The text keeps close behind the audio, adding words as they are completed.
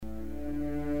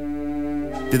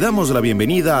Te damos la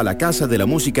bienvenida a la Casa de la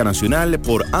Música Nacional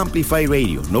por Amplify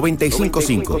Radio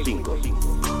 95.5.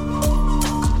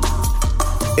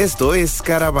 Esto es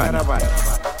Caravana.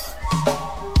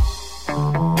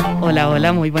 Hola,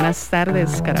 hola, muy buenas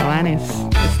tardes, caravanes.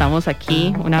 Estamos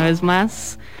aquí una vez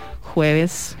más,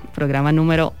 jueves, programa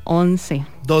número 11.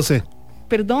 12.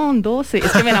 Perdón, 12, es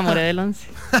que me enamoré del 11.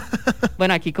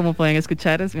 Bueno, aquí como pueden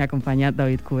escuchar, me acompaña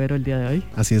David Cubero el día de hoy.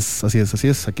 Así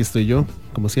es, aquí estoy yo,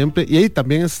 como siempre. Y ahí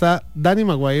también está Danny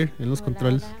Maguire en los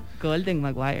controles. Hola. Golden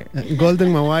Maguire.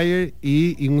 Golden Maguire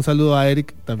y un saludo a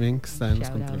Eric también, que está en los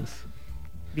controles.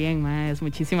 Bien, maes,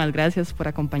 muchísimas gracias por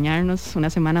acompañarnos una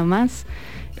semana más.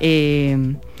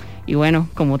 Y bueno,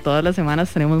 como todas las semanas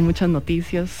tenemos muchas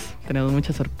noticias, tenemos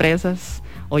muchas sorpresas.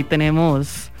 Hoy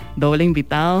tenemos doble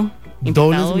invitado.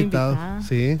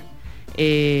 Sí.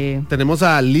 Tenemos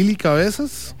a Lili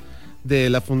Cabezas de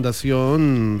la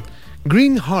Fundación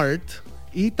Green Heart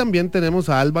y también tenemos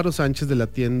a Álvaro Sánchez de la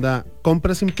tienda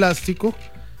Compra Sin Plástico.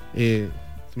 Se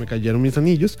me cayeron mis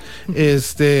anillos.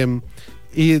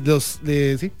 Y los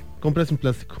de sí, Compra Sin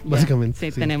Plástico, básicamente.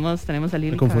 Sí. Tenemos a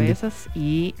Lili Cabezas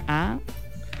y a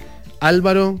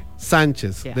Álvaro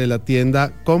Sánchez de la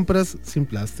tienda Compras Sin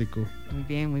Plástico. Muy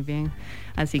bien, muy bien.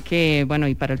 Así que, bueno,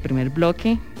 y para el primer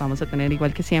bloque vamos a tener,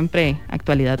 igual que siempre,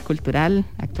 actualidad cultural,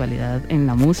 actualidad en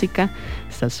la música.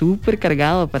 Está súper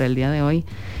cargado para el día de hoy.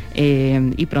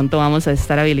 Y pronto vamos a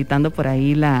estar habilitando por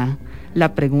ahí la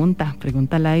pregunta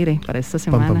al aire para esta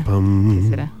semana. ¿Qué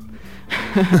será?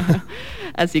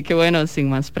 Así que bueno, sin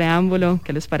más preámbulo,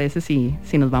 ¿qué les parece si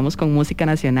nos vamos con música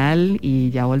nacional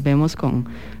y ya volvemos con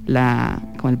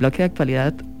el bloque de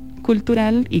actualidad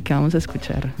cultural? ¿Y qué vamos a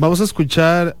escuchar? Vamos a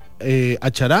escuchar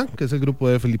a Chará, que es el grupo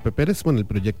de Felipe Pérez, bueno, el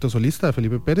proyecto solista de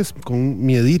Felipe Pérez, con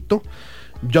Miedito,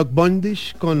 Jock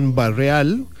Bondage con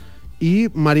Barreal y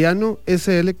Mariano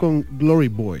SL con Glory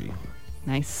Boy.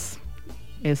 Nice.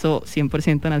 Eso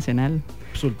 100% nacional.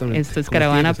 Absolutamente. Esto es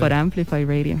Caravana por Amplify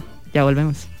Radio. Ya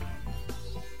volvemos.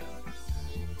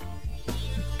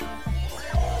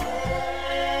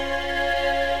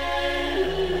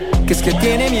 Que es que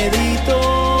tiene miedito,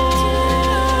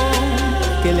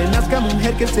 que le nazca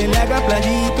mujer, que se le haga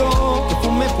playito, que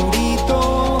fume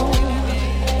purito.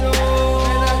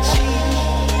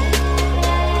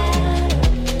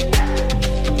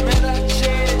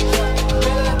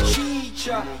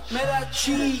 Me da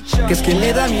chicha. Que es que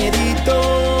le da miedito,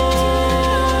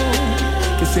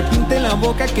 que se pinte la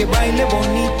boca, que baile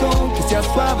bonito, que sea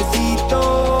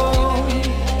suavecito.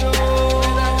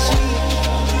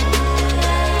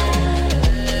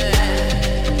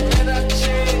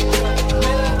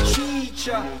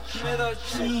 Me da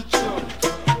chicha.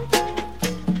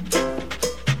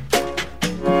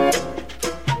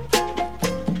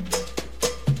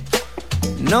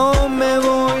 No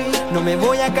me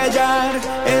voy a callar,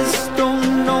 esto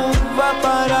no va a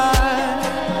parar.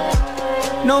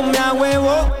 No me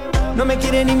ahuevo, no me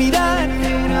quiere ni mirar.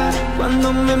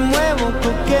 Cuando me muevo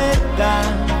coqueta,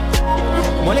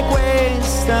 como le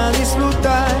cuesta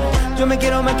disfrutar. Yo me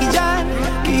quiero maquillar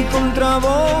y contra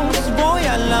vos voy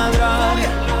a ladrar,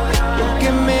 porque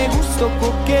me gusto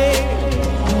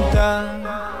coqueta.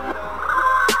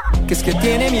 Que es que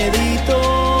tiene miedito,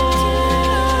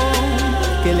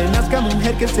 que le nazca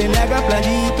mujer, que se le haga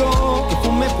playito, que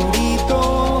fume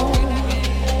purito.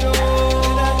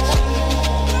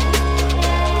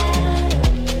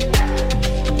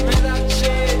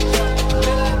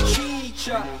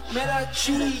 Me da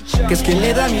chicha. Que es que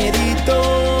le da miedito,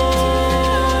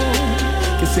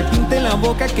 que se pinte la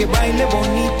boca, que baile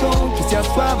bonito, que sea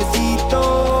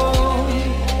suavecito.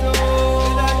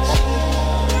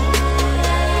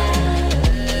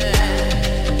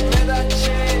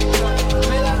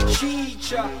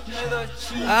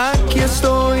 Aquí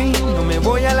estoy, no me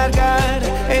voy a alargar,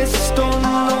 esto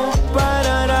no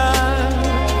parará.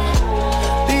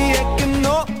 Dije que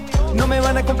no me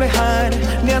van a complejar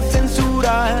ni a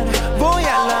censurar. Voy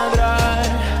a ladrar,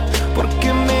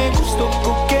 porque me gusto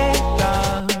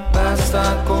coqueta.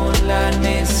 Basta con la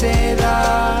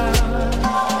necedad,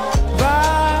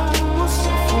 vamos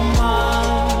a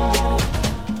fumar.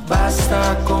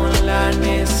 Basta con la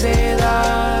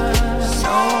necedad,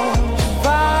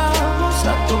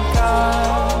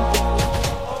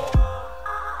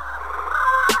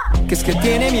 que es que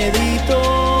tiene miedito,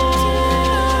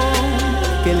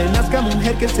 que le nazca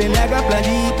mujer, que se le haga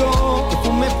playito, que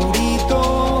fume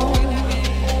purito.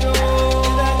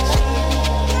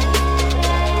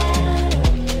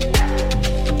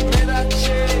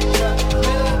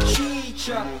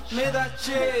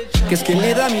 Que es que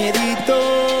le da miedito,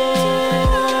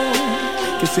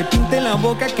 que se pinte la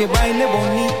boca, que baile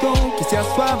bonito, que sea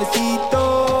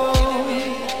suavecito.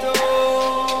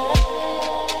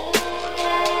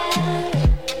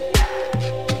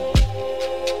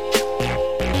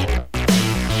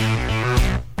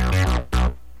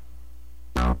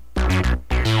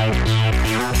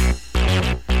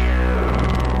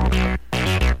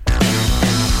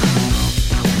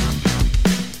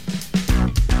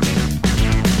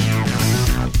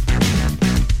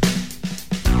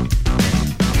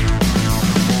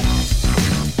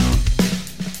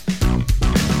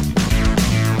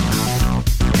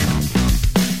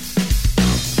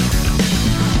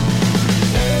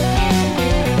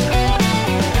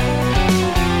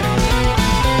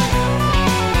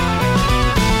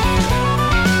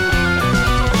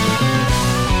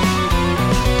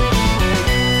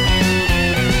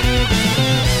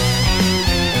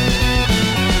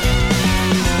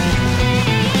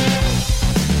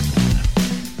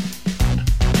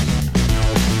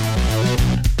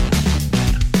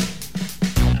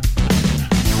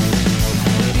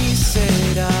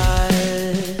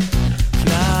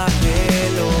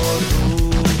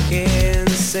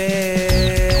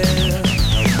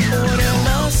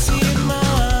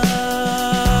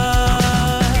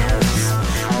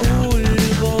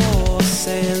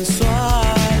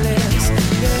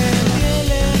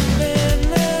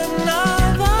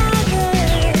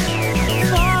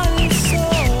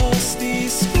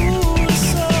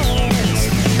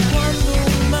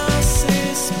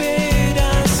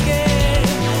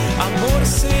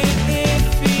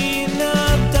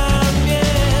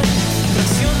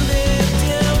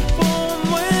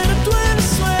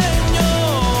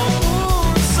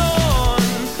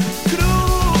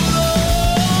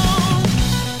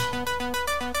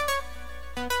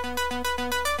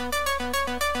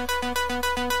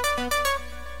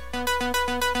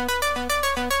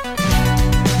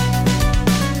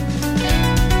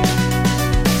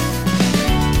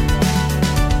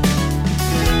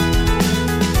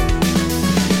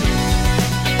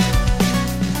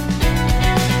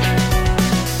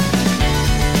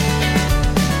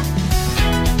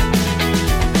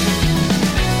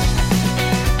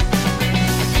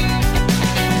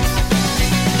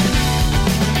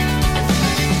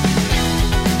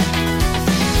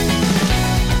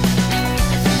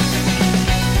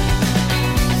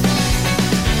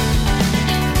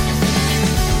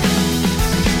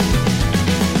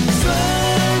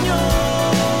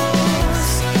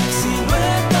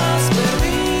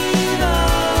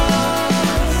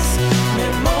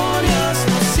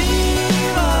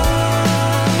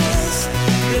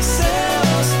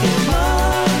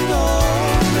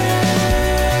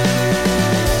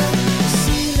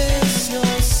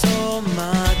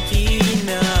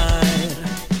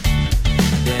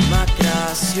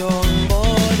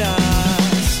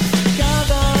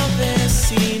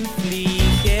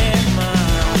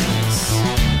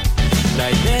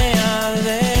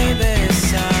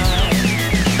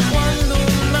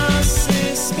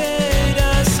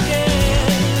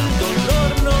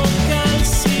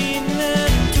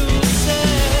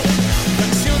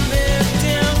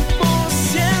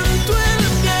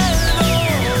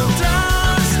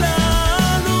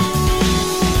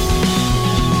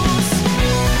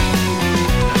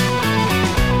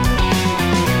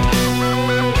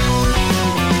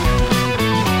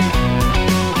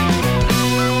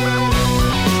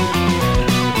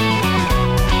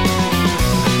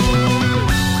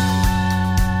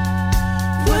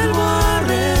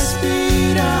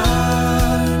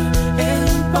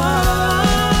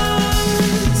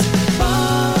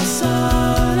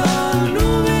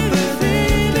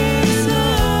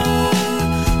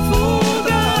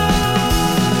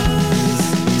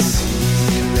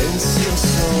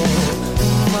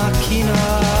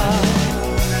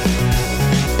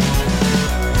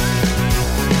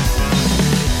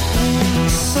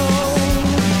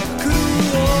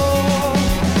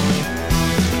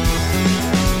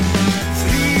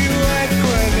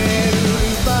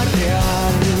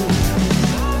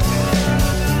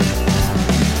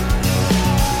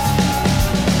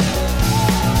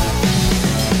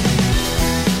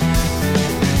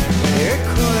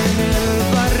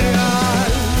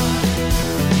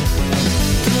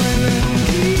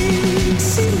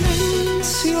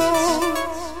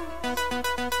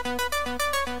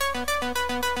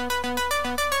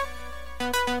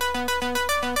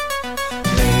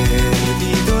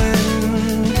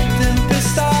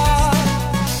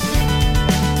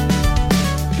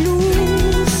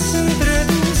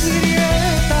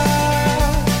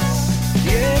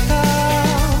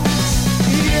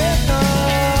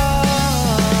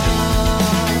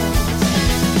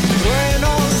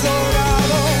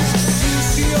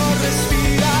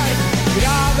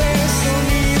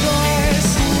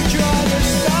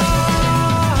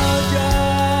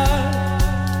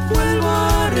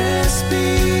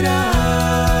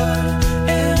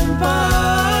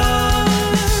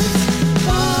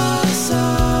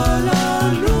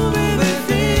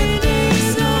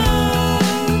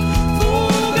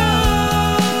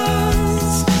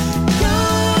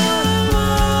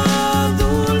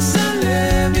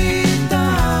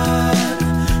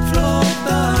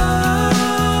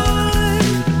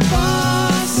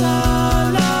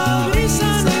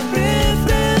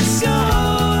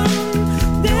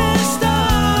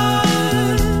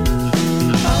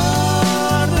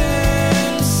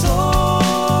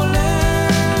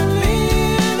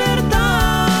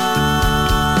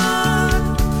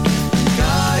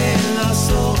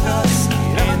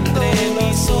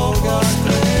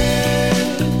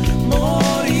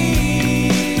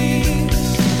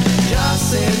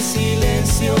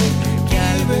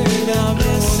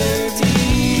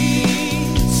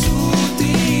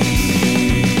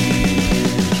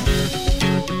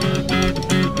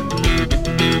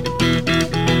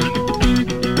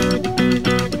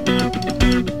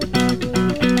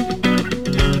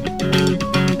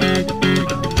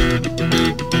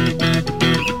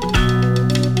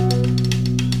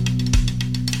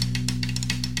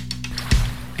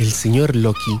 señor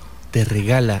Loki te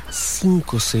regala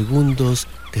 5 segundos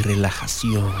de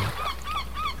relajación.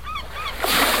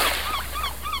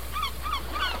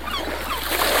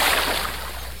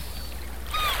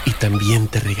 Y también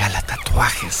te regala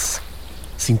tatuajes.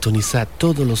 Sintoniza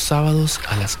todos los sábados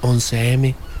a las 11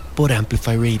 a.m. por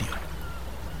Amplify Radio.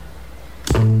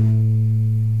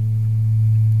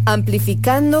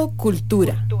 Amplificando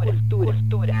cultura.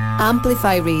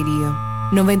 Amplify Radio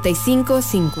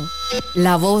 95.5.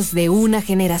 La voz de una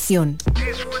generación.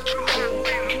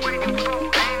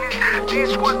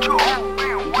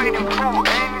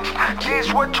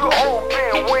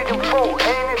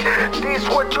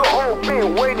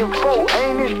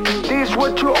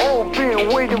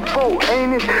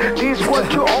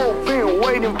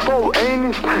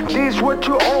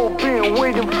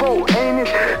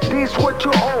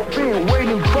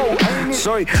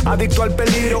 Soy adicto al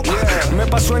peligro, me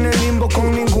paso en el limbo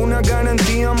con ninguna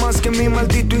garantía más que mi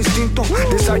maldito instinto.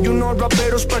 Desayuno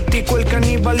raperos, practico el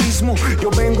canibalismo.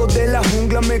 Yo vengo de la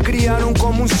jungla, me criaron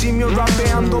como un simio.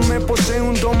 Rapeando me posee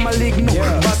un don maligno.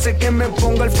 Base que me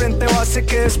ponga al frente, base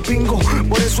que despingo.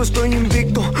 Por eso estoy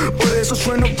invicto, por eso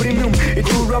sueno premium. Y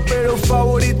tu rapero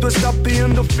favorito está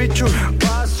pidiendo feature.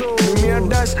 Paso, mi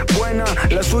mierda es buena,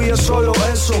 la suya solo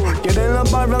eso. Quieren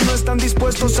las barbas, no están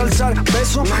dispuestos a alzar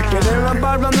peso. Quieren las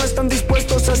barbas, no están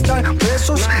dispuestos a estar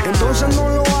presos. Entonces no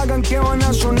lo hagan que van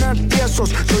a sonar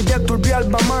tiesos. Soy de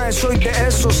Turrialba, mae, soy de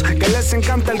esos que les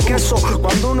encanta el queso.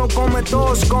 Cuando uno come,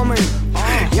 todos comen.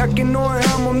 Y aquí no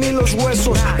dejamos ni los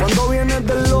huesos. Cuando viene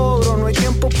del logro, no hay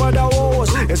tiempo para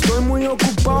bobos. Estoy muy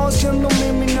ocupado haciendo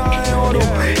mi mina de oro.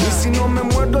 Y si no me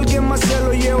muerdo, alguien más se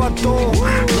lo lleva todo.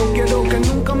 No quiero que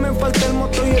nunca me falte el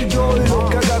moto y el yo. Lo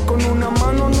que haga con una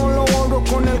mano no lo borro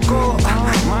con el codo.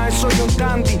 Mae, soy un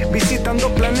dandy, visitando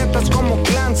planetas como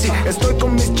Clancy. Estoy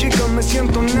con mis chicas, me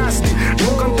siento nasty.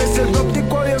 Nunca antes el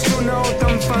óptico había sonado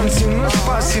tan fancy. No es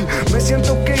fácil, me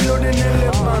siento Keylor en el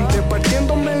levante,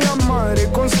 partiéndome la madre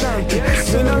constante.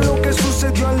 Mira lo que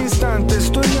sucedió al instante.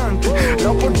 Estoy ante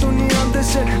la oportunidad de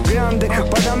ser grande.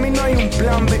 Para mí no hay un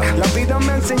plan B. La vida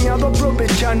me ha enseñado a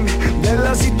aprovecharme de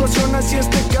la situación, así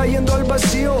estoy cayendo al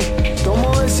vacío.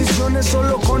 Tomo decisiones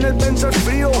solo con el pensar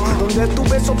frío. Donde tú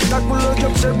ves obstáculos, yo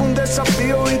observo un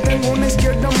desafío. Y tengo una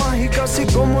izquierda mágica así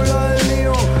como la del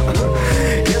lío.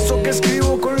 Y eso que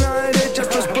escribo con la derecha,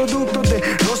 esto es producto de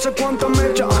no sé cuánta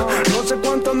mecha, no sé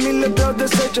cuántas mil letras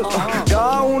deshechas,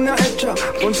 cada una hecha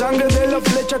con sangre de la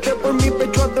flecha que por mi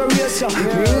pecho atraviesa.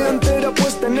 Mi vida entera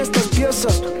puesta en estas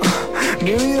piezas,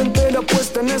 mi vida entera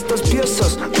puesta en estas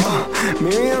piezas, mi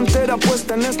vida entera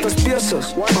puesta en estas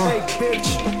piezas.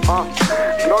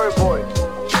 Glory Boy.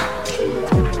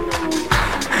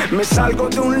 Me salgo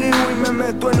de un lío y me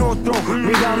meto en otro.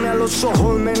 Mírame a los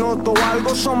ojos, me noto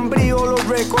algo sombrío, lo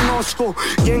reconozco.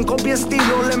 Quien copia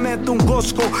estilo le meto un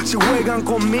cosco. Si juegan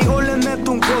conmigo le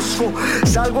meto un cosco.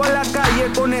 Salgo a la calle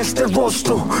con este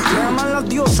rostro. Me aman las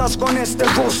diosas con este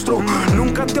rostro.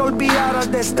 Nunca te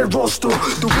olvidarás de este rostro.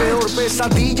 Tu peor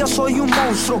pesadilla, soy un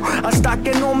monstruo. Hasta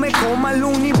que no me coma el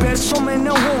universo, me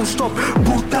no won't stop.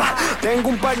 Puta, tengo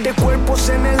un par de cuerpos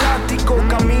en el ático.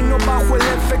 Camino bajo el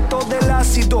efecto del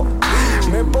ácido.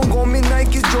 Me pongo mis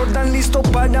Nikes Jordan listo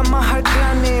para majar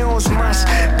cráneos. Más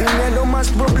dinero, más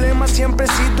problemas. Siempre he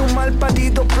sido un mal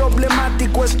parido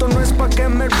problemático. Esto no es pa' que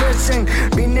me recen.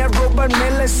 Vine a robarme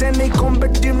la escena y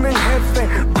convertirme en jefe.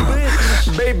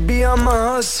 Baby, I'm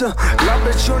a hustler. La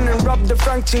versión en rap de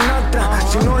Frank Sinatra.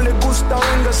 Si no le gusta,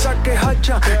 venga, saque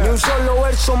hacha. Ni un solo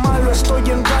verso malo, estoy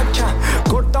en racha.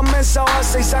 Córtame esa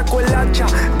base y saco el hacha.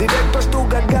 Directo a tu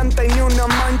garganta y ni una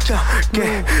mancha.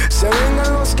 Que se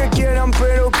vengan los que quieran,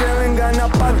 pero que vengan a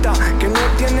pata. Que no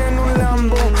tienen un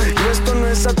Lambo. Y esto no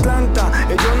es Atlanta.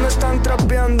 Ellos no están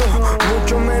trapeando,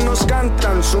 mucho menos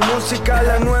cantan. Su música,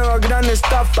 la nueva gran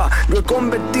estafa. Lo he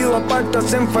convertido a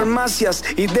partas en farmacias,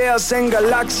 ideas en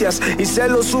galaxias. Y sé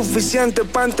lo suficiente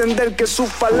para entender que su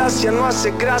falacia no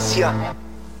hace gracia.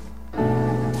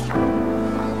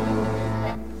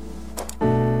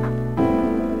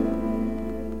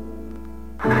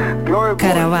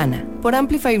 Caravana, por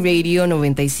Amplify Radio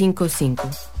 95.5.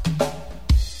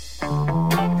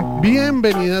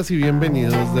 Bienvenidas y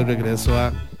bienvenidos de regreso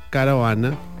a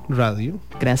Caravana Radio.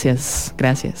 Gracias,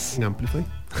 gracias. En Amplify.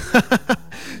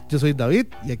 Yo soy David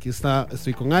y aquí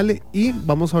estoy con Ale y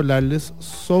vamos a hablarles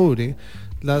sobre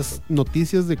las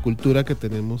noticias de cultura que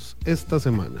tenemos esta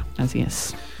semana. Así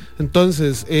es.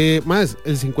 Entonces, más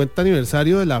el 50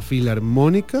 aniversario de la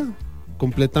Filarmónica,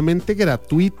 completamente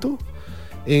gratuito.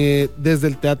 Desde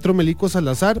el Teatro Melico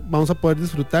Salazar vamos a poder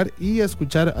disfrutar y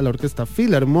escuchar a la Orquesta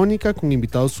Filarmónica con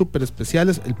invitados súper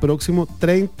especiales el próximo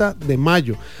 30 de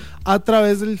mayo a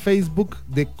través del Facebook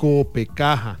de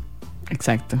Copecaja.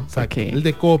 Exacto. Porque... el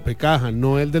de Copecaja,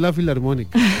 no el de la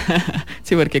Filarmónica.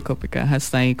 Sí, porque Copecaja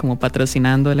está ahí como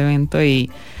patrocinando el evento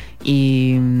y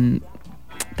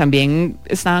también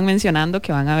estaban mencionando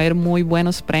que van a haber muy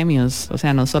buenos premios, o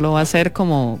sea, no solo va a ser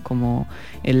como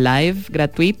el live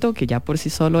gratuito, que ya por sí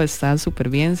solo está súper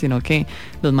bien, sino que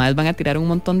los maes van a tirar un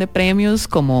montón de premios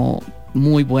como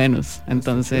muy buenos,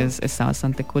 entonces está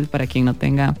bastante cool para quien no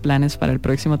tenga planes para el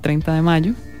próximo 30 de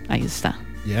mayo, ahí está.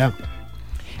 Yeah.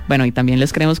 Bueno, y también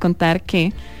les queremos contar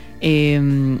que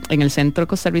en el Centro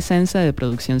Costarricense de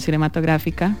Producción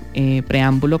Cinematográfica,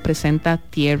 Preámbulo presenta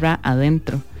Tierra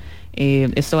Adentro.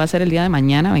 Esto va a ser el día de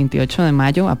mañana, 28 de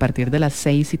mayo, a partir de las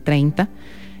 6:30.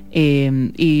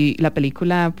 Y la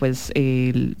película, pues,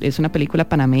 es una película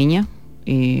panameña,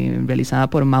 realizada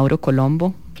por Mauro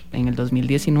Colombo en el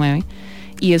 2019.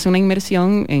 Y es una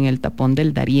inmersión en el tapón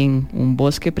del Darién, un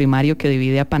bosque primario que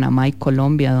divide a Panamá y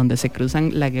Colombia, donde se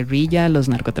cruzan la guerrilla, los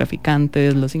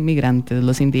narcotraficantes, los inmigrantes,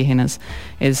 los indígenas.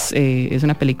 Es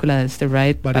una película de este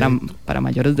ride para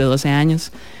mayores de 12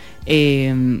 años.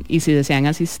 Y si desean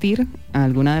asistir a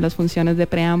alguna de las funciones de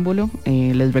Preámbulo,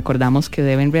 les recordamos que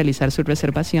deben realizar su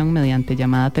reservación mediante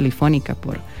llamada telefónica,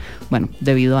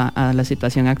 debido a la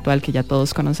situación actual que ya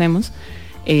todos conocemos.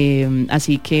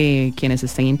 Así que quienes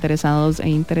estén interesados e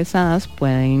interesadas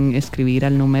pueden escribir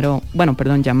al número,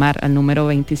 llamar al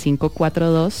número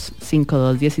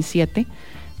 2542-5217,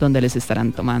 donde les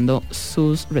estarán tomando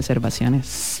sus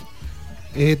reservaciones.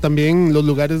 También los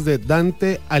lugares de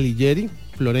Dante Alighieri,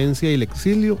 Florencia y el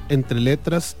Exilio, Entre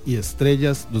Letras y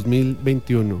Estrellas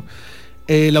 2021.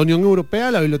 La Unión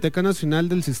Europea, la Biblioteca Nacional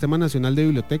del Sistema Nacional de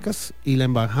Bibliotecas y la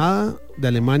Embajada de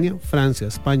Alemania, Francia,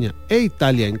 España e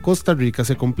Italia en Costa Rica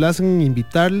se complacen en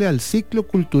invitarle al ciclo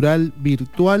cultural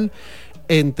virtual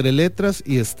Entre Letras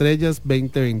y Estrellas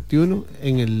 2021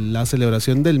 en la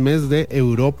celebración del mes de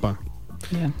Europa.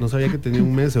 Yeah. No sabía que tenía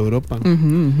un mes Europa.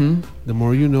 The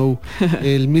more you know.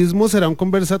 El mismo será un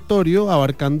conversatorio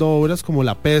abarcando obras como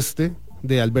La Peste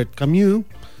de Albert Camus,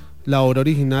 la obra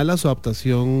original a su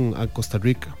adaptación a Costa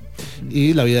Rica,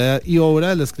 y la vida y obra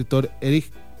del escritor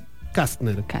Erich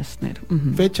Kästner.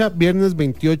 Fecha viernes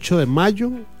 28 de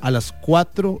mayo a las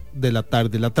 4 de la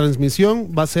tarde. La transmisión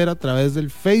va a ser a través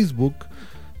del Facebook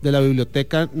de la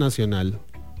Biblioteca Nacional.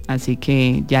 Así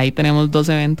que ya ahí tenemos 2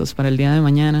 eventos para el día de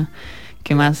mañana.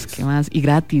 ¿Qué más? Y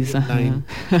gratis.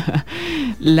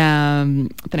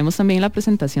 Tenemos también la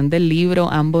presentación del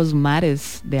libro Ambos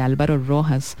Mares de Álvaro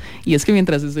Rojas. Y es que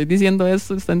mientras estoy diciendo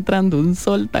esto, está entrando un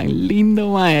sol tan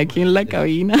lindo, aquí en la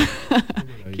cabina,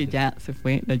 que ya se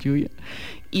fue la lluvia.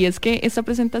 Y es que esta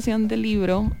presentación del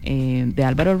libro de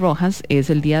Álvaro Rojas es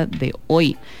el día de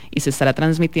hoy y se estará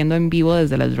transmitiendo en vivo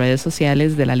desde las redes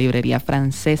sociales de la librería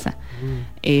francesa.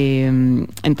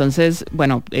 Entonces,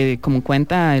 como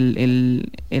cuenta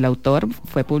el autor,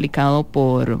 fue publicado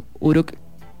por Uruk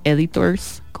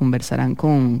Editors. Conversarán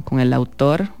con el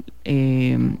autor.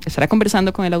 Estará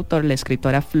conversando con el autor la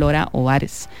escritora Flora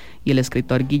Ovares y el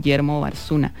escritor Guillermo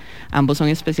Barzuna. Ambos son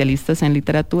especialistas en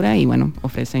literatura y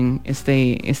ofrecen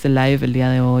este live el día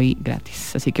de hoy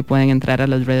gratis. Así que pueden entrar a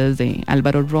las redes de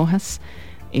Álvaro Rojas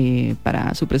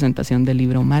para su presentación del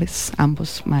libro Mares,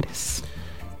 Ambos Mares.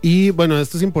 Y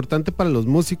esto es importante para los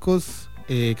músicos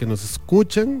que nos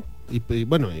escuchan. Y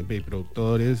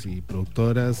productores y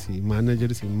productoras y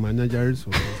managers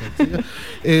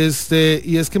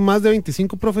y es que más de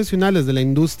 25 profesionales de la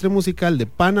industria musical de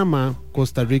Panamá,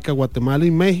 Costa Rica, Guatemala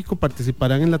y México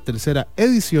participarán en la 3ª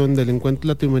edición del Encuentro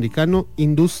Latinoamericano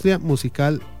Industria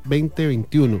Musical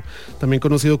 2021, también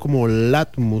conocido como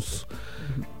LATMUS.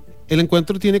 El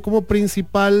encuentro tiene como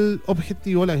principal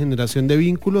objetivo la generación de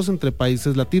vínculos entre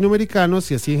países latinoamericanos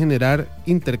y así generar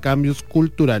intercambios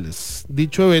culturales.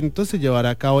 Dicho evento se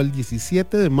llevará a cabo del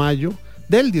 17 de mayo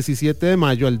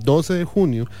al 12 de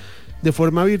junio, de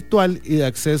forma virtual y de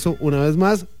acceso, una vez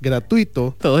más,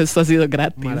 gratuito. Todo esto ha sido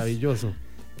gratis. Maravilloso.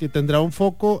 Que tendrá un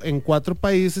foco en 4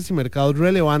 países y mercados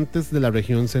relevantes de la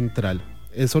región central.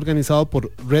 Es organizado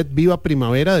por Red Viva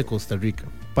Primavera de Costa Rica.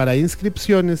 Para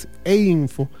inscripciones e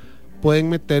info, pueden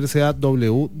meterse a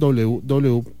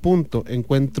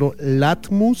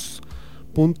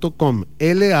www.encuentrolatmus.com.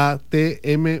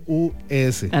 LATMUS.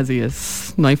 Así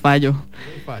es, no hay fallo.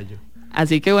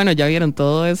 Así que ya vieron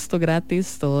todo esto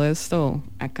gratis, todo esto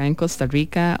acá en Costa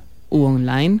Rica u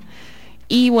online.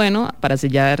 Y para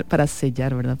cerrar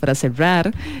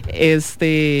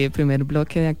este primer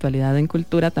bloque de actualidad en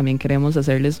cultura, también queremos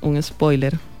hacerles un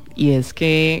spoiler. Y es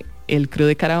que el crew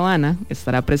de Caravana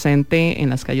estará presente en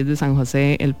las calles de San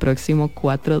José el próximo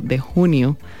 4 de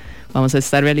junio. Vamos a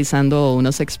estar realizando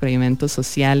unos experimentos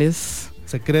sociales.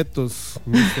 Secretos,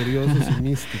 misteriosos y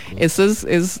místicos. Eso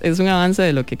es un avance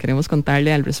de lo que queremos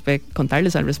contarles al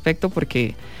respecto,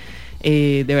 porque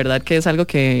de verdad que es algo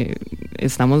que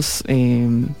estamos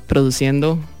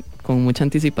produciendo con mucha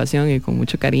anticipación y con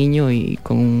mucho cariño y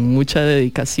con mucha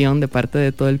dedicación de parte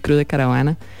de todo el crew de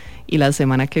Caravana. Y la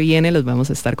semana que viene les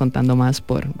vamos a estar contando más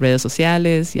por redes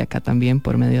sociales y acá también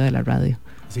por medio de la radio.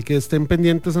 Así que estén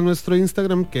pendientes a nuestro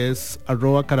Instagram, que es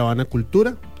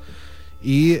 @caravanacultura.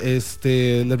 Y les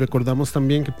recordamos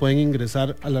también que pueden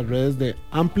ingresar a las redes de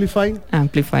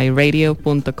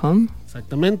amplifyradio.com.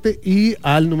 Exactamente, y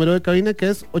al número de cabina, que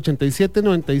es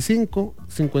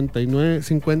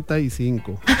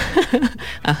 8795-5955.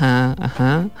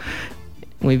 Ajá.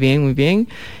 Muy bien.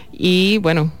 Y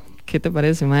bueno, ¿qué te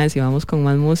parece, Mae, si vamos con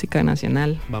más música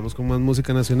nacional? Vamos con más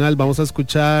música nacional. Vamos a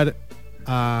escuchar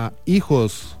a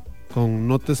Hijos con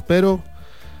No Te Espero,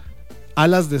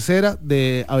 Alas de Cera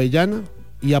de Avellana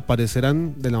y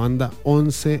Aparecerán de la banda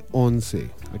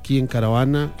 1111, aquí en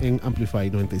Caravana en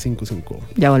Amplify 95.5.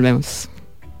 Ya volvemos.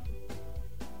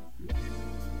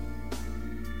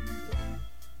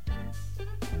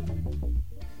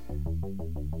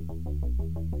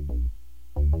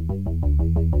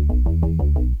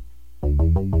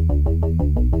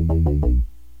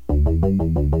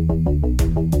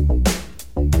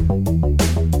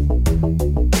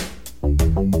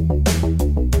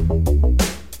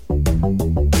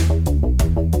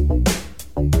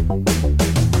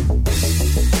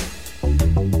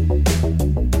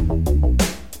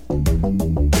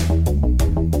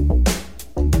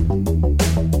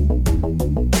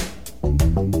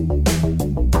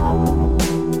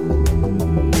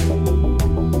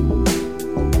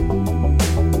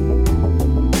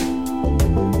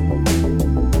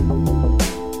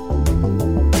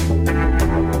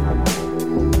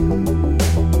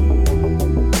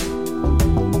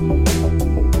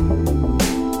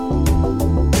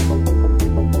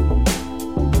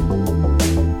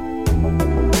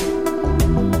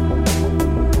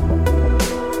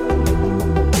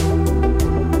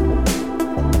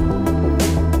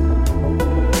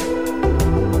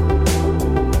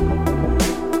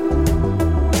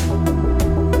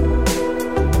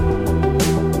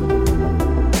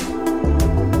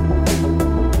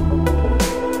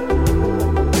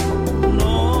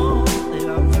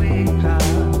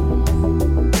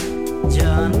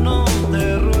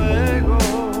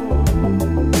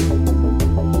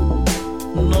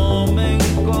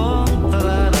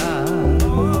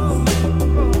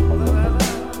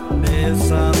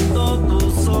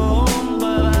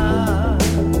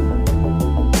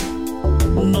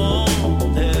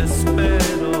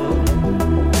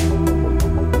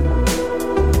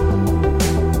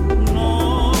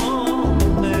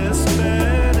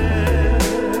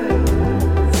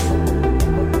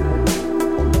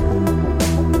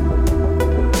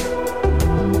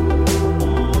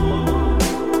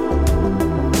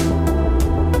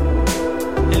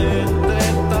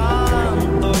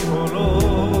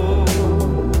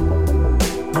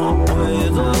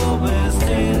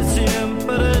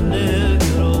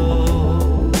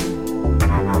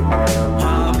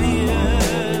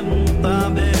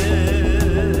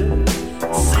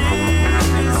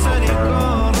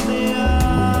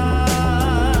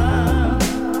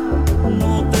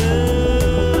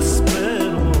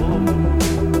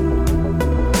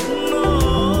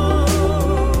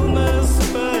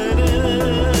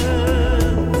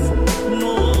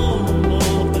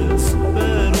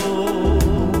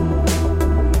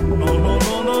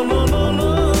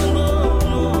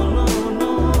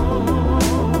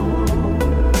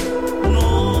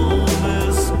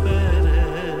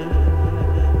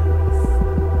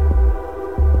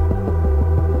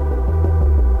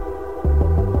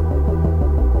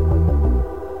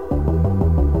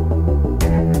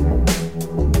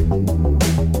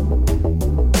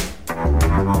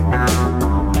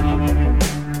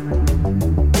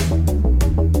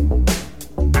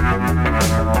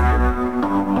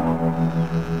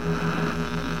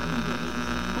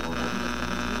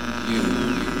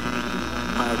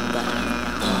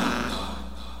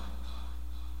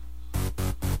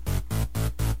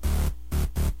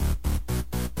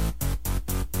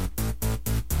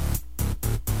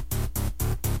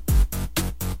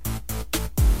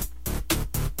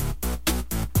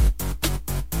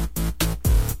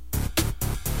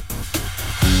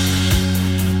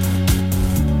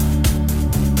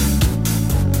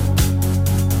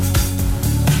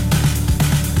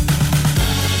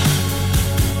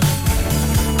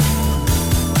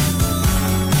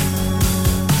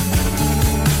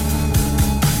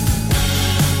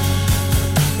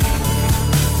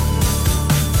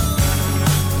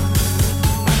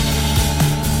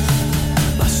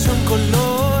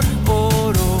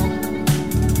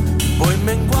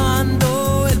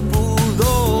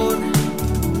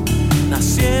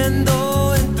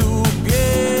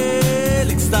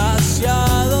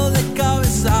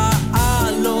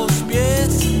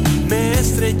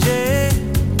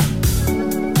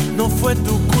 fue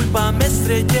tu culpa, me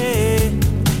estrellé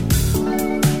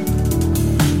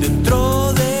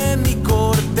dentro de mi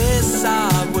corteza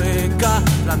hueca,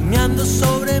 flameando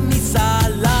sobre mis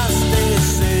alas de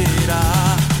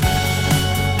cera.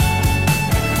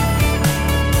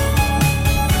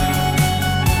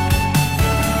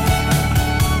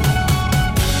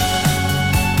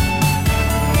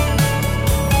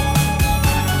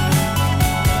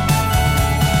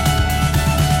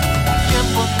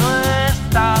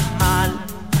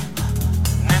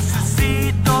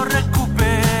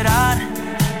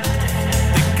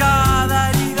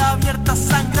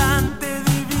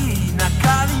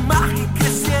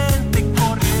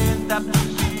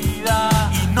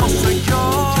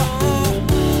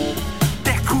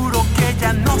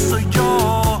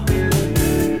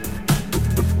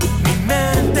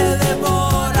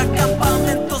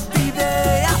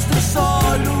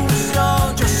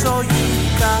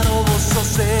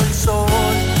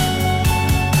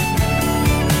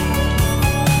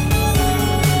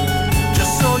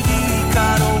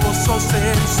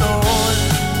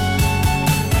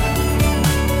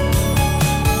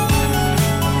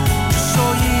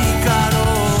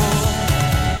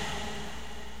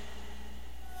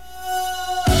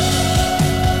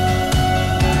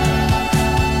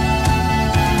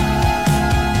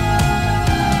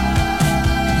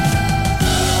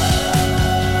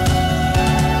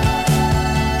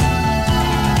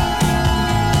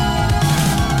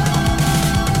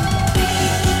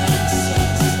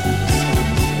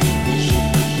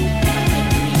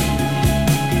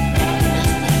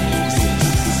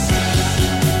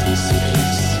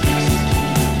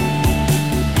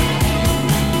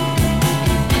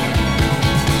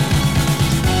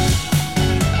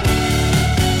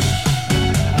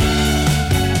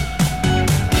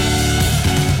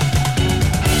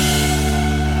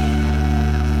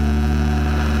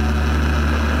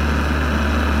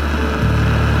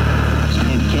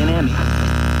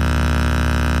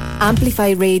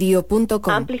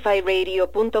 Amplifyradio.com.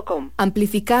 Amplifyradio.com.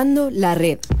 Amplificando la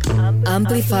red.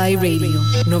 Amplify Radio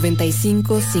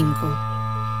 95.5.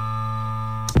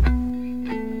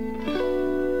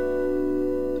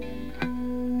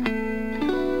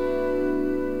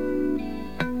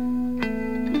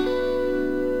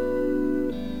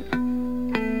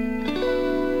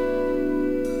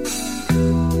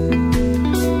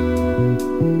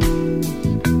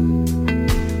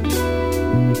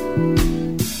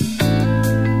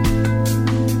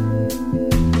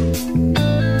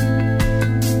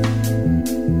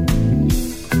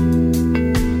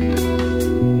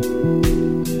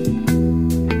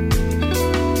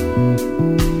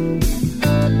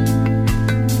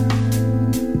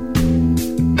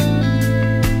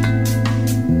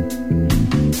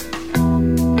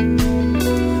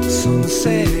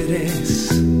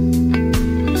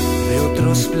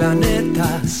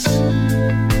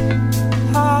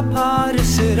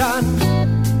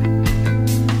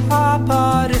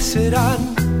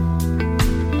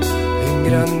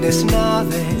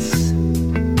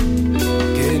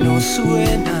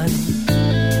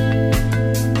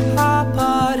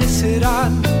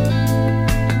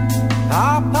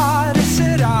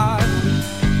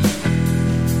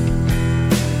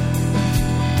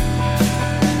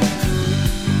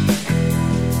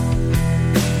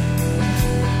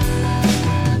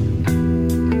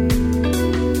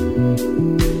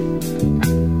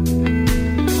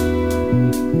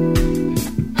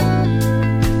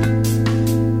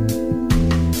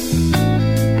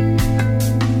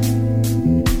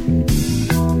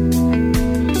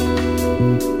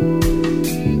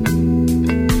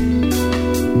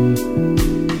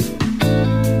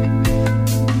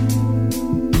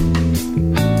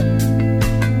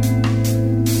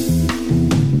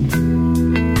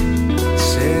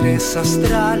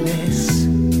 Astrales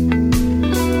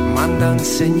mandan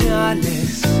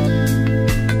señales,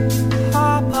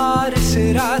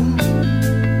 aparecerán,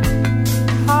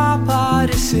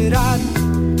 aparecerán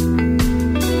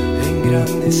en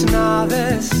grandes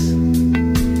naves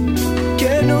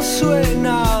que no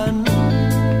suenan,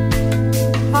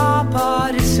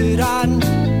 aparecerán,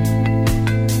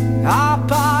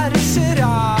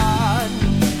 aparecerán.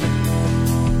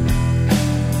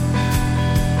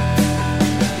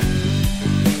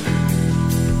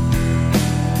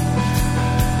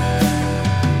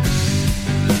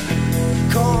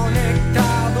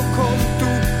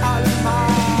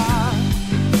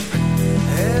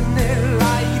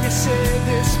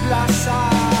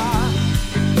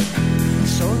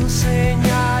 Son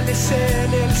señales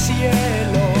en el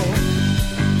cielo,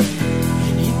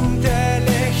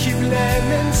 ininteligible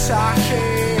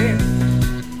mensaje.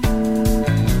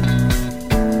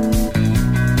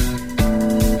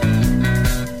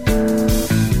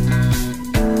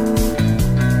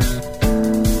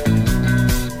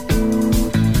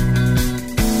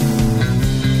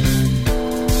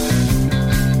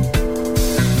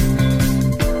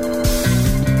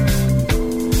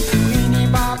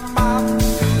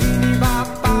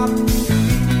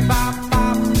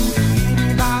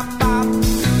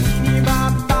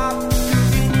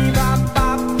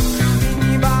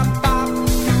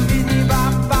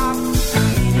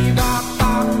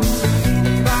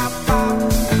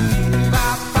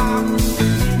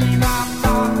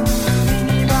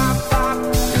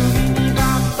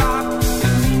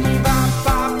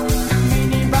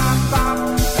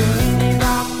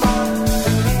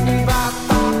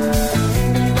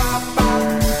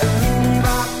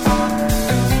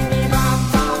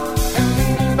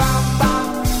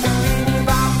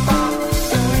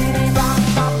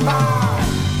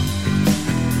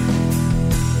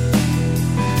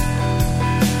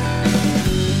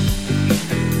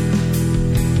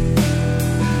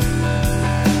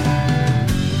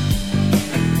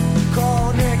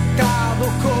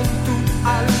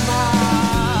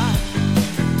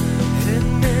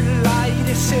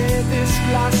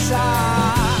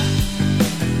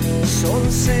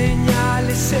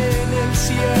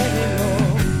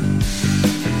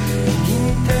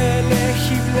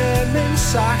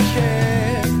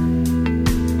 pasaje.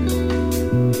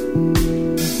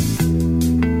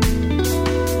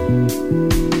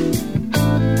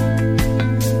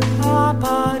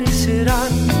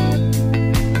 Aparecerán,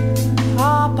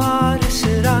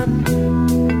 aparecerán.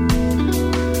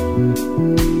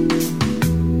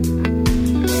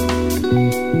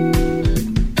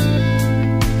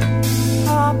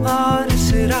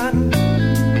 Aparecerán,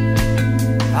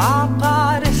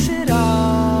 aparecerán.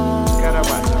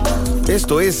 Caravana.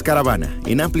 Esto es Caravana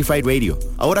en Amplify Radio,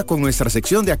 ahora con nuestra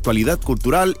sección de actualidad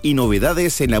cultural y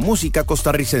novedades en la música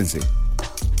costarricense.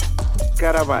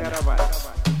 Caravana.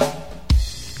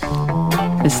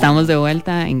 Estamos de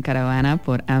vuelta en Caravana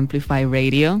por Amplify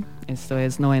Radio. Esto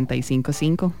es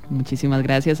 95.5. Muchísimas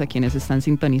gracias a quienes están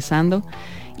sintonizando.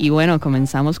 Y bueno,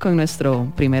 comenzamos con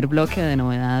nuestro primer bloque de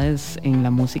novedades en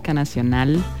la música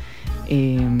nacional.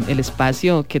 El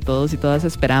espacio que todos y todas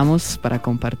esperamos para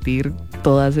compartir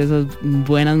todas esas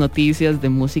buenas noticias de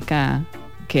música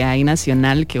que hay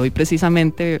nacional, que hoy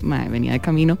precisamente venía de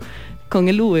camino con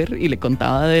el Uber y le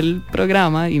contaba del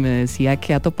programa y me decía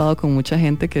que ha topado con mucha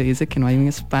gente que dice que no hay un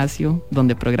espacio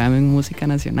donde programen música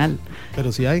nacional.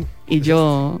 Pero sí hay. Y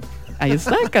yo, ahí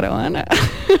está, Caravana.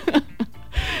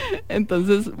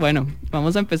 Entonces, bueno,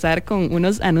 vamos a empezar con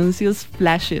unos anuncios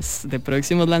flashes de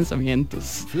próximos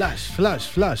lanzamientos.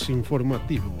 Flash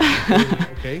informativo.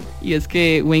 Okay. Y es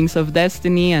que Wings of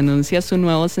Destiny anuncia su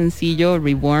nuevo sencillo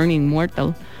Reborn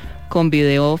Immortal, con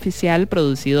video oficial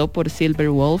producido por Silver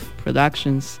Wolf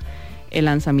Productions. El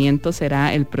lanzamiento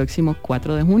será el próximo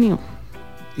 4 de junio.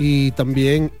 Y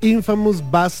también Infamous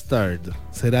Bastard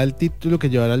será el título que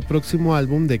llevará el próximo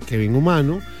álbum de Kevin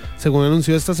Humano, según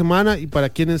anunció esta semana. Y para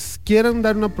quienes quieran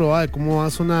dar una prueba de cómo va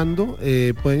sonando,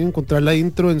 pueden encontrar la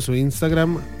intro en su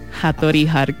Instagram, Hattori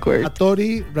Hardcore.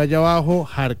 Hattori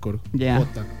 _Hardcore. Yeah.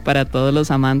 Para todos los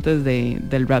amantes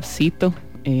del rapcito.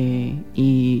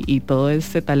 Y todo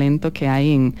este talento que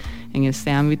hay en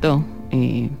este ámbito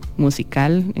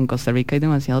musical. En Costa Rica hay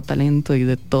demasiado talento y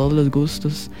de todos los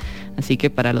gustos, así que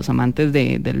para los amantes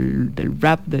del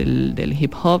rap, del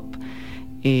hip hop,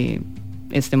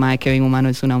 este mae Kevin Humano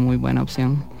es una muy buena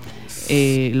opción.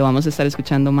 Lo vamos a estar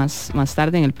escuchando más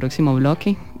tarde en el próximo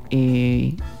bloque.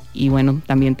 Y bueno,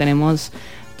 también tenemos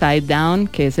Tied Down,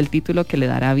 que es el título que le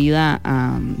dará vida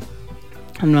al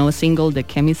nuevo single de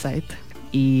Chemisite.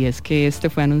 Y es que este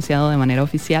fue anunciado de manera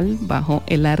oficial bajo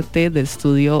el arte de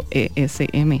estudio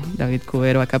ESM. David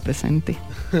Cubero acá presente.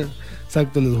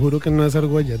 Exacto, les juro que no es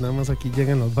argüella, nada más aquí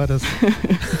llegan las varas.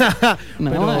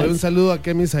 No, pero un saludo a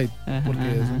Chemisite,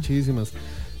 porque son muchísimas.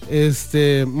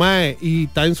 Mae, y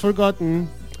Times Forgotten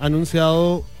ha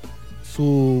anunciado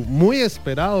su muy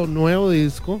esperado nuevo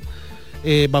disco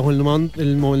bajo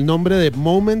el nombre de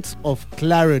Moments of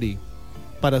Clarity,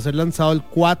 para ser lanzado el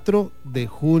 4 de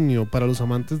junio para los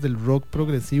amantes del rock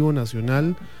progresivo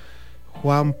nacional.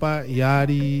 Juanpa y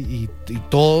Ari y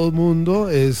todo el mundo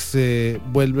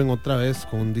vuelven otra vez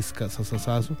con un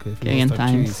discazazazo que está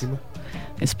chidísimo.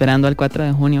 Esperando al 4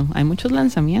 de junio. Hay muchos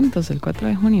lanzamientos el 4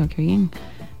 de junio, qué bien.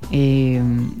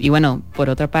 Y bueno, por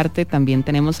otra parte también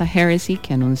tenemos a Heresy,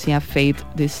 que anuncia Fate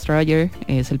Destroyer.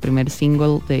 Es el primer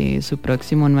single de su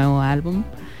próximo nuevo álbum.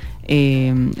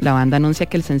 La banda anuncia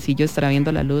que el sencillo estará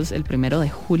viendo la luz el 1 de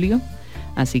julio,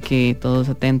 así que todos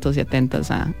atentos y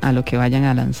atentas a lo que vayan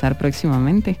a lanzar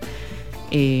próximamente.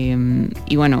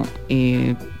 Y bueno,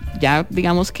 ya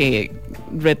digamos que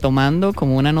retomando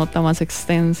como una nota más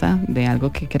extensa de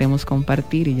algo que queremos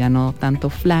compartir y ya no tanto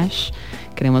flash,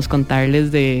 queremos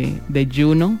contarles de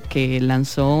Juno, que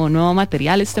lanzó nuevo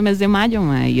material este mes de mayo,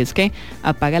 y es que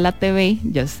Apaga la TV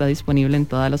ya está disponible en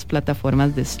todas las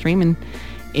plataformas de streaming.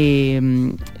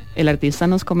 El artista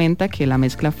nos comenta que la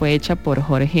mezcla fue hecha por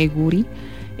Jorge Guri,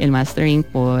 el mastering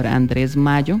por Andrés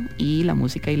Mayo y la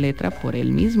música y letra por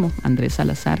él mismo, Andrés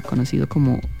Salazar, conocido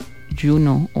como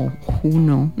Juno o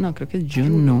Juno, no, creo que es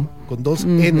Juno. Con 2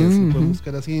 N's, lo pueden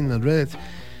buscar así en las redes.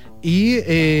 Y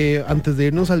antes de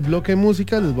irnos al bloque de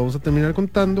música, les vamos a terminar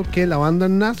contando que la banda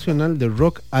nacional de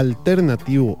rock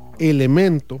alternativo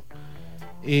Elemento,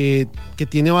 que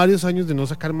tiene varios años de no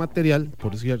sacar material,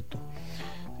 por cierto,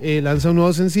 lanza un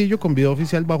nuevo sencillo con video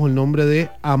oficial bajo el nombre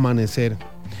de Amanecer.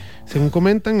 Según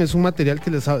comentan, es un material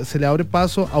que se le abre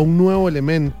paso a un nuevo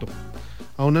elemento,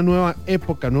 a una nueva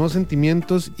época, nuevos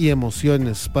sentimientos y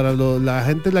emociones. Para la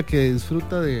gente la que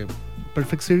disfruta de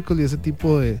Perfect Circle y ese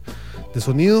tipo de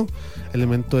sonido,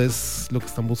 Elemento es lo que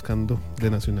están buscando de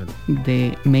nacional.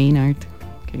 De Maynard,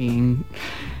 que bien.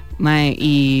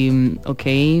 Y ok,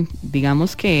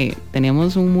 digamos que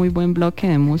tenemos un muy buen bloque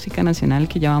de música nacional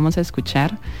que ya vamos a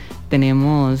escuchar.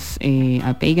 Tenemos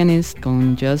a Paganist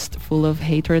con Just Full of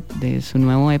Hatred de su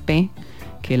nuevo EP.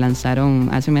 que lanzaron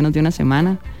hace menos de una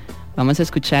semana. Vamos a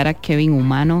escuchar a Kevin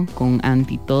Humano con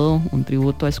Anti Todo, un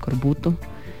tributo a Escorbuto,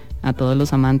 a todos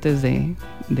los amantes de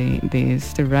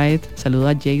este ride. Saludo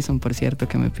a Jason, por cierto,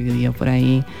 que me pidió por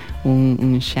ahí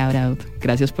un shout out.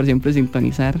 Gracias por siempre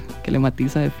sintonizar, que le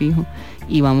matiza de fijo.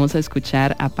 Y vamos a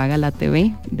escuchar Apaga la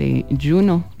TV de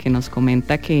Juno, que nos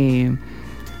comenta que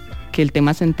el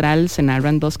tema central se narra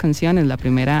en 2 canciones. La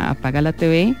primera, Apaga la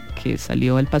TV, que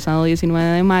salió el pasado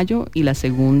 19 de mayo, y la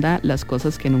segunda, Las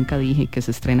cosas que nunca dije, que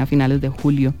se estrena a finales de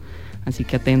julio. Así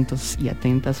que atentos y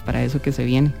atentas para eso que se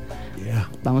viene. Yeah.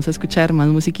 Vamos a escuchar más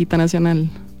musiquita nacional.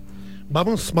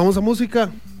 Vamos a música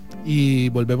y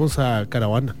volvemos a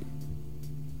Caravana.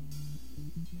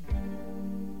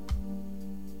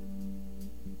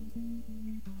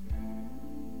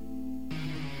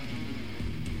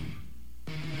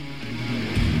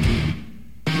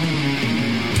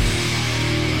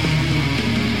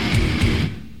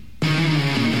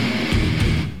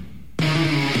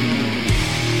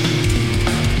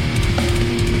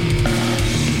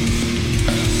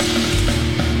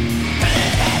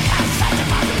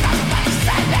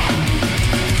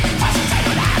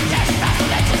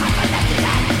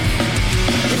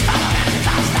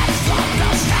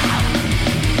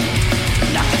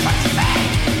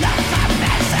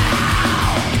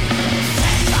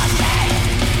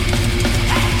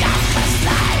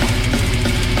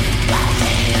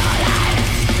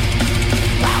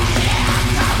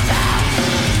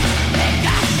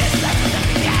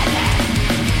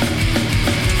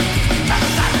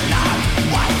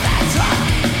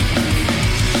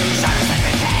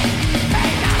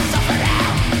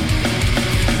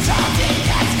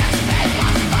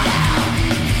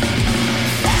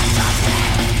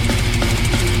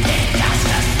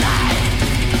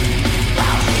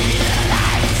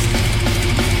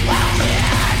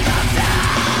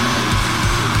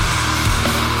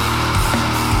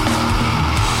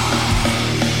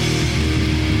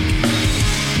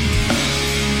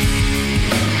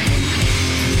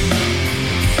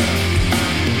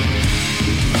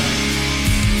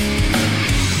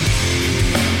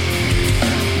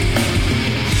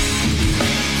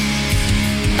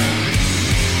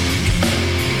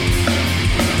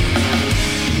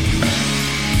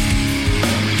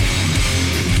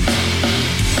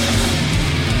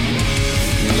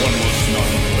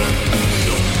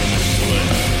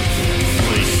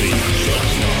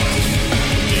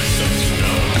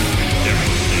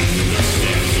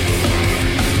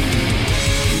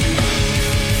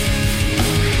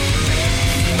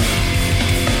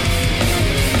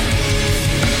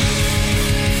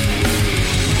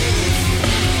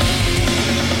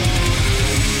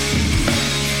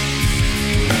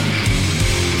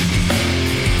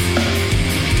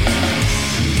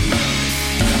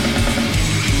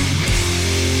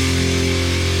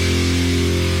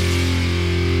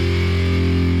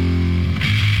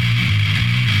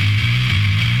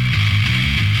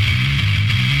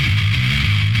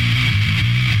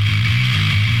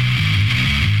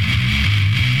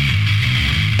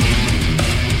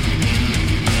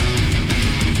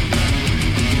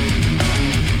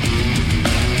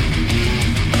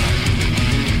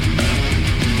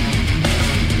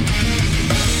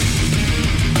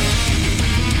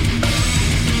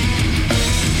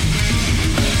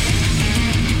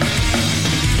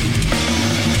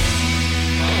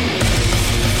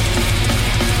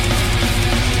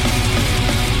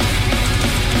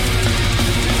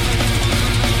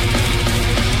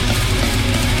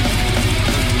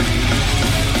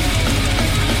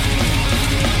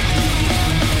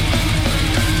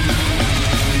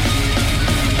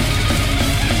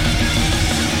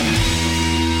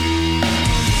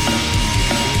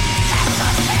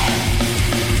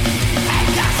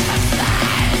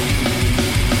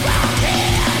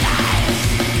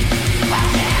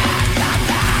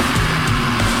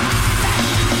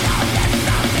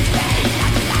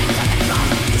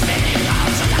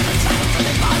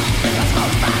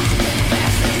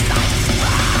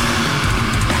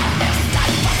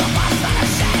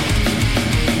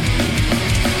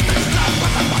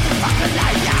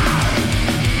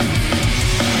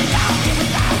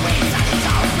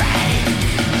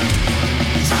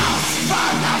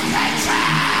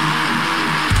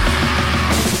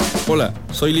 Hola,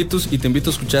 soy Litus y te invito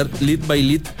a escuchar Lit by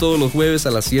Lit todos los jueves a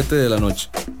las 7 de la noche.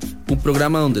 Un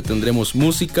programa donde tendremos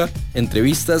música,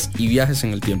 entrevistas y viajes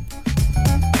en el tiempo.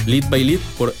 Lit by Lit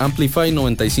por Amplify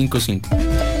 95.5.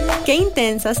 Qué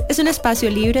Intensas es un espacio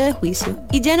libre de juicio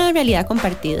y lleno de realidad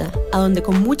compartida, a donde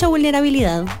con mucha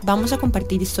vulnerabilidad vamos a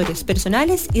compartir historias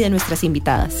personales y de nuestras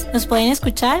invitadas. Nos pueden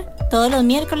escuchar todos los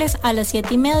miércoles a las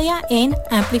 7:30 en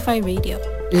Amplify Radio.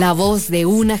 La voz de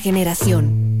una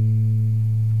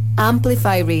generación.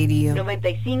 Amplify Radio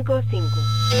 95.5.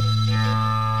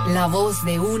 La voz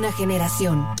de una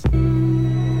generación.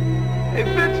 Hey,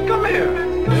 bitch, come here.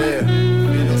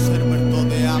 Prefiero ser muerto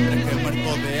de hambre que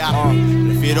muerto de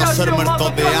hambre. Prefiero ser muerto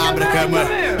de hambre que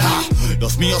muerto.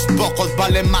 Los míos pocos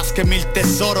valen más que 1000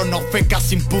 tesoros. No fecas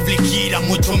sin public gira,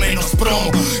 mucho menos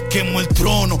promo. Quemo el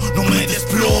trono, no me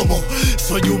desplomo.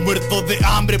 Soy un muerto de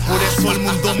hambre, por eso el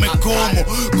mundo me como.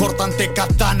 Cortante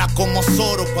katana como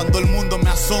Zoro. Cuando el mundo me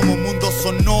asomo, mundo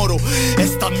sonoro.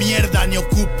 Esta mierda ni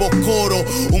ocupo coro.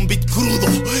 Un beat crudo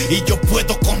y yo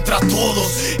puedo contra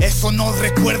todos. Eso nos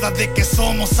recuerda de que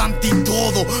somos anti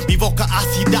todo. Mi boca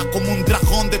ácida como un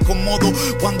dragón de Komodo.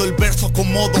 Cuando el verso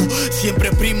acomodo,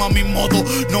 siempre prima mi modo.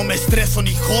 No me estreso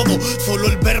ni jodo, solo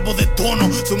el verbo de tono.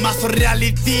 Su mazo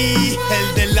reality,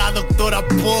 el de la doctora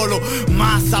Polo.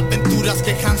 Más aventuras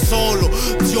que Han Solo.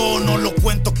 Yo no lo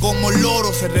cuento como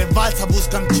loro. Se rebalsa,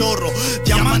 buscan chorro.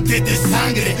 Diamante de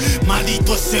sangre,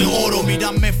 maldito ese oro.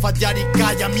 Mírame fallar y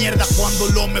calla mierda cuando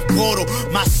lo mejoro.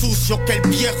 Más sucio que el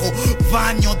viejo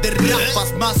baño de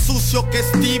rapas. Más sucio que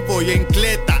Estivo y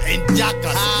Encleta en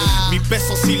yacas. Mi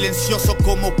peso silencioso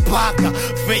como paca.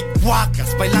 Fake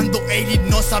guacas, bailando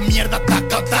no esa mierda,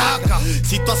 taca, taca.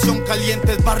 Situación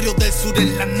caliente, el barrio del sur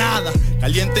en la nada.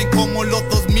 Calienten como los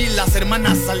 2000, las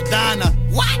hermanas Aldana.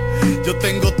 What? Yo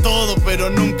tengo todo,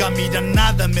 pero nunca miran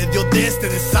nada. En medio de este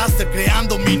desastre,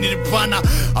 creando mi nirvana.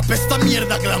 Apesta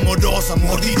mierda glamorosa,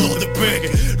 mordido de pegue.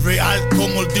 Real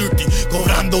como el Dirty,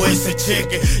 cobrando ese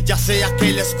cheque. Ya sea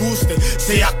que les guste,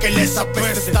 sea que les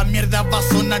apeste. Esta mierda va a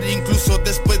sonar incluso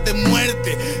después de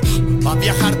muerte. Va a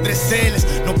viajar 3 L's,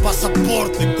 no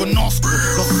pasaporte. Conozco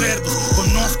los cerdos,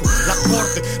 conozco la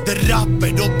corte de rap,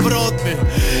 pero brote.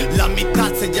 La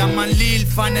mitad se llaman Lil,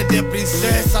 fanes de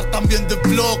princesas, también de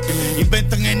bloque.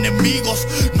 Inventan enemigos,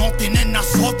 no tienen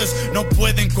azotes. No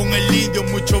pueden con el indio,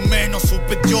 mucho menos su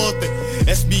peyote.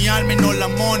 Es mi alma y no la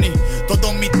money,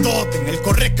 todo mi totem. El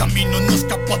corre camino no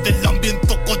escapa del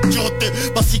ambiente coyote.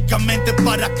 Básicamente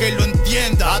para que lo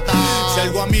entienda. Si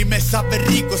algo a mí me sabe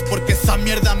rico es porque esa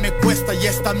mierda me cuesta. Y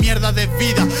esta mierda de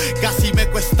vida casi me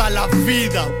cuesta la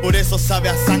vida. Por eso sabe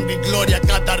a sangre y gloria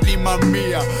cada rima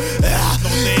mía.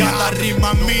 Cada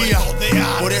rima mía.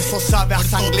 Por eso sabe a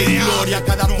sangre y gloria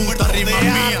cada puta rima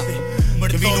mía.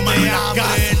 Que vino mano en la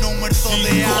calle, no muerto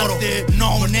de arte.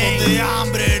 No muerto de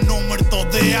hambre, no muerto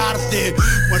de arte.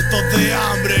 Muerto de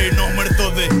hambre, no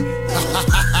muerto de...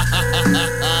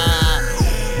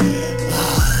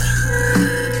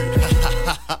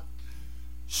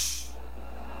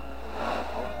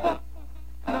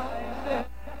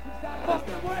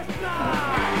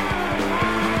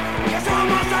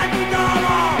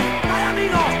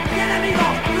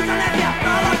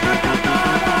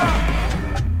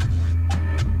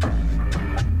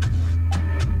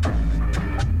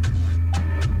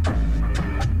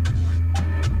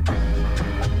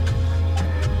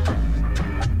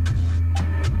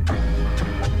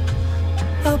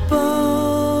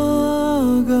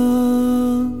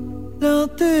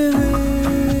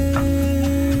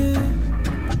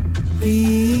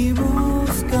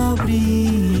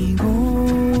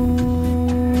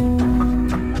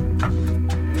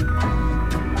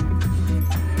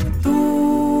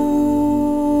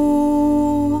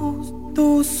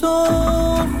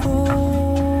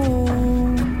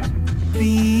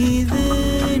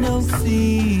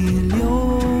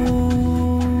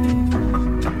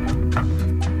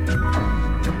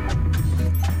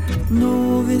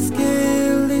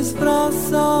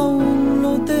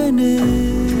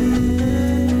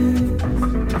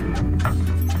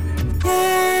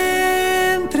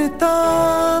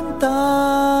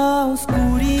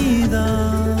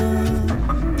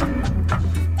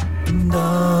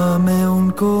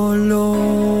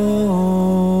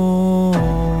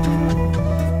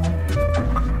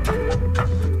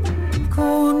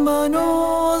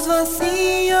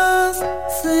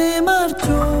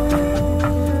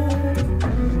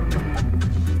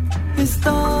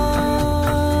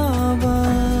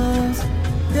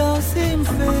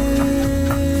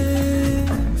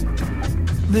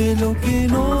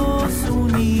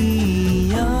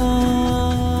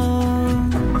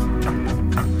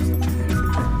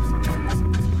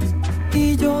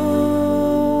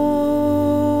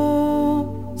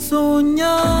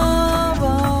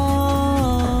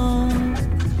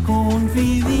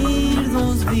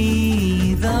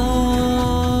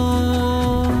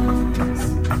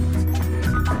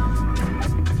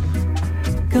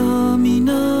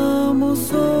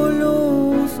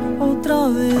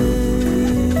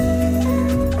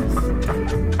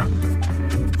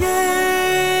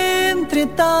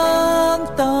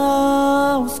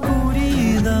 Tanta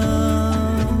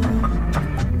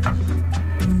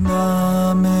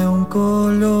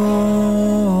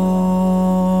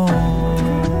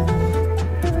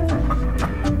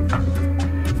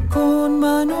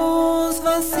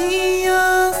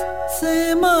vacías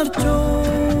se marchó.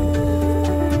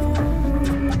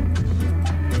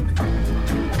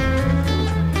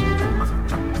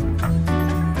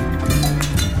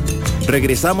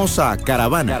 Regresamos a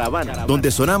Caravana,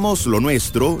 donde sonamos lo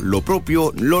nuestro, lo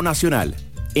propio, lo nacional,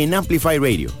 en Amplify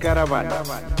Radio. Caravana.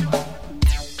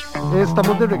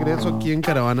 Estamos de regreso aquí en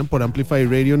Caravana por Amplify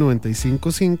Radio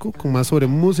 95.5 con más sobre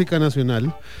música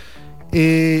nacional.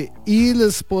 Y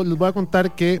les voy a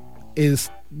contar que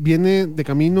viene de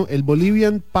camino el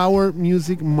Bolivian Power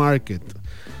Music Market,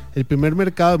 el primer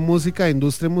mercado de música e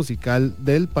industria musical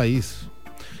del país.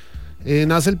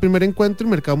 Nace el primer encuentro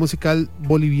en mercado musical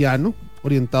boliviano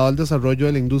orientado al desarrollo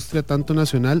de la industria tanto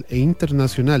nacional e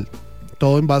internacional,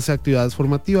 todo en base a actividades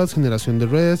formativas, generación de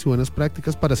redes y buenas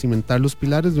prácticas para cimentar los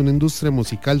pilares de una industria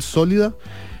musical sólida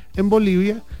en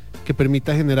Bolivia que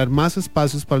permita generar más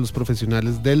espacios para los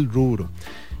profesionales del rubro.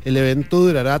 El evento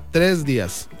durará 3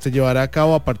 días, se llevará a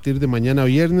cabo a partir de mañana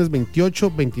viernes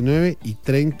 28, 29 y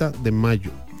 30 de mayo.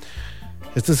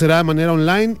 Este será de manera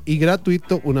online y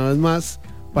gratuito una vez más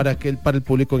para el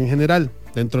público en general.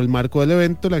 Dentro del marco del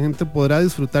evento, la gente podrá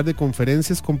disfrutar de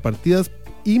conferencias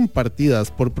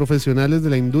impartidas por profesionales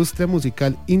de la industria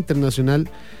musical internacional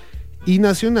y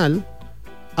nacional,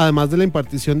 además de la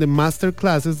impartición de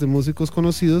masterclasses de músicos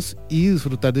conocidos y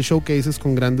disfrutar de showcases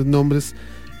con grandes nombres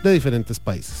de diferentes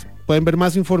países. Pueden ver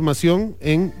más información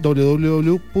en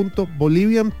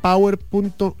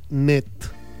www.bolivianpower.net.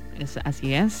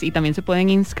 Así es, y también se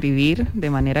pueden inscribir de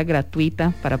manera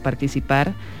gratuita para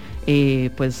participar,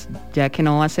 pues ya que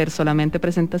no va a ser solamente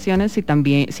presentaciones,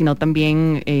 sino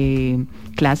también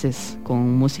clases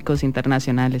con músicos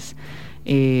internacionales.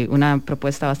 Una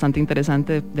propuesta bastante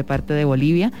interesante de parte de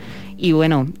Bolivia. Y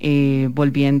bueno,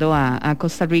 volviendo a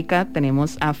Costa Rica,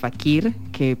 tenemos a Fakir,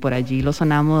 que por allí lo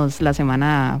sonamos la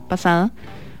semana pasada,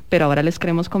 pero ahora les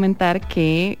queremos comentar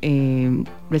que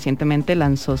recientemente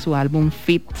lanzó su álbum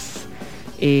Fits,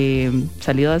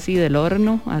 salido así del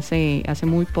horno hace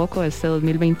muy poco, este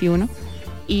 2021,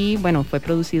 y bueno, fue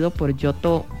producido por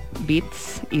Yoto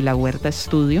Beats y La Huerta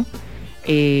Studio.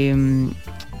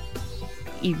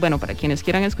 Y bueno, para quienes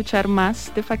quieran escuchar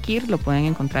más de Fakir, lo pueden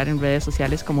encontrar en redes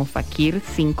sociales como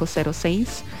Fakir506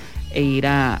 e ir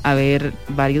a ver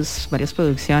varias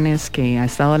producciones que ha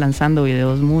estado lanzando,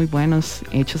 videos muy buenos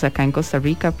hechos acá en Costa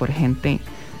Rica por gente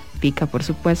tica, por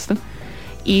supuesto.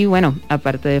 Y bueno,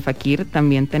 aparte de Fakir,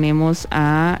 también tenemos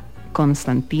a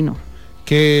Constantino.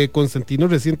 Que Constantino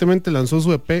recientemente lanzó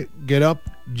su EP Get Up,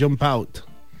 Jump Out.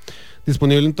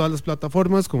 Disponible en todas las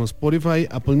plataformas como Spotify,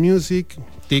 Apple Music,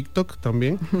 TikTok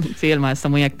también. Sí, el maestro está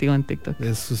muy activo en TikTok.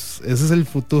 Ese es el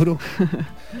futuro.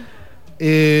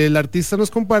 El artista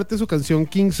nos comparte su canción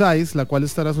King Size, la cual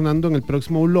estará sonando en el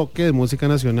próximo bloque de música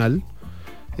nacional,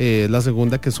 la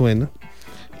segunda que suena,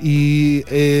 y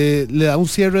le da un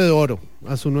cierre de oro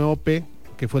a su nuevo EP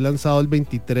que fue lanzado el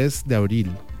 23 de abril.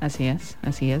 Así es.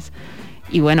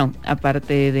 Y bueno,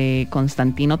 aparte de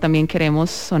Constantino, también queremos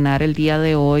sonar el día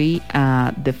de hoy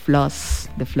a The Floss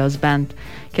Band,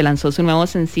 que lanzó su nuevo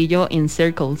sencillo In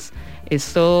Circles.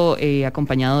 Esto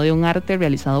acompañado de un arte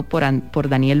realizado por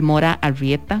Daniel Mora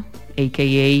Arrieta,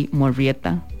 a.k.a.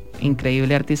 Morrieta,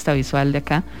 increíble artista visual de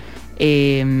acá,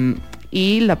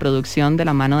 y la producción de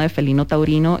la mano de Felino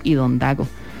Taurino y Don Dago.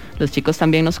 Los chicos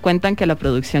también nos cuentan que la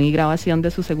producción y grabación de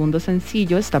su segundo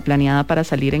sencillo está planeada para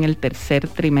salir en el tercer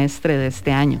trimestre de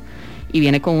este año y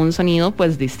viene con un sonido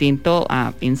pues distinto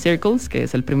a In Circles, que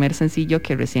es el primer sencillo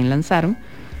que recién lanzaron,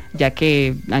 ya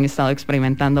que han estado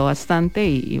experimentando bastante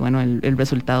y bueno, el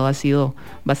resultado ha sido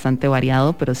bastante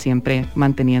variado, pero siempre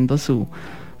manteniendo su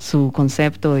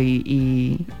concepto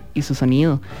y su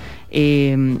sonido.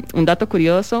 Un dato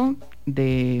curioso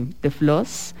de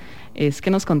Floss es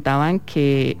que nos contaban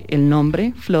que el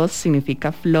nombre Floss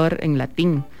significa flor en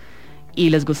latín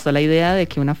y les gustó la idea de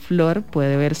que una flor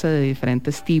puede verse de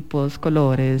diferentes tipos,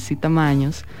 colores y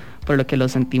tamaños, por lo que lo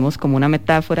sentimos como una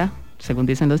metáfora, según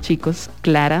dicen los chicos,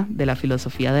 clara de la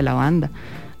filosofía de la banda,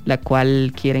 la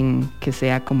cual quieren que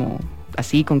sea como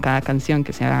así con cada canción,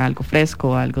 que sea algo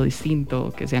fresco, algo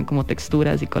distinto, que sean como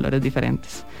texturas y colores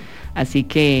diferentes. Así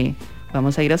que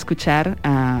vamos a ir a escuchar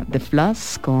a The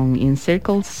Floss con In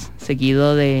Circles,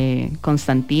 seguido de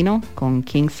Constantino con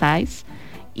King Size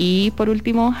y por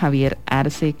último Javier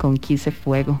Arce con Quise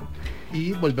Fuego.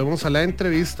 Y volvemos a la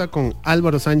entrevista con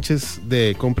Álvaro Sánchez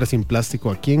de Compra Sin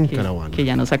Plástico aquí en Caravana, que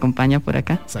ya nos acompaña por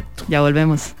acá. Exacto. Ya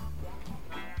volvemos.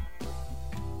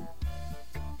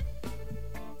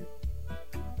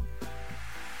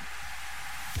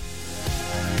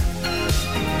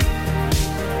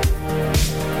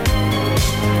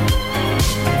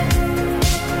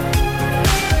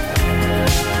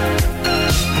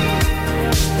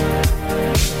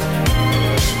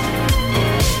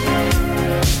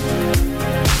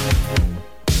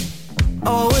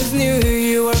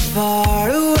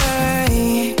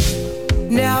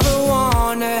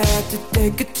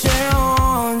 take a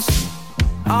chance.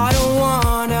 I don't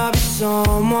wanna be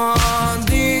someone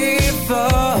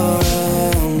different.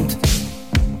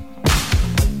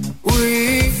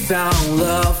 We found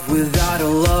love without a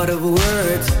lot of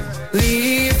words.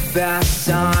 Leave that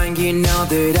sign, you know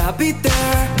that I'll be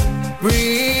there.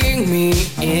 Bring me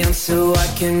in so I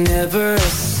can never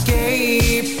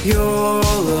escape your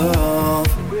love.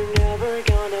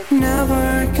 We're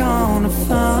never gonna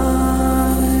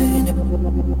find,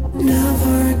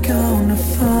 never gonna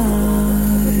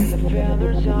find.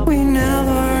 We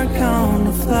never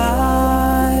gonna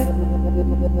fly,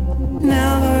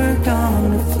 never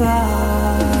gonna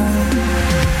fly.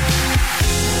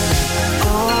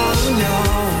 Oh no,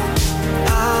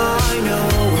 I know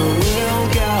where we'll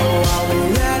go. I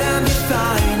won't let them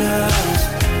define us.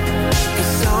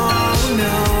 'Cause oh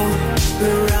no,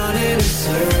 we're running in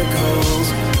circles.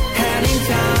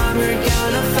 Anytime we're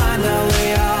gonna find our way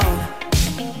out.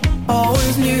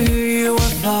 Always knew you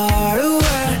were far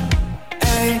away.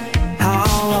 Hey, how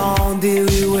long did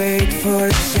we wait for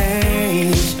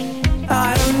change?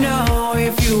 I don't know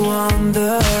if you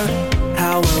wonder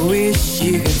how I wish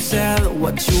you could tell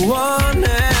what you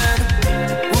wanted.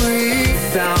 We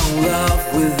found love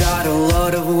without a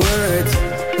lot of words.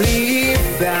 Leave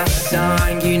that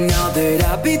sign, you know that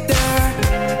I'll be there.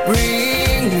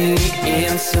 Bring me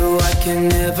in so I can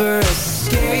never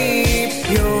escape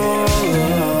your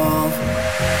love.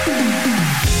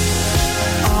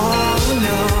 Oh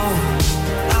no,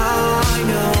 I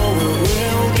know where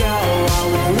we'll go. I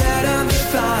won't let them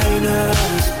define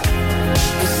us.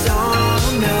 'Cause oh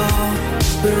no,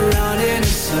 we're running in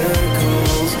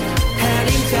circles.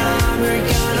 Anytime we're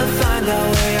gonna find our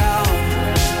way out.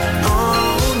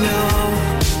 Oh no,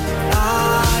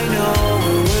 I know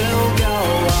where we'll go.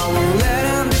 I won't let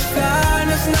them define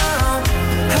us now.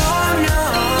 Oh no,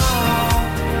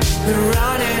 we're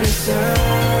running in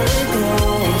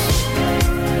circles.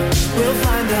 We'll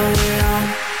find our way out.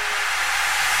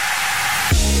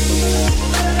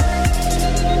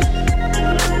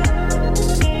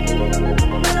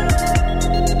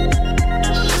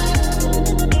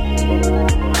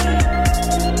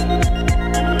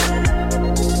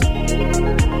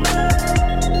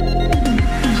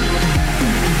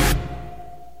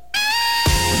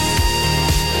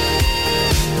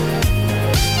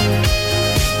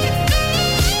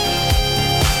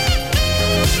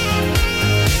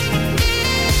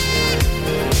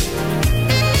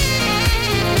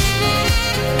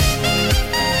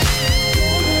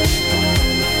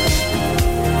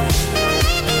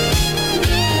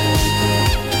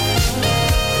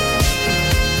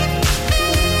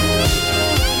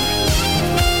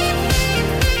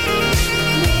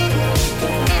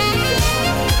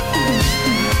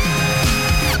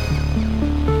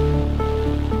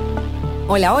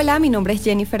 Hola, hola, mi nombre es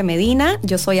Jennifer Medina,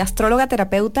 yo soy astróloga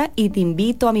terapeuta y te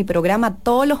invito a mi programa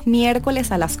todos los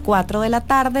miércoles a las 4 de la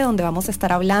tarde, donde vamos a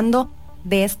estar hablando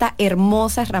de esta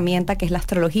hermosa herramienta que es la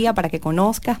astrología, para que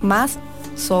conozcas más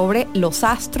sobre los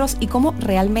astros y cómo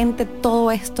realmente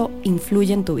todo esto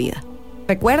influye en tu vida.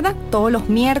 Recuerda, todos los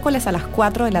miércoles a las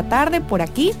 4 de la tarde por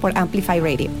aquí, por Amplify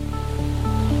Radio.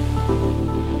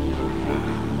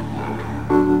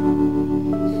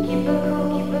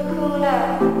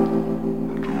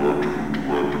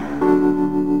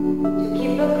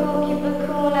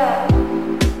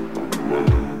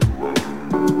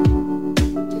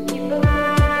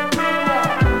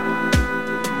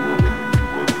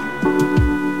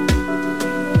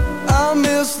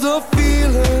 The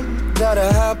feeling that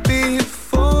I had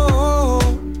before,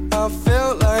 I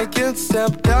felt like it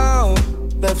stepped out,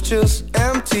 left just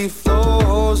empty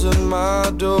floors at my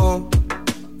door.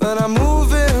 But I'm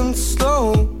moving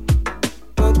slow,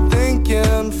 but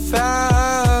thinking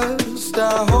fast.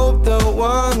 I hope that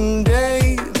one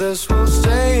day this will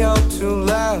stay out to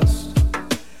last.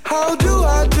 How do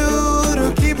I do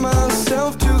to keep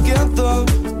myself together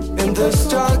in this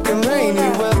dark and rainy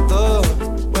weather?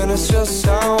 When it's just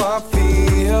how I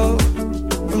feel,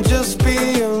 I'm just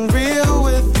being real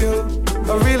with you.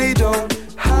 I really don't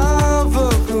have a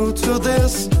clue to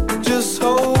this. Just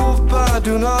hope I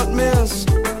do not miss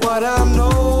what I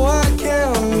know I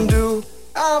can do.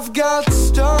 I've got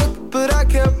stuck, but I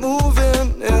kept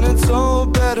moving, and it's all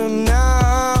better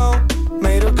now.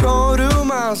 Made a call to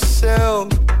myself,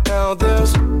 now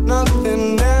there's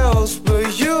nothing else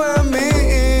but you and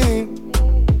me.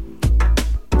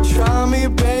 Try me,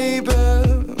 baby,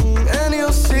 and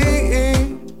you'll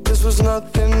see this was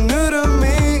nothing new to me.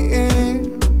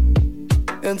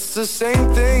 It's the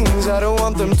same things, I don't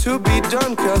want them to be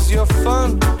done, 'cause you're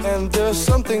fun, and there's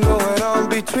something going on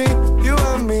between you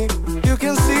and me. You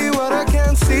can see what I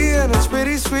can't see, and it's real.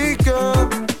 pretty sweet girl.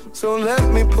 So let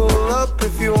me pull up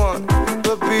if you want.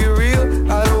 But be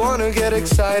real, I don't wanna get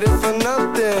excited for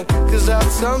nothing. Cause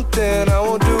that's something I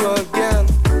won't do again.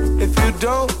 If you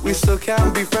don't, we still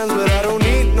can be friends. But I don't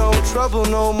need no trouble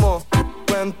no more.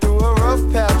 Went through a rough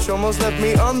patch, almost left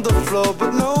me on the floor.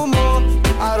 But no more,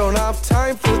 I don't have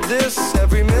time for this.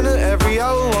 Every minute, every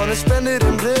hour, wanna spend it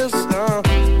in bliss.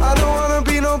 I don't wanna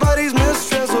be nobody's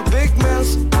mistress or big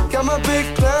mess. Got my big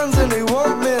plans and they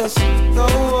won't miss. No,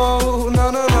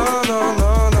 no, no, no, no,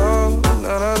 no, no,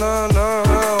 no, no, no,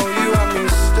 no. You had me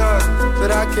stuck, but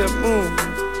I kept moving,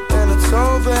 and it's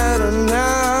all better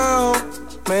now.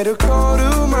 Made a call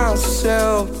to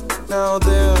myself. Now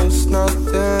there's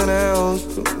nothing else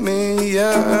but me,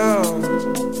 yeah.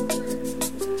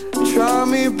 Try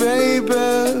me, baby,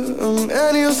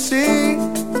 and you'll see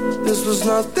this was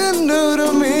nothing new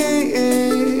to me.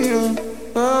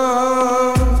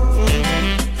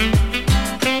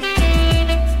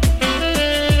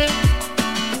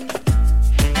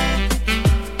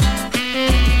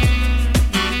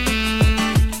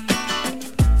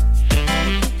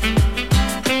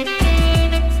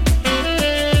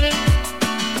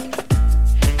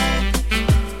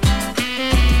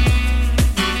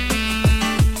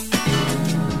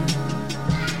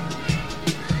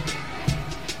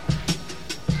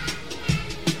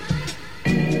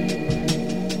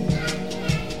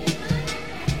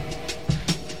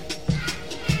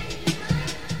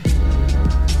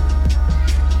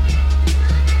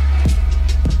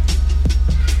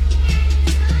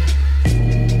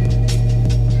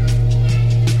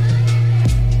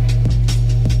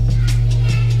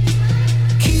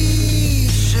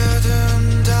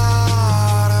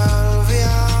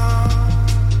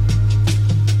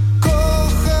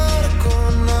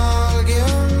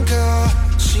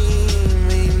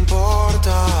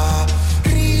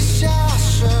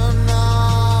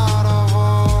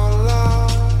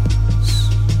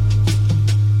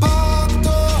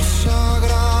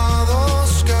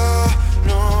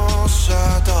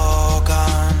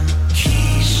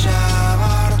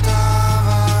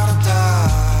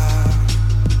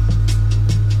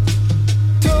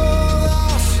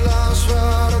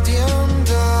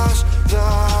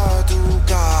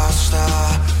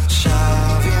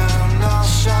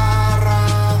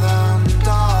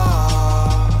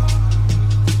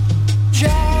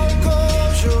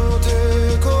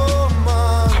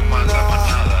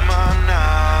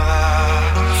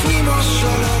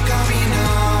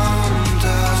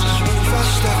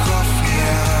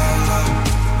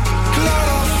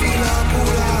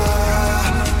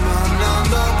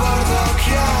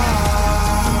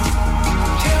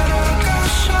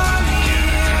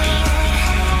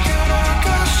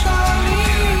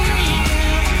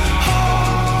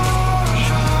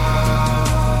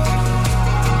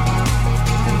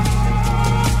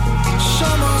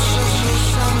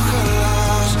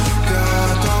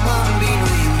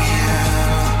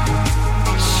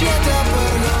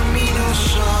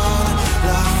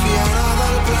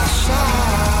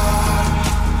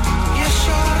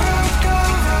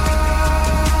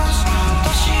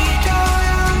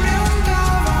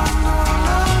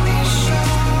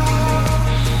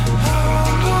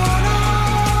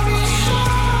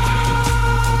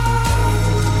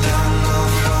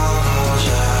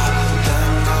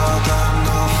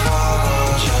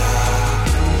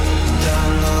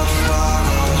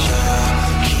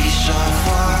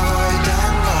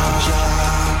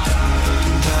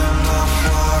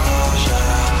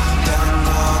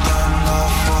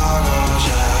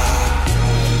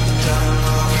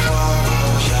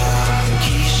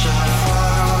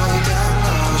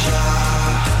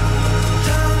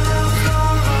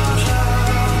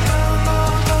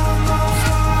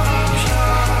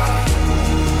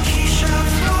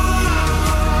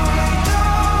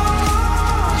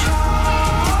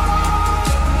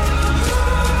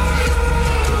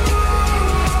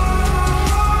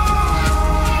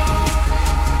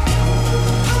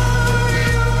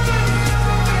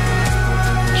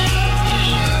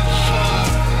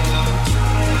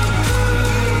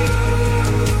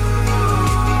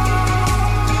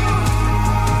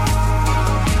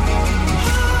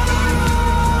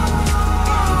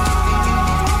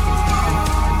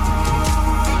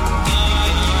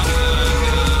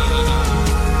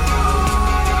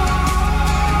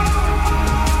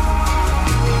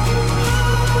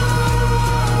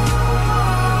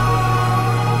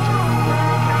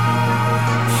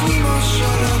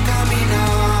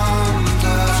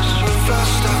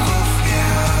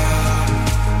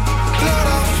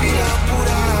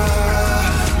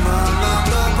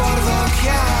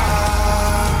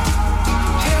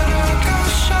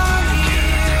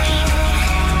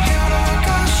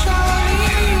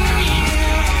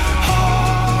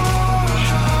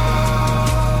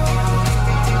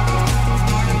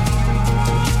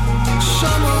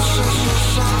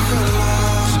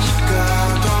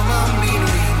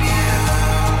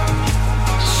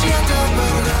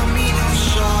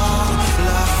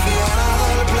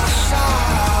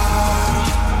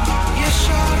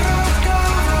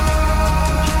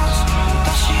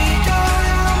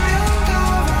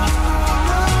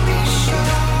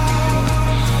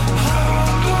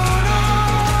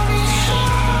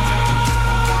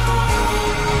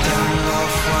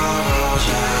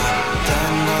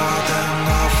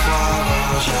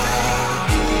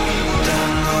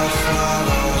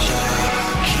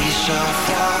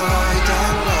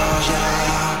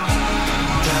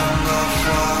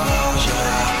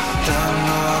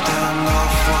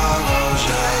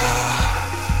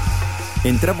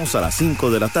 Entramos a las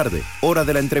 5 de la tarde, hora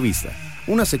de la entrevista.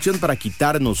 Una sección para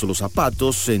quitarnos los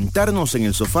zapatos, sentarnos en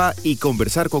el sofá y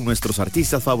conversar con nuestros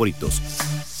artistas favoritos.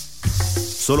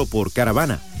 Solo por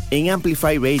Caravana, en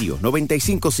Amplify Radio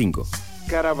 95.5.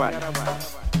 Caravana.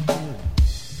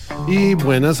 Y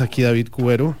buenas, aquí David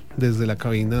Cubero desde la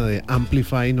cabina de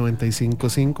Amplify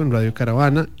 95.5 en Radio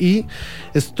Caravana, y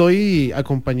estoy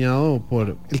acompañado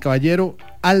por el caballero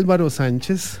Álvaro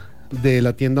Sánchez de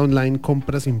la tienda online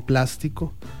Compra Sin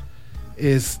Plástico.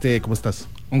 ¿Cómo estás?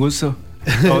 Un gusto,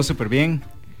 todo súper bien.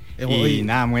 Y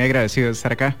nada, muy agradecido de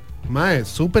estar acá. Mae,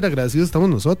 súper agradecidos estamos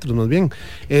nosotros, más bien.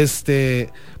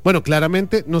 Bueno,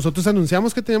 claramente nosotros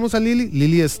anunciamos que teníamos a Lili.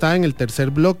 Lili está en el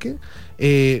tercer bloque.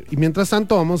 Y mientras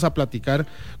tanto vamos a platicar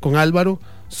con Álvaro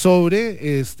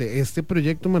sobre este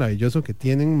proyecto maravilloso que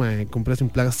tienen, mae, Compra Sin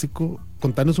Plástico.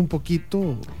 Contanos un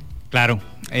poquito. Claro.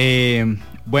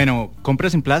 Bueno, Compra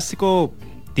Sin Plástico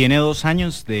tiene 2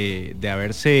 años de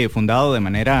haberse fundado de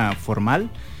manera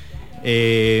formal.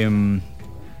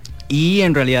 Y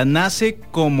en realidad nace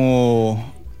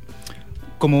como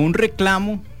un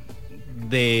reclamo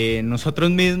de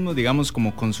nosotros mismos, digamos,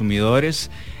 como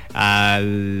consumidores.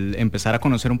 Al empezar a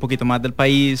conocer un poquito más del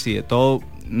país y de todo,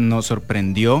 nos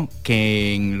sorprendió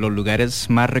que en los lugares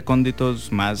más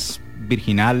recónditos, más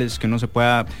virginales que uno se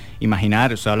pueda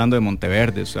imaginar, estoy hablando de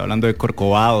Monteverde, estoy hablando de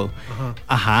Corcovado,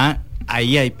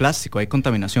 ahí hay plástico, hay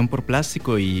contaminación por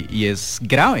plástico y es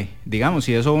grave, digamos,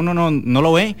 y eso uno no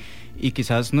lo ve y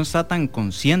quizás no está tan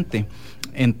consciente.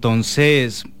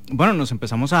 Entonces, bueno, nos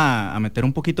empezamos a meter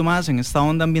un poquito más en esta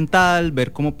onda ambiental,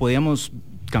 ver cómo podíamos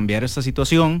cambiar esta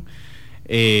situación.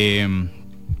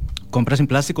 Compra Sin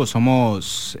Plástico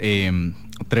somos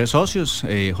 3 socios,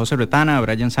 José Retana,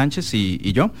 Brian Sánchez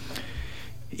y yo.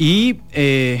 Y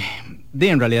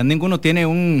en realidad ninguno tiene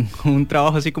un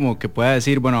trabajo así como que pueda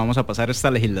decir, bueno, vamos a pasar esta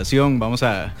legislación,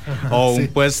 un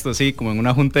puesto así como en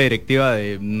una junta directiva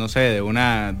de, no sé, de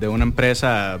una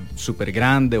empresa súper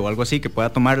grande o algo así que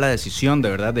pueda tomar la decisión de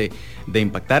verdad de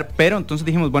impactar. Pero entonces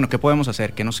dijimos, bueno, ¿qué podemos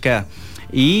hacer? ¿Qué nos queda?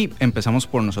 Y empezamos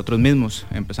por nosotros mismos,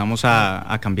 empezamos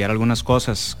a cambiar algunas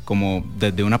cosas, como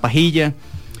desde una pajilla,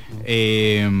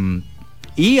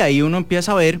 y ahí uno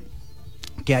empieza a ver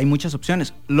que hay muchas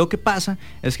opciones. Lo que pasa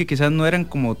es que quizás no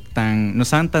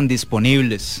estaban tan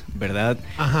disponibles, ¿verdad?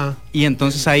 Ajá. Y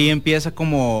entonces ahí empieza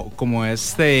como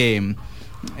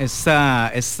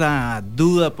esta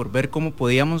duda por ver cómo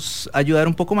podíamos ayudar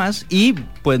un poco más, y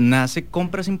pues nace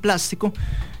Compra Sin Plástico,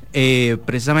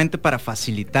 precisamente para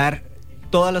facilitar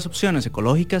todas las opciones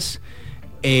ecológicas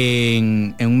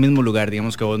en un mismo lugar.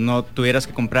 Digamos que vos no tuvieras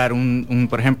que comprar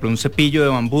por ejemplo, un cepillo de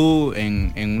bambú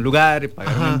en un lugar,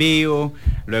 pagar un envío,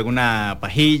 luego una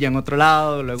pajilla en otro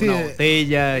lado, luego una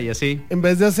botella y así. En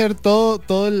vez de hacer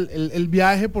todo el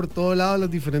viaje por todo lado, los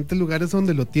diferentes lugares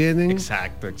donde lo tienen.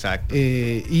 Exacto.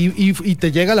 Y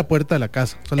te llega a la puerta de la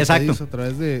casa. Exacto. A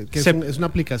través de, que es una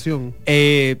aplicación.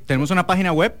 Tenemos una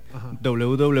página web,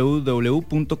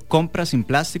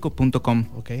 www.comprasinplástico.com.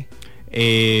 Ok.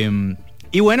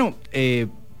 Y bueno,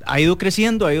 ha ido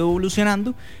creciendo, ha ido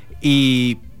evolucionando,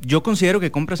 y yo considero que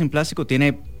Compra Sin Plástico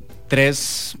tiene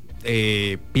 3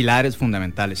 pilares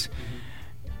fundamentales.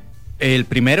 El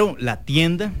primero, la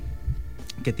tienda,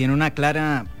 que tiene una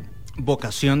clara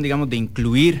vocación, digamos, de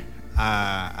incluir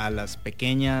a las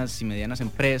pequeñas y medianas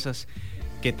empresas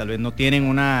que tal vez no tienen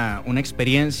una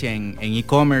experiencia en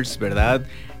e-commerce, ¿verdad?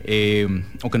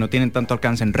 O que no tienen tanto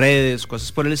alcance en redes,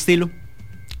 cosas por el estilo.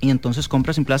 Y entonces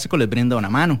Compra Sin Plástico les brinda una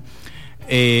mano.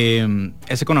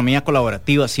 Es economía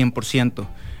colaborativa 100%.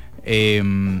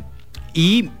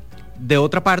 Y de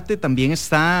otra parte también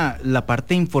está la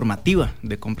parte informativa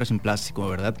de Compra Sin Plástico,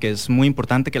 ¿verdad? Que es muy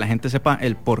importante que la gente sepa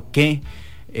el por qué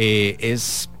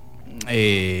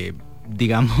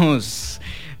digamos,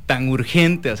 tan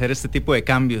urgente hacer este tipo de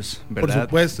cambios, ¿verdad? Por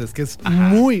supuesto, es que es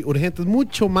muy urgente, es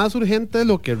mucho más urgente de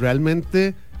lo que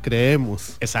realmente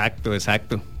creemos. Exacto.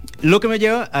 Lo que me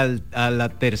lleva a la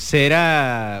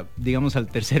tercera, digamos, al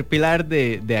tercer pilar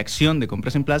de acción de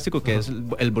Compra Sin Plástico, que es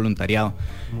el voluntariado.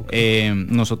 Okay.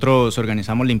 Nosotros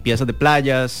organizamos limpiezas de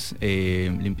playas,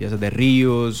 limpiezas de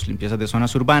ríos, limpiezas de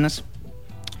zonas urbanas,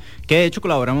 que de hecho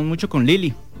colaboramos mucho con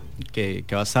Lili, que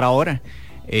va a estar ahora.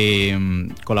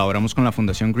 Colaboramos con la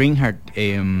Fundación Green Heart,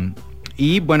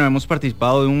 y bueno, hemos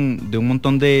participado de un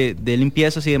montón de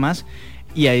limpiezas y demás.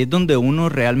 Y ahí es donde uno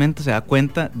realmente se da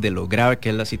cuenta de lo grave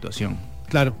que es la situación.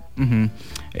 Claro.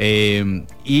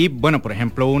 Y bueno, por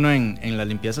ejemplo, uno en las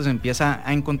limpiezas empieza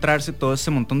a encontrarse todo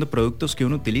este montón de productos que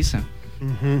uno utiliza.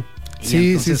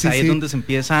 Y entonces ahí es donde se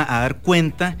empieza a dar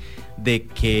cuenta de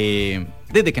que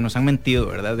desde que nos han mentido,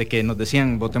 ¿verdad? De que nos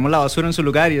decían, botemos la basura en su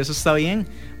lugar y eso está bien,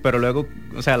 pero luego,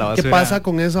 o sea, la basura... ¿Qué pasa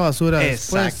con esa basura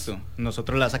después? Exacto.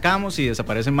 Nosotros la sacamos y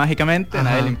desaparece mágicamente, a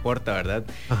nadie le importa, ¿verdad?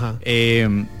 Ajá.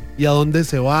 ¿Y a dónde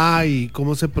se va? ¿Y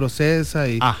cómo se procesa?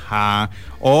 Ajá.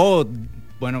 O...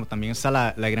 bueno, también está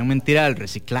la gran mentira del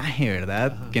reciclaje,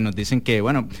 ¿verdad? Ajá. Que nos dicen que,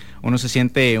 bueno, uno se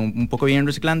siente un poco bien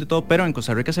reciclando y todo, pero en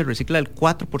Costa Rica se recicla el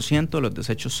 4% de los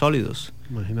desechos sólidos.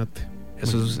 Imagínate.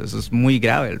 Eso es muy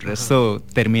grave. El resto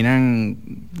terminan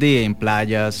en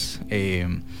playas.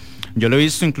 Yo lo he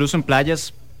visto incluso en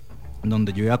playas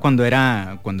donde yo iba cuando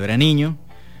era niño,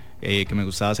 que me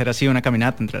gustaba hacer así una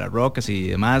caminata entre las rocas y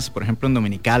demás. Por ejemplo, en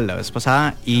Dominical la vez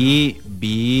pasada, y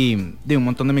vi un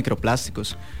montón de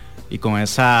microplásticos. Y con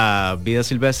esa vida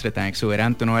silvestre tan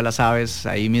exuberante, uno ve las aves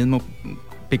ahí mismo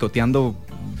picoteando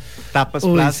tapas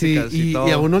plásticas y todo.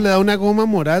 Y a uno le da una goma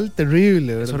moral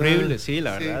terrible, ¿verdad? Es horrible, sí,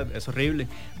 la verdad, es horrible.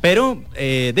 Pero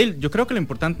yo creo que lo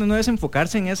importante no es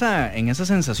enfocarse en esa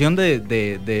sensación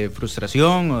de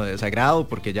frustración o de desagrado,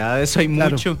 porque ya de eso hay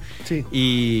mucho. Sí.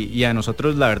 Y a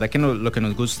nosotros la verdad que lo que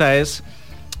nos gusta es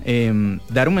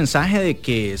dar un mensaje de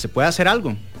que se puede hacer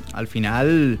algo. Al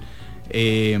final...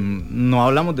 no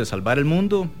hablamos de salvar el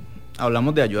mundo,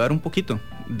 hablamos de ayudar un poquito,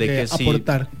 de que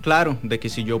aportar. Claro, de que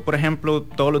si yo, por ejemplo,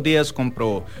 todos los días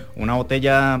compro una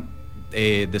botella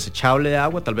desechable de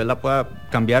agua, tal vez la pueda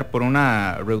cambiar por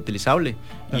una reutilizable.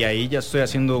 Claro. Y ahí ya estoy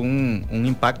haciendo un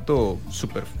impacto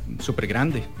súper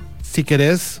grande. Si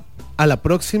querés, al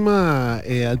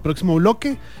próximo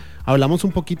bloque hablamos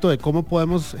un poquito de cómo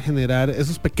podemos generar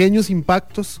esos pequeños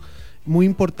impactos muy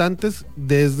importantes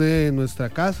desde nuestra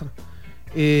casa.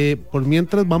 Por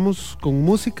mientras vamos con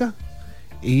música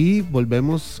y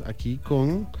volvemos aquí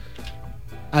con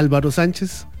Álvaro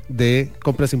Sánchez de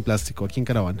Compra Sin Plástico, aquí en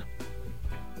Caravana.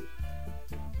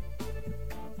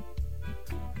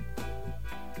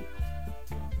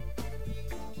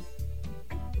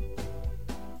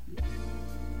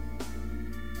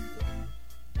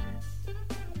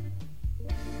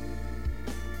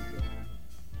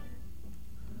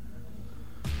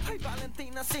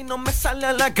 Si no me sale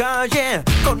a la calle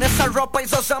con esa ropa y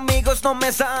esos amigos no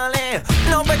me sale.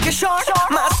 No ve que short,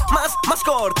 más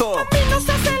corto. A mí no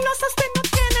se celosa, usted no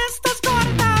tiene estas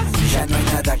gordas. Ya no hay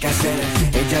nada que hacer,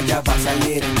 ella ya va a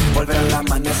salir, volver al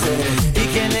amanecer. ¿Y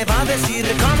quién le va a decir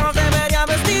cómo debería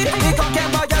vestir y con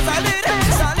quién voy a salir?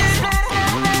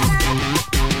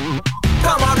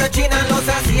 Como rechinan los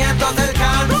asientos del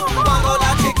carro cuando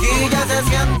las chiquillas se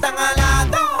sientan al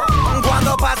lado.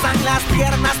 Cuando pasan las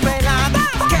piernas pegadas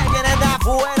que vienen de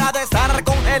afuera de estar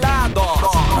congelado.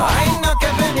 Ay no, qué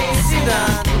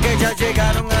felicidad que ya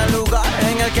llegaron al lugar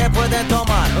en el que pueden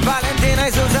tomar. Valentina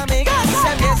y sus amigas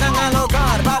se empiezan a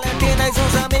alocar. Valentina y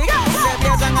sus amigas se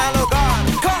empiezan a alocar.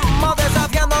 Como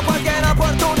desafiando cualquier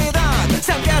oportunidad.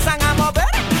 Se empiezan a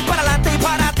mover para adelante y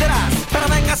para atrás. Pero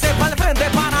véngase para el frente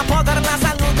para poderla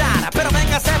saludar. Pero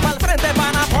véngase para el frente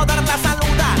para poderla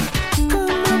saludar.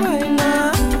 ¿Cómo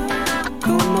baila?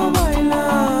 ¿Cómo baila?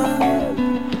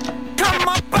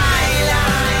 ¿Cómo baila?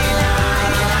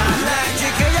 La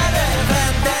chiquilla del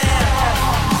frente.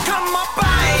 ¿Cómo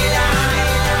baila?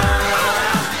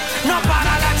 No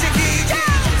para la chiquilla,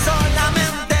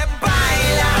 solamente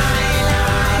baila.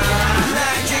 La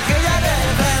chiquilla del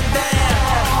frente.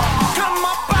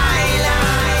 ¿Cómo baila?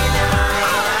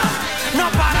 No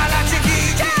para la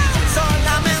chiquilla,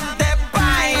 solamente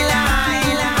baila.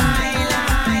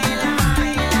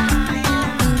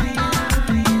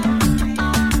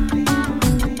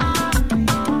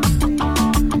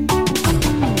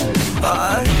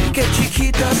 Ay, qué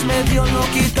chiquitas, medio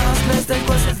loquitas. Les da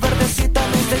igual si es verdecita,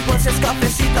 les da igual si es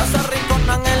cafecita. Se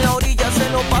arrinconan en la orilla, se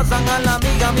lo pasan a la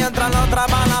amiga, mientras la otra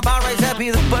va a la barra y se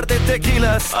pide un par de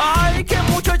tequilas. Ay, que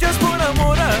muchachas por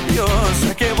amor a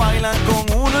Dios, que bailan con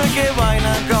uno y que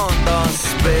bailan con dos.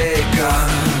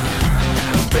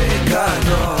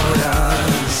 Pecadoras.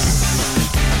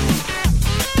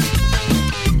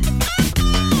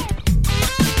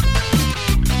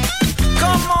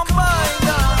 ¿Cómo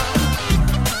baila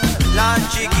la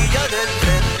chiquilla del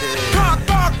frente?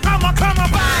 ¿Cómo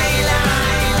baila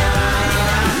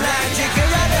la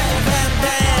chiquilla del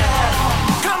frente?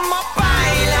 ¿Cómo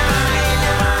baila?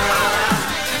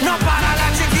 No para la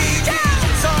chiquilla,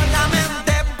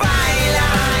 solamente baila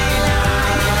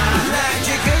la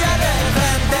chiquilla del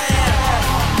frente.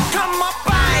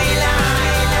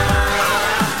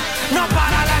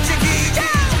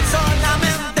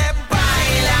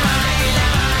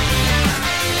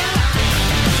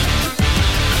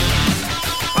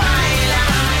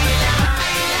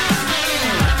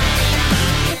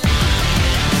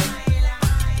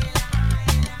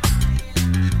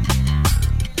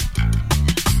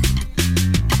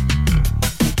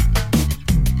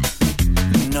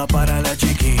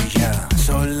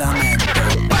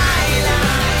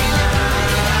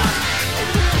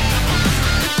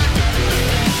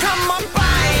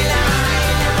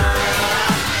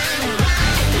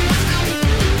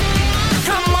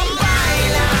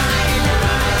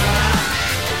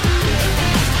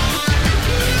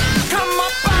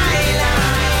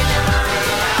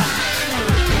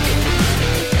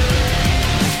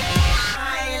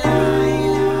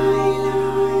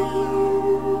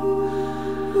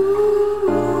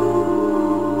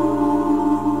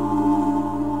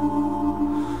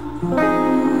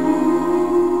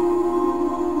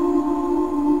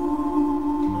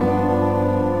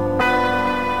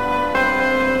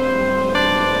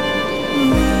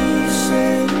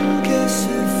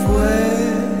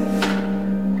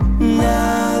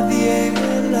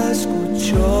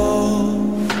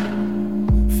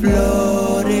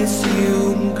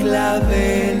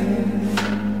 clavel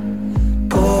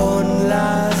con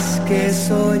las que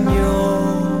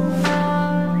soñó,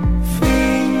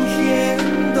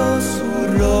 fingiendo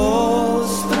su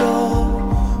rostro,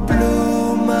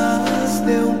 plumas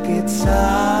de un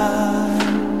quetzal,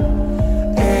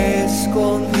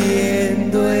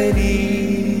 escondiendo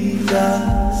heridas,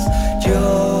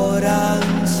 lloran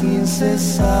sin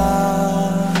cesar.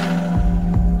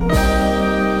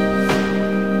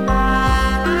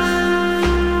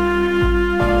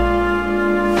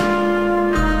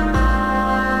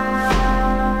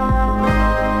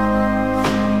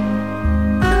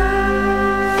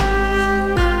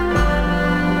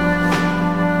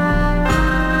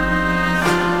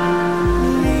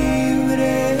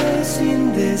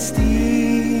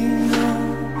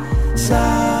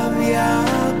 Sabia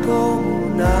como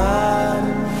un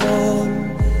árbol,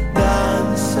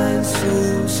 danza en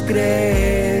sus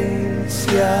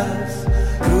creencias,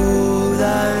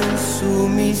 ruda en su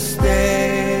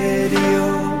misterio,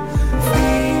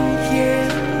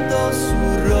 fingiendo su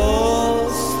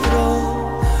rostro,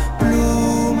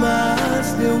 plumas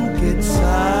de un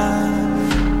quetzal,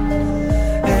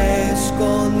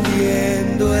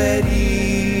 escondiendo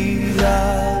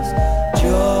heridas,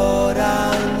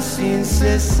 lloran sin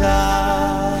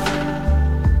cesar.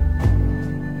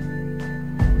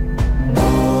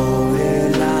 Pobre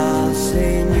la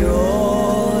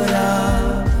señora,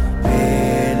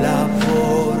 vela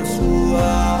por su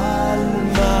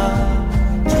alma,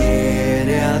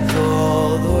 quiere a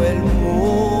todo el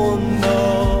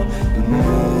mundo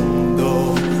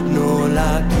no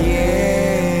la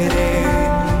quiere,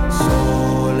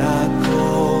 sola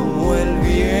como el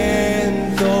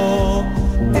viento,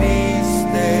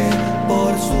 triste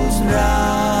por sus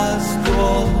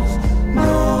rasgos,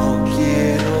 no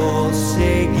quiero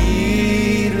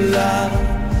seguirla,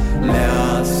 le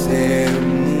hace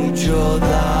mucho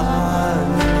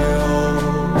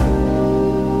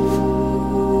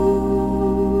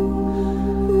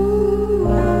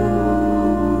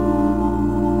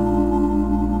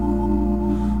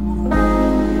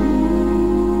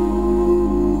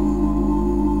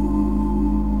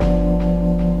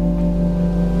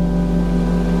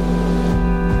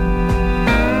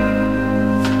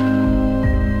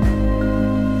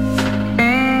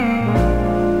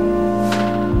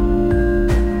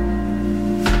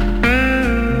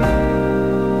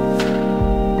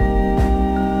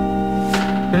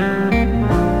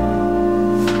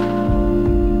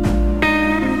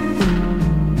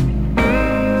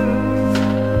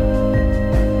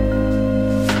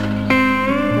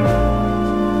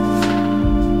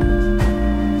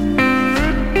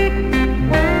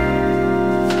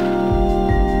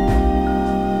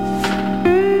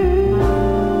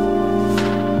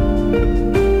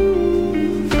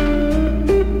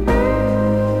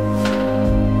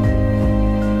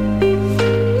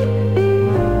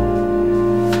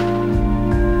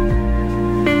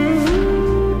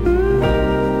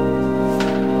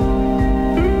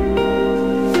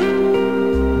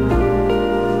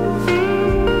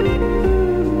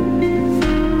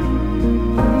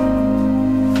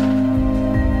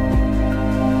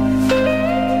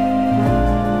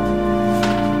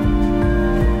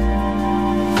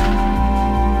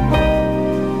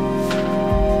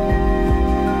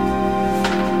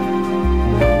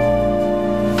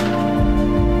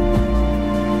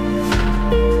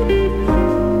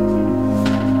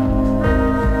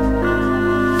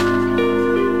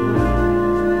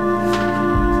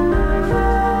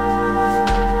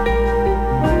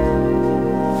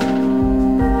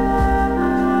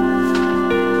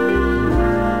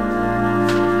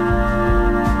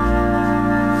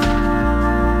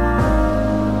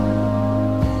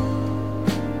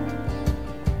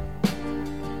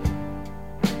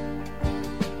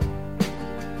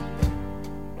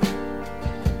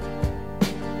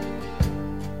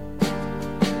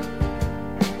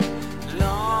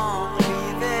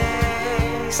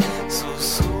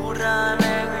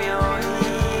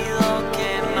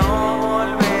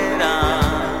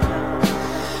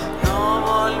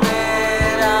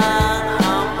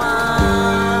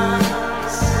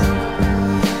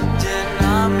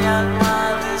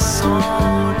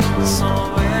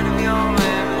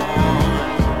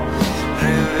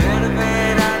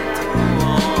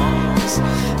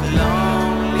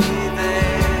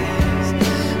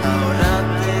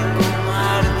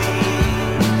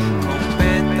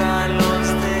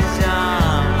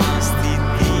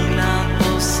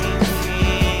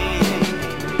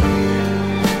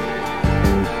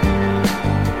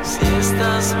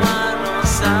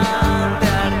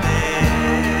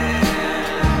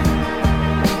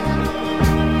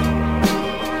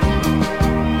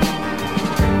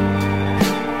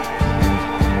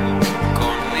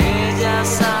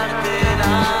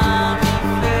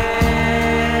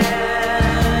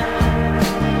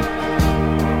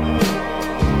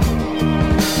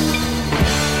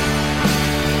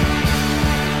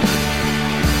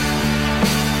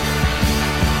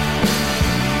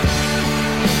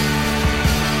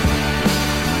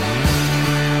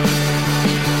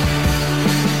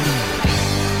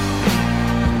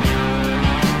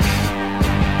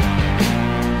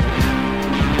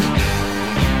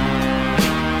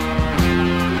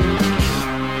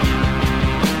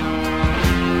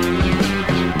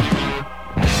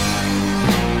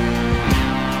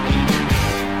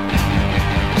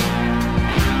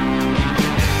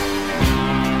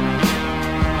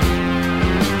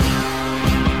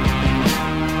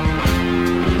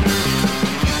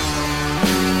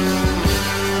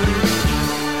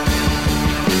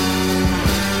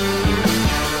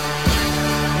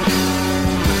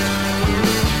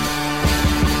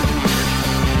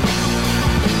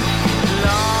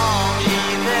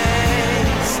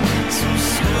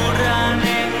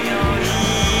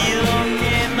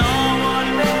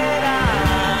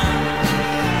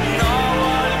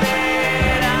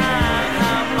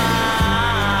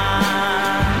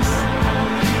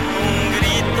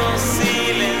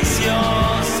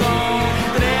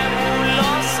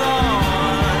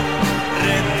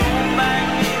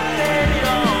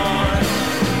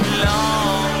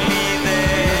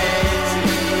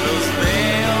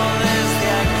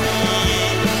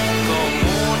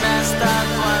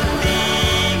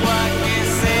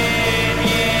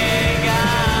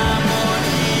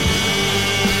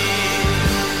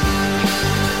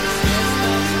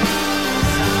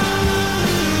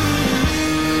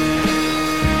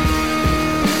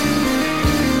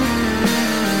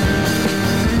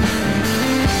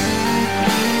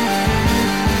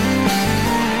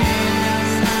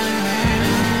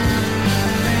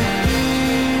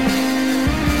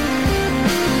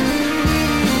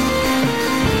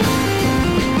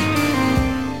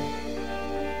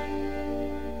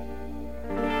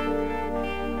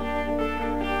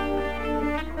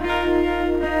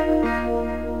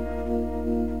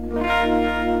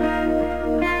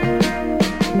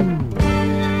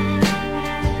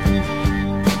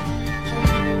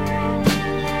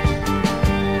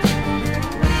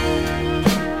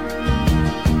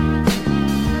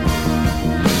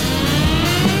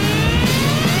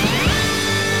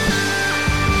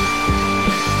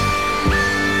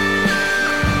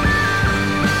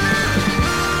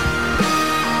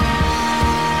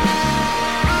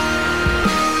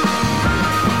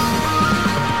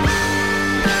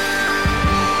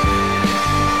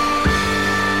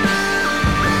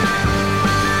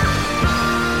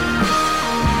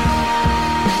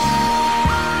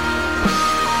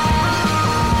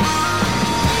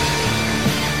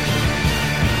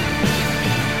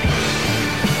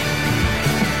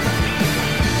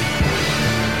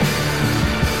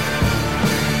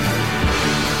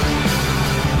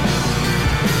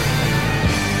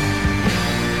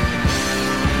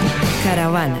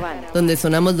Caravana, donde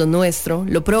sonamos lo nuestro,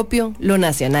 lo propio, lo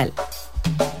nacional.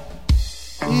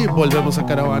 Y volvemos a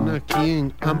Caravana aquí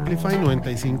en Amplify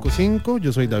 95.5.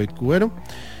 Yo soy David Cubero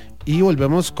y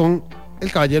volvemos con el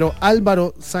caballero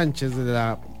Álvaro Sánchez de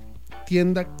la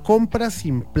tienda Compra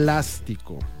Sin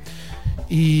Plástico.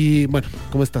 Y bueno,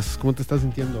 ¿cómo estás? ¿Cómo te estás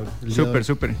sintiendo?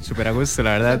 Súper a gusto,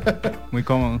 la verdad. Muy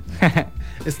cómodo.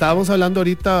 Estábamos hablando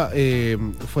ahorita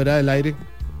fuera del aire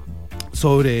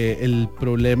sobre el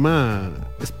problema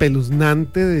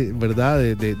espeluznante, ¿verdad?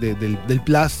 Del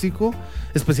plástico,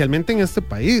 especialmente en este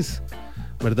país,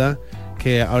 ¿verdad?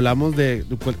 Que hablamos de,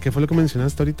 ¿qué fue lo que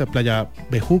mencionaste ahorita? Playa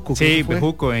Bejuco. Sí,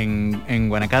 Bejuco en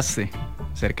Guanacaste,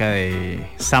 cerca de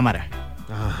Sámara.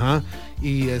 Ajá.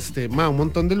 Y un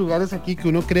montón de lugares aquí que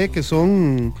uno cree que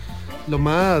son lo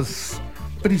más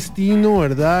pristino,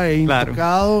 ¿verdad? E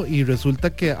intocado, y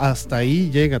resulta que hasta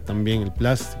ahí llega también el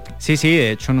plástico. Sí,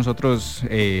 de hecho nosotros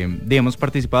hemos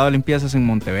participado en limpiezas en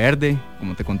Monteverde,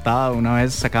 como te contaba, una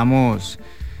vez sacamos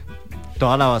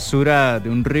toda la basura de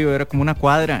un río, era como una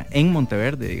cuadra en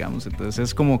Monteverde, digamos, entonces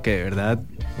es como que de verdad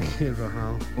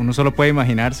uno solo puede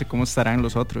imaginarse cómo estarán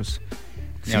los otros.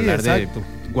 Ni hablar exacto.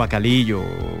 De Guacalillo,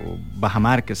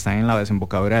 Bajamar, que están en la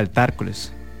desembocadura del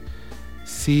Tárcoles.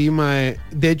 Sí, mae.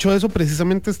 De hecho, eso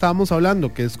precisamente estábamos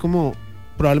hablando, que es como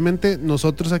probablemente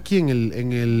nosotros aquí en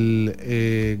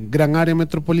el gran área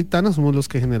metropolitana somos los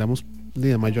que generamos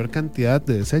la mayor cantidad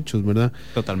de desechos, ¿verdad?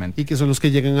 Totalmente. Y que son los que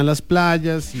llegan a las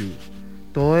playas y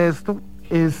todo esto.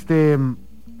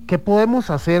 ¿Qué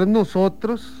podemos hacer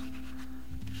nosotros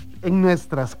en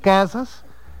nuestras casas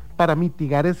para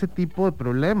mitigar ese tipo de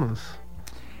problemas?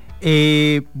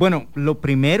 Bueno, lo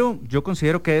primero yo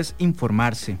considero que es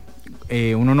informarse.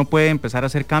 Uno no puede empezar a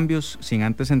hacer cambios sin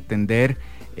antes entender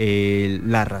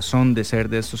la razón de ser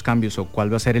de estos cambios o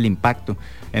cuál va a ser el impacto.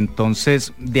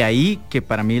 Entonces, de ahí que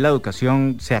para mí la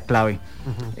educación sea clave.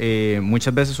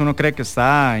 Muchas veces uno cree que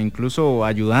está incluso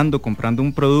ayudando, comprando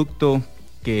un producto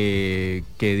que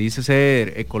dice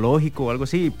ser ecológico o algo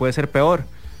así, y puede ser peor.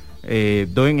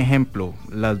 Doy un ejemplo,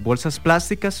 las bolsas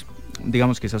plásticas,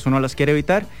 digamos, quizás uno las quiere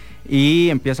evitar y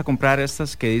empieza a comprar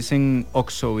estas que dicen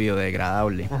oxo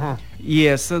biodegradable. Ajá. Y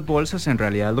estas bolsas en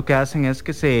realidad lo que hacen es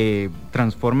que se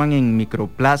transforman en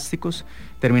microplásticos,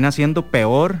 termina siendo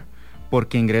peor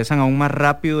porque ingresan aún más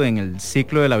rápido en el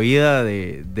ciclo de la vida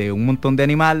de un montón de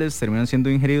animales, terminan siendo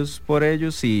ingeridos por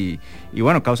ellos y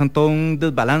bueno, causan todo un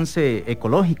desbalance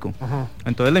ecológico. Ajá.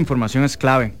 Entonces la información es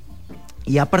clave.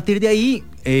 Y a partir de ahí,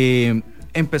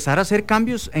 empezar a hacer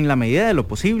cambios en la medida de lo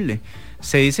posible.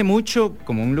 Se dice mucho,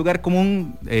 como un lugar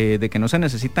común, de que no se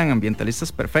necesitan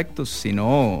ambientalistas perfectos,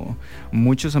 sino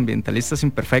muchos ambientalistas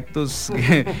imperfectos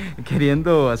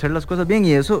queriendo hacer las cosas bien,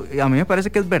 y eso a mí me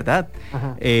parece que es verdad.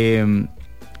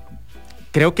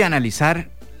 Creo que analizar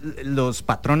los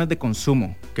patrones de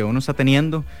consumo que uno está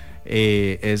teniendo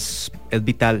es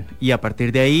vital, y a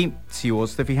partir de ahí, si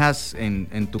vos te fijas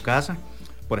en tu casa,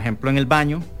 por ejemplo en el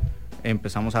baño,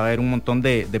 empezamos a ver un montón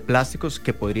de plásticos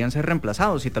que podrían ser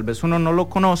reemplazados, y tal vez uno no lo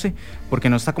conoce porque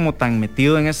no está como tan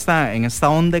metido en esta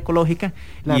onda ecológica.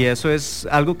 Claro. Y eso es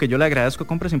algo que yo le agradezco a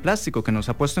Compra Sin Plástico, que nos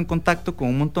ha puesto en contacto con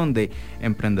un montón de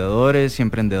emprendedores y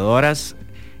emprendedoras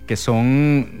que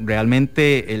son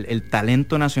realmente el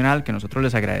talento nacional, que nosotros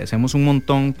les agradecemos un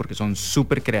montón porque son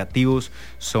súper creativos,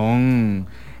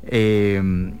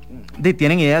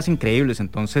 tienen ideas increíbles.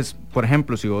 Entonces, por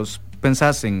ejemplo, si vos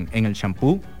pensás en el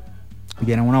shampoo,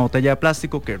 viene una botella de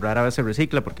plástico que rara vez se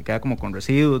recicla porque queda como con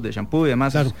residuos de shampoo y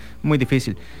demás. Claro. Es muy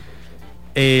difícil.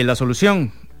 La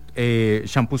solución,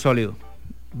 shampoo sólido.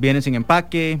 Viene sin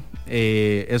empaque,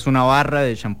 es una barra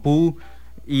de shampoo,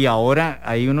 y ahora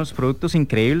hay unos productos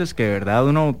increíbles que de verdad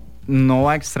uno no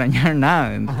va a extrañar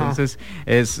nada. Entonces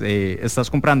estás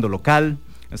comprando local,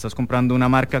 estás comprando una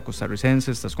marca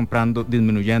costarricense, estás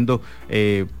disminuyendo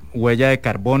huella de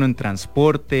carbono en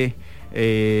transporte,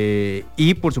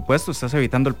 y por supuesto estás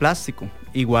evitando el plástico.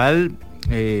 Igual,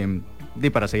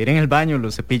 para seguir en el baño,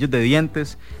 los cepillos de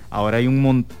dientes, ahora hay un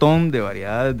montón de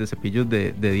variedades de cepillos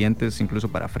de dientes, incluso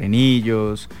para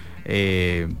frenillos,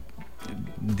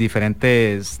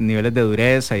 diferentes niveles de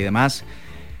dureza y demás.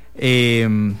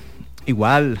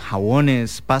 Igual,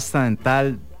 jabones, pasta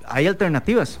dental, hay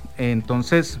alternativas.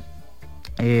 Entonces,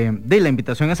 la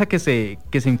invitación es a que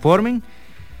se informen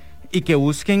y que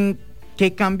busquen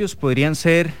qué cambios podrían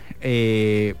ser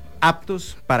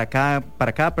aptos para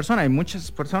cada persona. Hay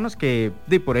muchas personas que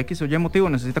por X o Y motivo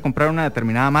necesita comprar una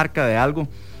determinada marca de algo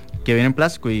que viene en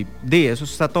plástico, y eso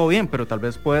está todo bien, pero tal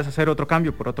vez puedes hacer otro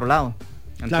cambio por otro lado.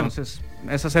 Entonces,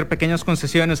 claro, es hacer pequeñas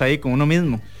concesiones ahí con uno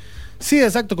mismo. Sí,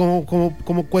 exacto, como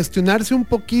cuestionarse un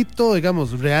poquito,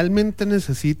 digamos, realmente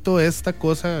necesito esta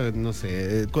cosa, no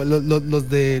sé, los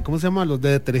de, ¿cómo se llama? Los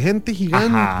de detergente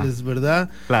gigante, es verdad,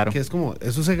 claro, que es como,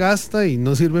 eso se gasta y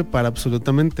no sirve para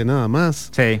absolutamente nada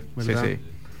más. Sí, ¿verdad? sí.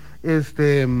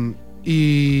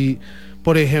 Y,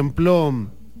 por ejemplo,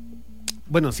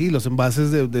 bueno, sí, los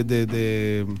envases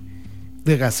de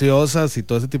gaseosas y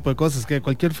todo ese tipo de cosas, que de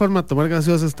cualquier forma tomar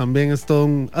gaseosas también es todo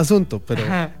un asunto, pero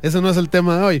eso no es el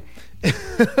tema de hoy.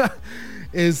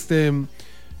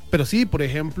 Pero sí, por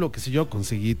ejemplo, qué sé yo,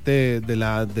 conseguí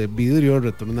de vidrio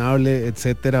retornable,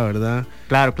 etcétera, ¿verdad?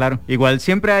 Claro. Igual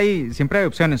siempre hay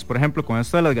opciones. Por ejemplo, con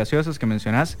esto de las gaseosas que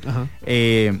mencionás,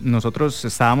 nosotros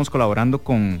estábamos colaborando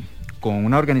con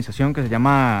una organización que se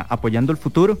llama Apoyando el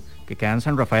Futuro, que queda en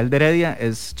San Rafael de Heredia.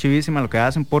 Es chivísima lo que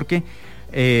hacen porque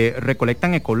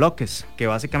recolectan ecoloques, que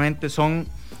básicamente son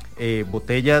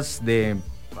botellas de,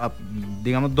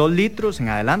 digamos, 2 litros en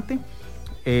adelante,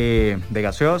 de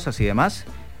gaseosas y demás,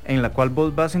 en la cual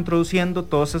vos vas introduciendo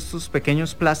todos estos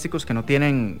pequeños plásticos que no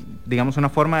tienen, digamos, una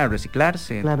forma de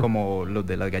reciclarse, como los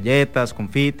de las galletas,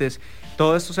 confites.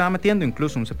 Todo esto se va metiendo,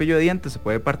 incluso un cepillo de dientes se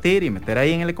puede partir y meter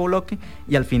ahí en el ecobloque,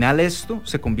 y al final esto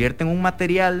se convierte en un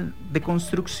material de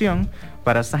construcción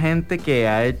para esta gente que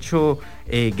ha hecho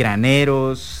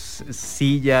graneros,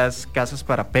 sillas, casas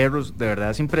para perros. De verdad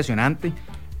es impresionante,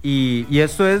 y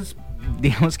esto es,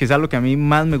 digamos, quizás lo que a mí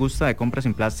más me gusta de Compra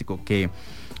Sin Plástico, que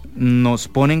nos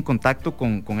pone en contacto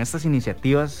con estas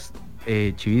iniciativas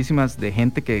chivísimas de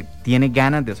gente que tiene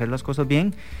ganas de hacer las cosas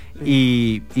bien,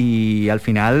 y al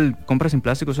final Compra Sin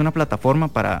Plástico es una plataforma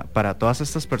para todas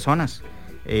estas personas.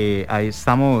 Ahí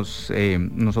estamos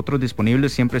nosotros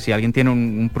disponibles siempre si alguien tiene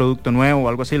un producto nuevo o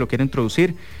algo así, lo quiere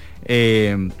introducir.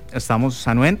 Estamos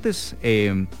anuentes,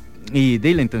 y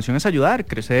la intención es ayudar,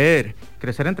 crecer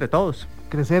entre todos.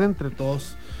 Crecer entre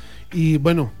todos. Y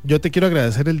bueno, yo te quiero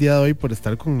agradecer el día de hoy por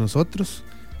estar con nosotros.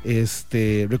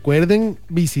 Recuerden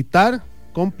visitar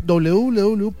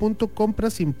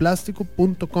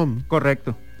www.comprasinplástico.com.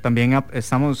 Correcto. También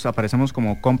aparecemos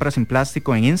como Compra Sin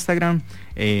Plástico en Instagram,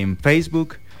 en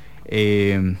Facebook,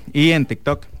 y en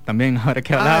TikTok también, ahora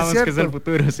que hablábamos que es el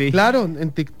futuro, sí. Claro,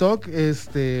 en TikTok,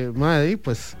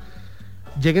 pues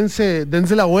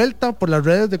dense la vuelta por las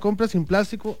redes de Compra Sin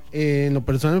Plástico. En lo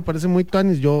personal me parece muy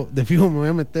tuanis. Yo de fijo me voy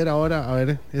a meter ahora a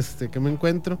ver qué me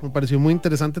encuentro. Me pareció muy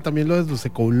interesante también lo de los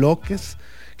ecobloques.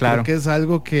 Creo que es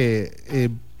algo que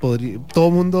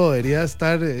todo mundo debería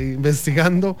estar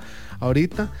investigando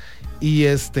ahorita. Y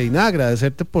nada,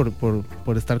 agradecerte por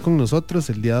estar con nosotros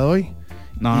el día de hoy.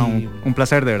 Un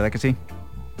placer, de verdad que sí.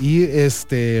 Y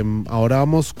ahora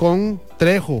vamos con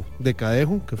Trejo de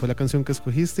Cadejo, que fue la canción que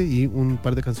escogiste, y un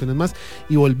par de canciones más.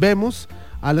 Y volvemos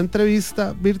a la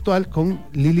entrevista virtual con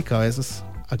Lili Cabezas,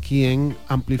 aquí en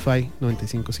Amplify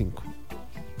 95.5.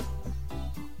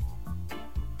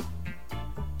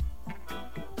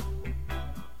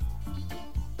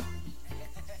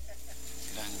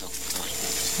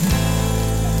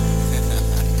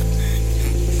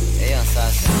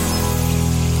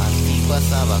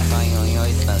 Pasaba cañón y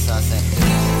hoy pensaste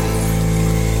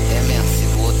merci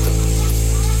beaucoup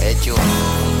hecho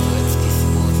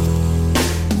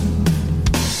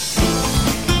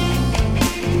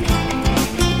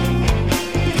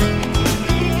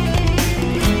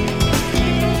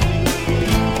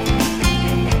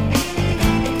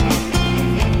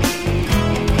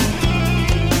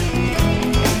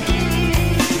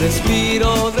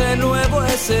respiro de nuevo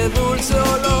ese dulce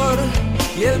olor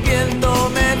y el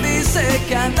viento me dice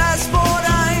que andas por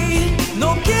ahí.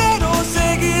 No quiero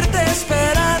seguirte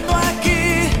esperando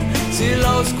aquí. Si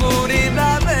la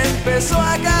oscuridad empezó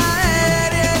a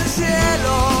caer y el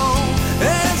cielo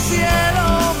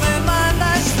me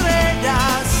manda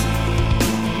estrellas.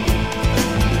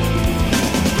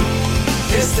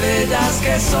 Estrellas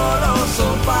que solo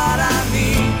son para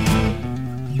mí.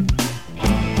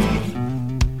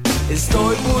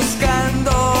 Estoy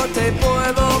buscándote,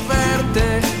 puedo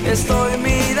verte. Estoy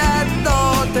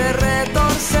mirándote,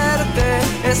 retorcerte.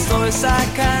 Estoy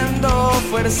sacando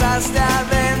fuerzas de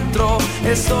adentro.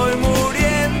 Estoy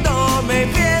muriéndome,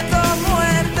 viendo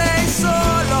muerte y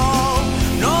solo.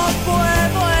 No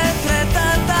puedo entre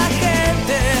tanta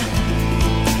gente.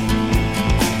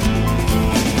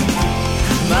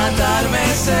 Matarme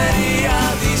sería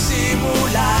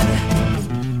disimular.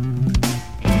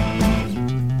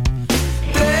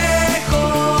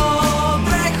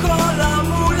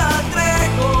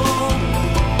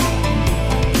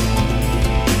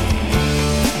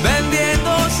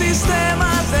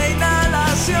 Sistemas de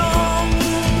inhalación.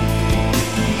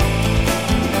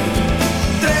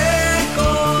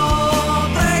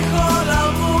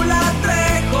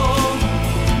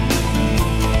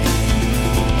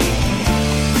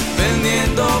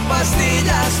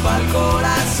 pastillas pa'l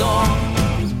corazón.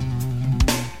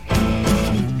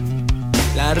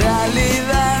 La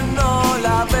realidad no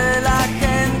la ve la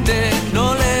gente, no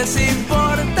les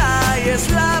importa y es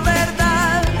la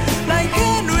verdad. La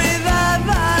ingenuidad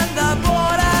anda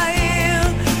por ahí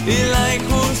y la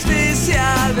injusticia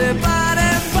de par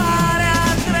en par.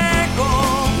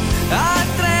 A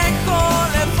Trejo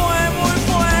le fue muy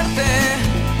fuerte.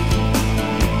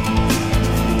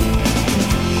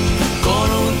 Con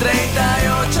un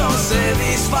 38 se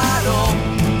disparó.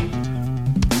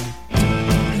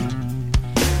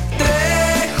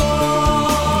 Trejo,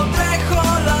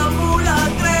 la mula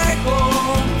Trejo,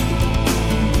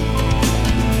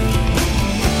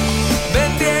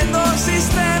 vendiendo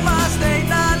sistemas de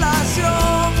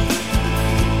inhalación.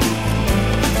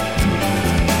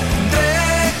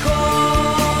 Trejo,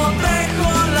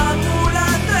 la mula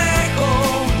Trejo,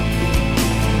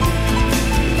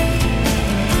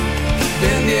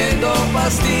 vendiendo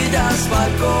pastillas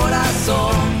pa'l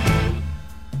corazón.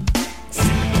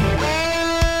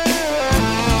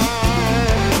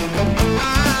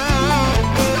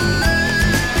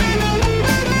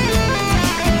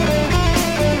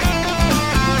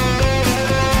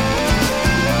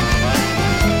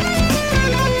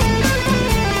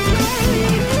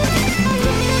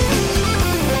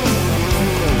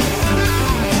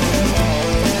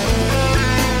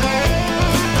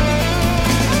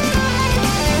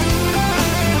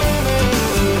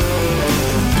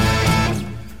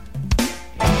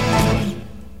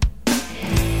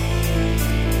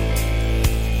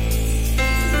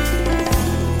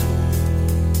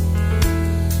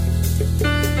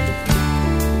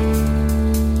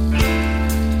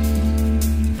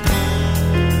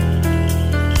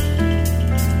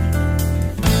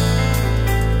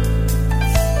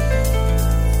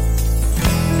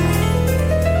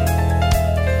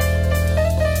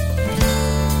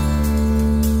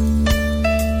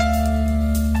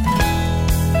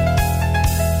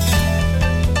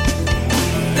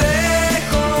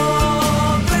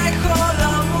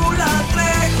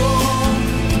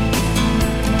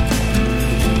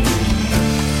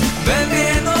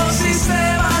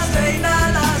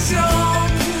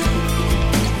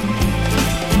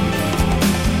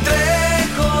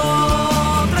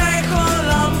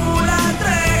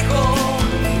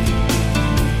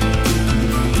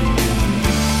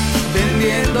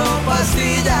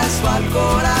 pastillas pa'l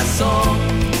corazón.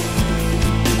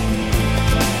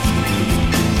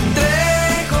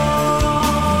 Trejo,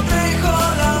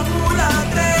 la mula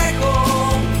Trejo,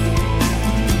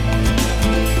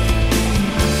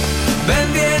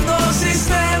 vendiendo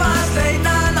sistemas de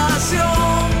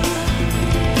inhalación.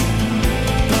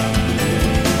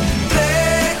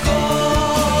 Trejo,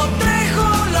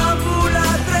 la mula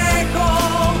Trejo,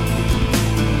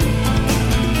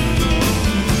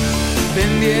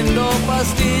 vendiendo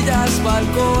pastillas pa'l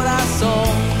corazón.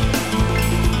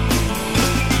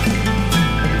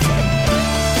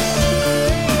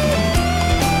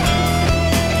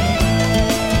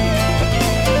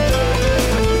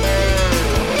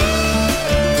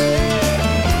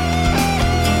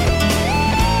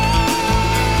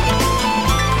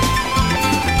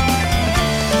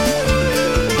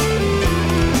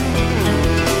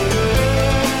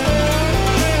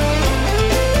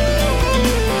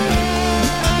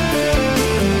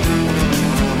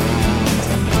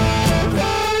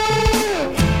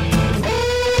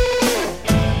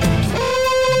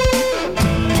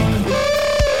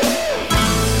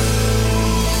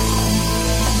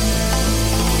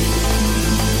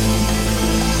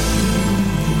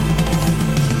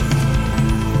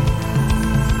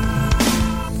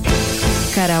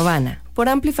 Caravana, por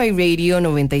Amplify Radio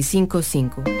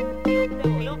 95.5.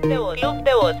 Club de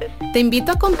Voces. Te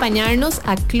invito a acompañarnos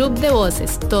a Club de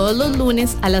Voces todos los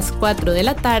lunes a las 4 de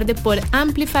la tarde por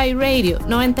Amplify Radio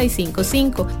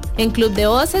 95.5. En Club de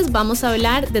Voces vamos a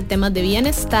hablar de temas de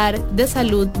bienestar, de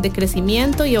salud, de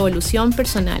crecimiento y evolución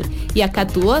personal. Y acá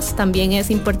tu voz también es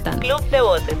importante. Club de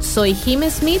Voces. Soy Jim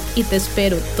Smith y te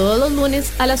espero todos los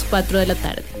lunes a las 4 de la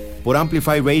tarde. Por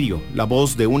Amplify Radio, la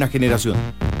voz de una generación.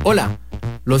 Hola.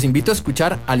 Los invito a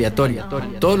escuchar Aleatoria,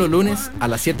 todos los lunes a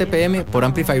las 7 p.m. por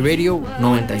Amplify Radio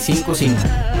 95.5.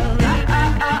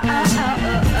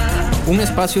 Un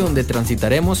espacio donde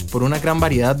transitaremos por una gran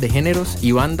variedad de géneros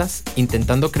y bandas,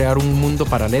 intentando crear un mundo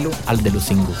paralelo al de los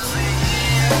singles.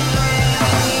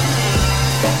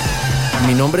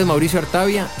 Mi nombre es Mauricio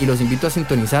Artavia y los invito a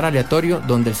sintonizar Aleatorio,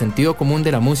 donde el sentido común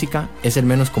de la música es el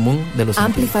menos común de los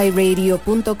sentidos.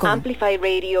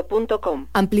 Amplifyradio.com.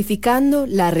 Amplificando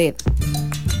la red.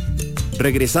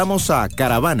 Regresamos a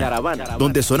Caravana,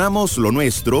 donde sonamos lo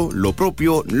nuestro, lo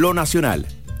propio, lo nacional.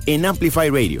 en Amplify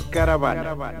Radio.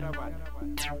 Caravana.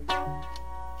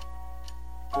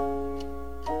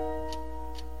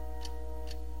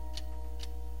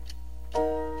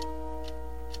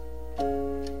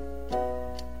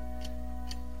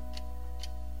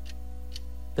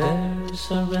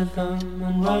 There's a rhythm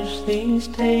and rush these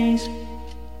days,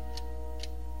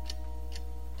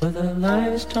 where the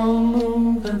lines don't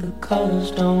move and the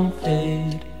colors don't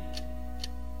fade.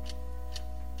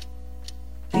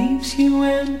 Leaves you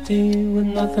empty with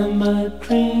nothing but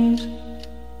dreams,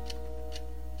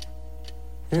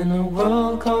 in a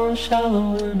world gone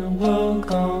shallow, in a world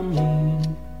gone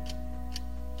mean.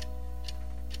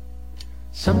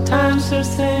 Sometimes there's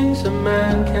things a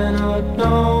man cannot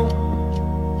know.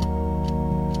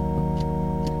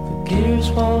 The gears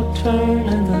won't turn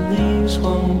and the leaves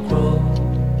won't grow.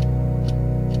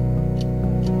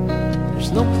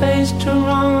 There's no place to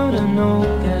run and no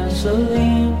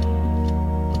gasoline.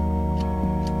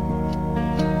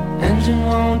 Engine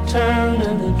won't turn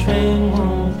and the train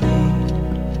won't leave.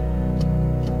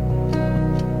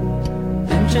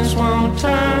 Engines won't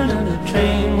turn and the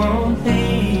train won't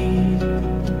leave.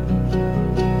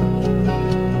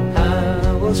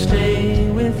 I will stay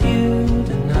with you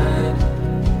tonight,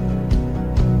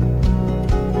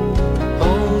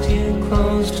 hold you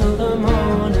close till the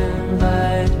morning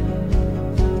light.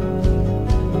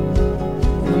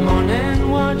 The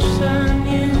morning watch the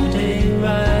new day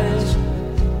rise.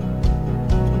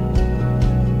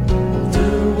 Do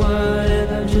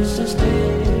whatever just to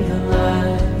stay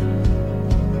alive.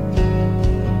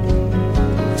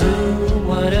 Do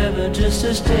whatever just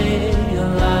to stay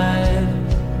alive.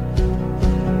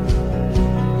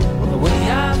 The way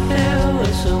I feel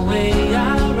is the way I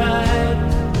ride.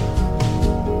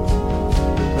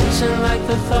 Listen like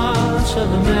the thoughts of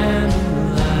a man who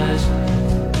lies.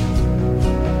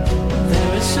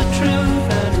 There is a truth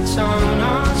and it's on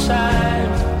our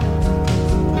side.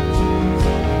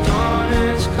 Dawn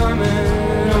is coming,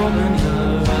 open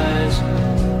your eyes.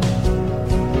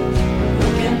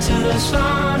 Look into the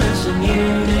sun as the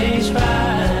new days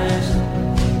rise.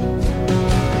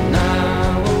 And I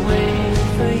will wait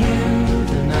for you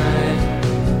tonight.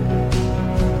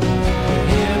 I'm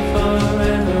here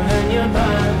forever and you're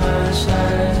by my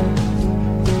side.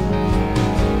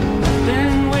 I've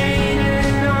been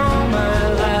waiting all my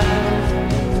life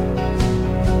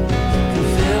to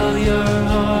fill your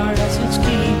heart as it's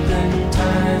keeping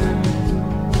time.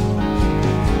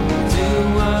 Do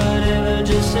whatever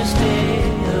just to stay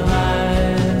alive.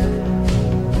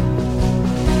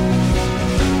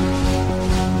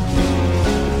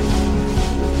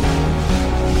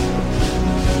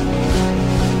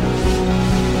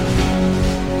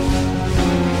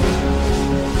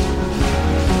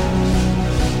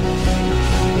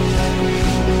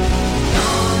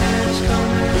 Dawn is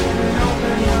coming,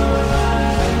 open your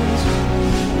eyes.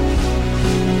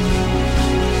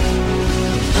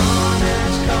 Dawn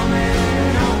is coming, open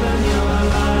your eyes.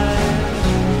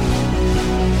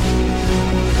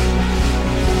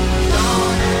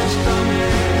 Dawn is coming,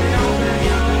 open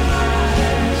your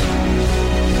eyes.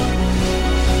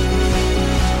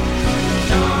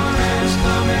 Dawn is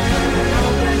coming,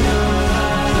 open your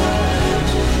eyes.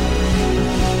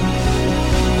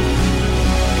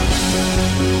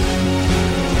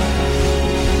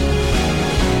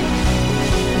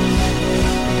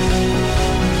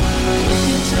 Look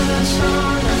into the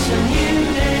sun as a new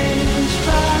day's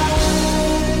rise.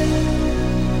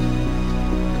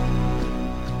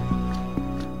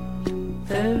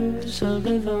 There's a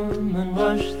rhythm and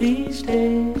rush these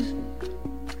days,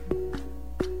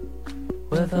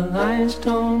 where the lines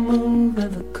don't move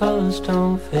and the colors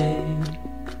don't fade.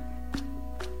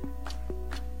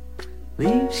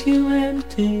 Leaves you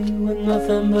empty with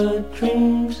nothing but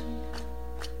dreams,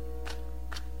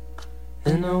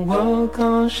 in a world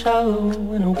gone shallow,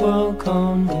 in a world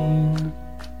gone mean.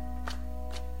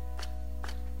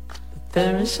 But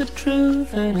there is a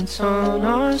truth and it's on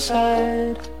our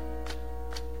side.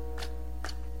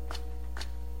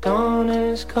 Dawn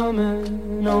is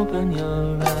coming, open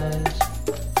your eyes.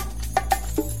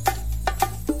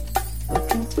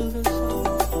 Look into the sun.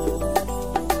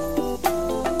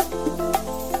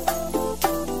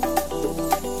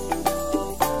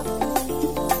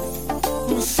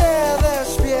 Se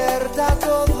despierta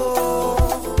todo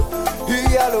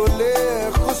y a lo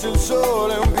lejos el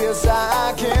sol empieza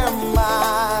a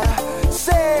quemar.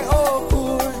 Se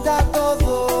oculta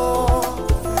todo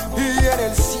y en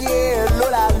el cielo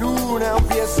la luna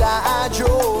empieza a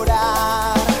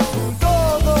llorar.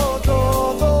 Todo,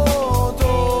 todo,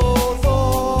 todo,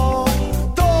 todo,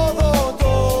 todo,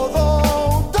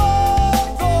 todo.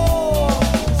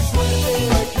 Suerte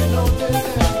que no te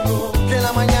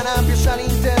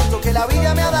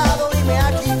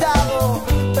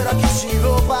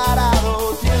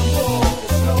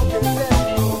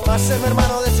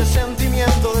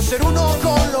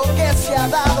con lo que se ha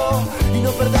dado y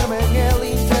no perderme en el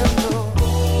intento.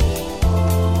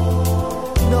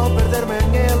 No perderme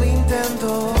en el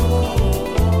intento.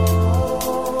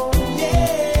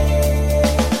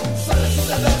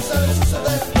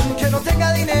 Que no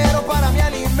tenga dinero para mi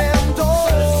alimento,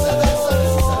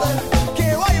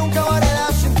 que vaya a un cabaret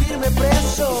a sentirme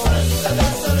preso,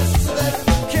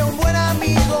 que un buen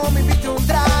amigo me invite un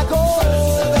trago,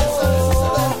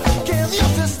 que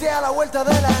Dios esté a la vuelta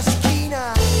de la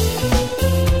esquina.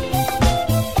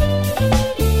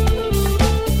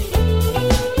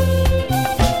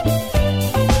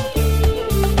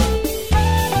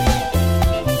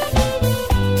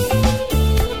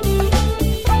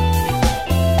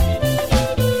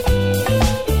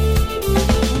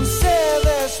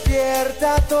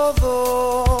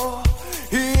 Todo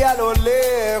y a lo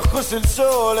lejos el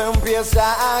sol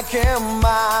empieza a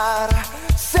quemar,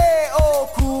 se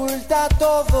oculta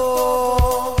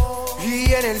todo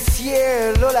y en el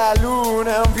cielo la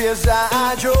luna empieza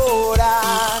a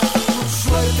llorar.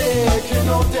 Suerte que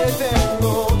no te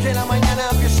tengo, que la mañana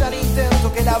empieza el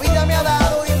intento que la vida me ha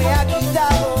dado y me ha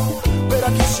quitado, pero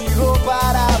aquí sigo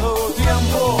parado.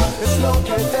 Tiempo es lo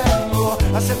que tengo,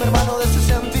 hacerme hermano de ese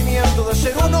sentimiento de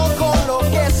ser uno con lo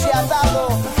que se ha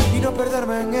dado y no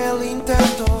perderme en el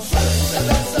intento.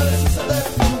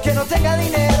 Que no tenga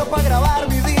dinero para grabar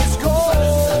mi disco,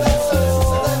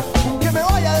 que me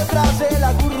vaya detrás de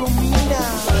la gurrumina,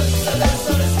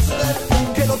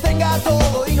 que lo tenga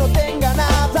todo y no tenga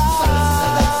nada,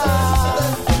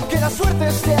 que la suerte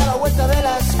esté a la vuelta de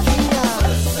la esquina,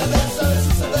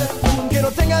 que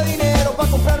no tenga dinero para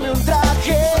comprarme un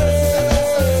traje,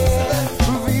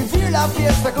 vivir la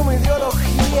fiesta como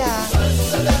ideología,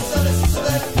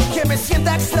 que me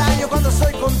sienta extraño cuando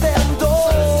soy contento,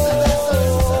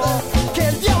 que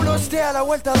el diablo esté a la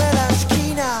vuelta de la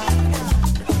esquina.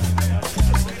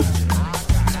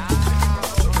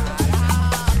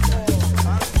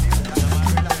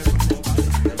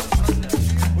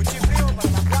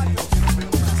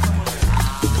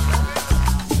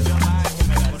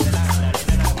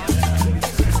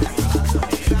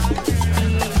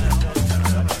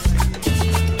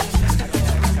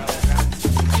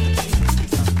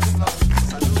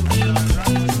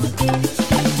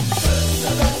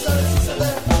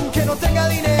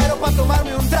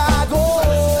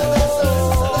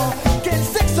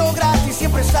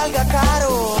 Salga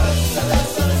caro,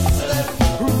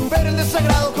 ver el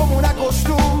desagrado como una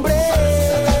costumbre,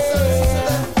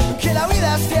 que la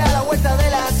vida esté a la vuelta de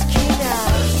la esquina,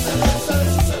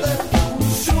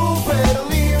 súper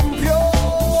limpios,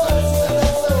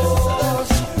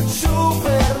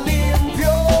 súper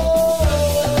limpios,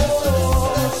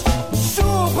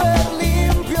 súper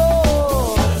limpios,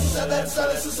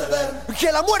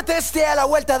 que la muerte esté a la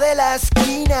vuelta de la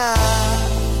esquina.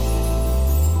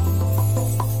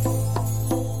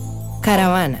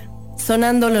 Caravana,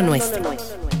 sonando lo nuestro.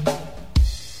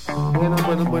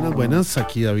 Buenas.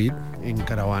 Aquí David en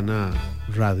Caravana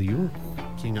Radio,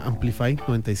 aquí en Amplify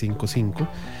 95.5.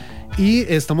 Y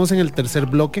estamos en el tercer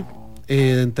bloque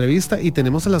de entrevista y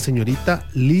tenemos a la señorita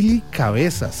Lili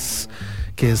Cabezas,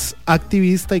 que es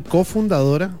activista y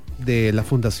cofundadora de la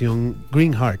Fundación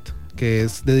Green Heart, que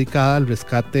es dedicada al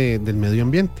rescate del medio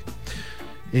ambiente.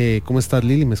 ¿Cómo estás,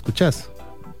 Lili? ¿Me escuchas?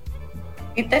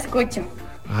 Sí, te escucho.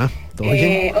 ¿Todo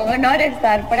bien? Un honor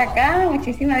estar por acá.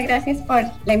 Muchísimas gracias por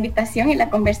la invitación y la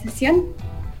conversación.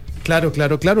 Claro.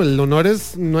 El honor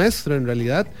es nuestro, en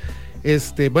realidad.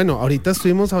 Bueno, ahorita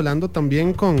estuvimos hablando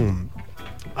también con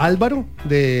Álvaro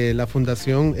de la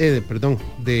Fundación,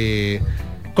 de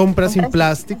Compras sin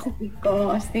Plástico.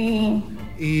 Sí.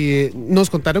 Y nos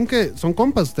contaron que son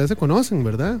compas, ustedes se conocen,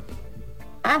 ¿verdad?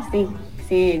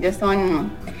 Sí, ellos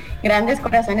son grandes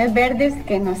corazones verdes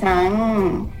que nos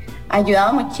han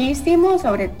ayudado muchísimo,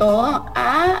 sobre todo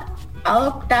a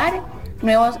adoptar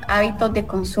nuevos hábitos de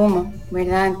consumo,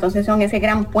 ¿verdad? Entonces son ese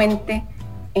gran puente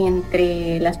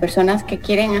entre las personas que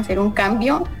quieren hacer un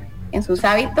cambio en sus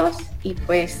hábitos y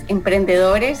pues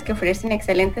emprendedores que ofrecen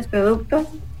excelentes productos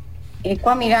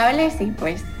ecoamigables y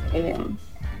pues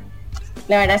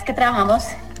la verdad es que trabajamos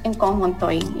en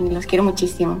conjunto y los quiero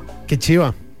muchísimo. Qué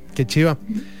chiva.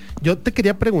 Yo te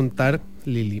quería preguntar,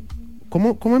 Lili,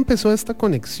 ¿Cómo empezó esta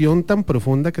conexión tan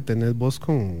profunda que tenés vos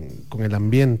con el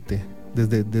ambiente?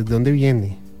 ¿Desde dónde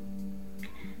viene?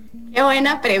 Qué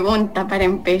buena pregunta para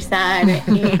empezar.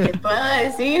 Y te puedo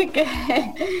decir que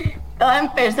todo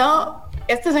empezó,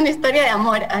 esto es una historia de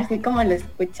amor, así como lo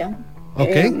escuchan. Ok.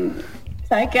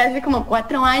 Sabe que hace como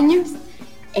 4 años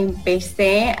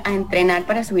empecé a entrenar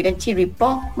para subir el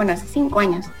Chirripó, bueno, hace 5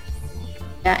 años.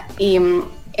 ¿Ya? Y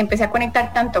empecé a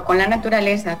conectar tanto con la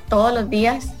naturaleza todos los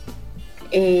días,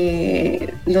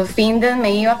 los fines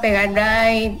me iba a pegar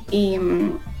ride y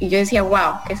yo decía,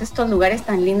 wow, ¿qué es estos lugares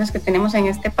tan lindos que tenemos en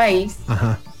este país?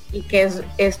 Ajá. Y qué es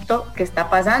esto que está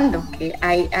pasando, que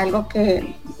hay algo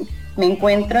que me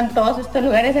encuentro en todos estos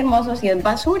lugares hermosos y es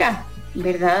basura,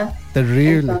 ¿verdad?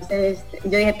 Terrible. Entonces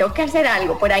yo dije, tengo que hacer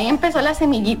algo. Por ahí empezó la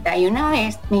semillita y una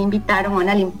vez me invitaron a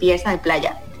una limpieza de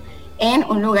playa en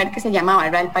un lugar que se llama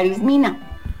Barra del París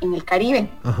Mina, en el Caribe.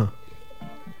 Ajá.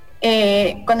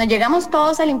 Cuando llegamos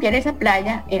todos a limpiar esa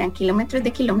playa, eran kilómetros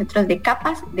de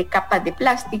capas de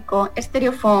plástico,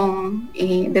 estereofón,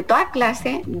 de toda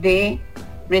clase de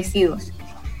residuos.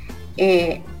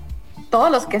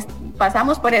 Todos los que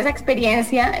pasamos por esa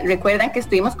experiencia recuerdan que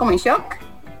estuvimos como en shock.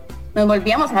 Nos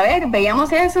volvíamos a ver,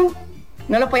 veíamos eso,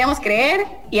 no lo podíamos creer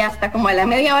y hasta como a la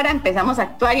media hora empezamos a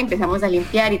actuar y empezamos a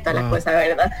limpiar y toda la cosa,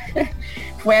 ¿verdad?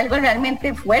 Fue algo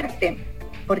realmente fuerte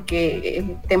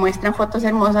porque te muestran fotos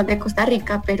hermosas de Costa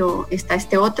Rica, pero está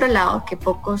este otro lado que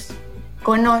pocos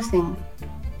conocen.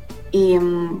 Y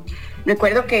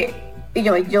recuerdo que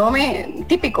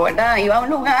típico, ¿verdad? Iba a un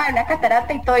lugar, una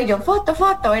catarata y todo, y yo, foto,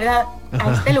 ¿verdad?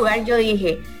 A este lugar yo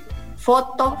dije,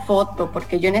 foto,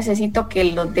 porque yo necesito que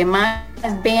los demás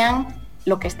vean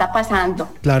lo que está pasando,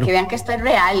 claro. Que vean que esto es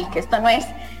real, que esto no es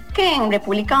que en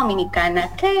República Dominicana,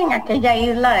 que en aquella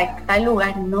isla de tal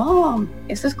lugar. No,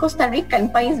 esto es Costa Rica,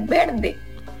 un país verde,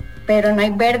 pero no hay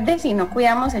verde si no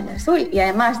cuidamos el azul. Y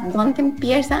además, ¿dónde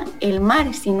empieza el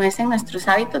mar si no es en nuestros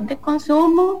hábitos de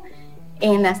consumo,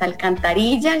 en las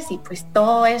alcantarillas? Y pues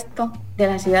todo esto de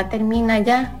la ciudad termina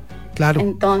allá. Claro.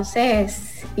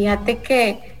 Entonces, fíjate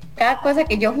que cada cosa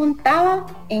que yo juntaba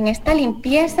en esta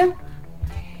limpieza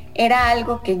era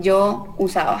algo que yo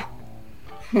usaba.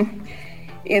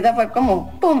 Y eso fue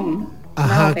como ¡pum!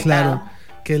 Ajá, claro.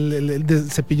 Que el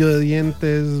cepillo de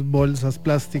dientes, bolsas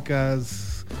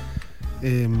plásticas.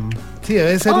 Sí,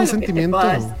 debe ser un sentimiento.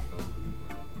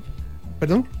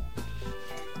 ¿Perdón?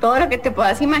 Todo lo que te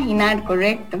puedas imaginar,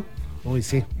 correcto. Uy,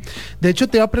 sí. De hecho,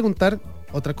 te iba a preguntar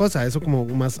otra cosa, eso como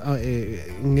más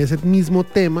en ese mismo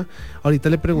tema. Ahorita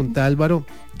le pregunté a Álvaro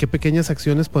qué pequeñas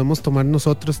acciones podemos tomar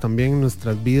nosotros también en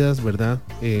nuestras vidas, ¿verdad?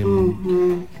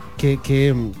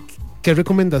 ¿Qué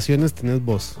recomendaciones tenés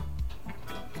vos?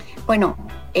 Bueno,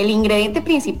 el ingrediente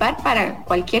principal para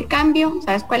cualquier cambio,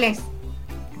 ¿sabes cuál es?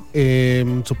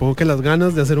 Supongo que las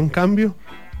ganas de hacer un cambio.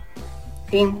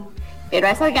 Sí, pero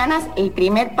a esas ganas el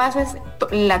primer paso es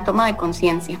la toma de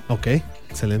conciencia. Ok,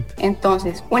 excelente.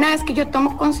 Entonces, una vez que yo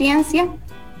tomo conciencia,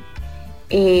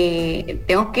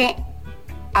 tengo que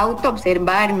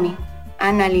autoobservarme,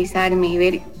 analizarme y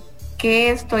ver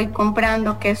qué estoy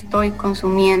comprando, qué estoy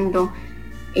consumiendo.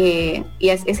 Y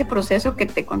es ese proceso que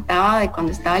te contaba de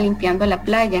cuando estaba limpiando la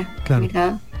playa, claro.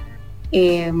 ¿Verdad?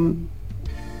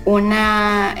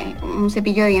 Un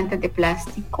cepillo de dientes de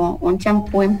plástico, un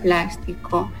champú en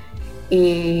plástico,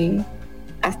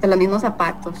 hasta los mismos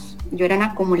zapatos. Yo era una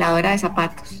acumuladora de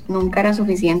zapatos, nunca eran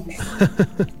suficientes.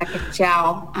 Hasta que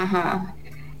chao, ajá.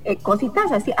 Cositas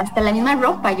así, hasta la misma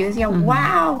ropa. Yo decía,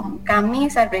 wow,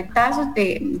 camisas, retazos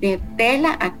de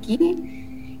tela aquí.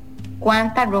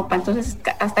 Cuánta ropa. Entonces,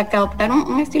 hasta que adoptaron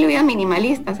un estilo de vida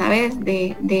minimalista, ¿sabes?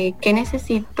 De qué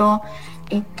necesito,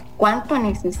 cuánto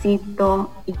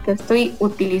necesito y qué estoy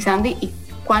utilizando y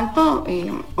cuánto,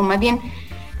 o más bien,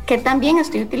 que también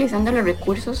estoy utilizando los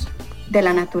recursos de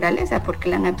la naturaleza, porque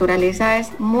la naturaleza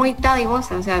es muy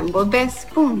dadivosa. O sea, vos ves,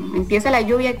 pum, empieza la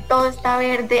lluvia y todo está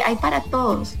verde, hay para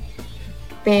todos,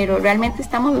 pero realmente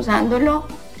estamos usándolo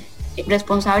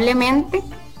responsablemente.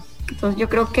 Entonces yo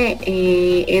creo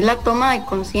que es la toma de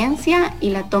conciencia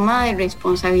y la toma de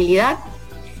responsabilidad,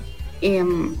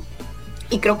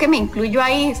 y creo que me incluyo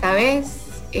ahí, ¿sabes?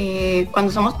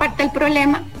 Cuando somos parte del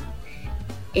problema,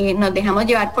 nos dejamos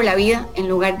llevar por la vida en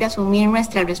lugar de asumir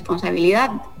nuestra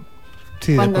responsabilidad.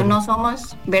 Sí, cuando no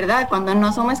somos, ¿verdad? Cuando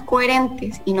no somos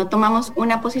coherentes y no tomamos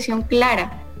una posición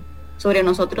clara sobre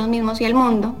nosotros mismos y el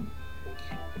mundo,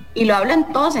 y lo hablo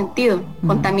en todo sentido,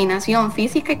 contaminación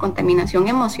física y contaminación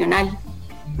emocional.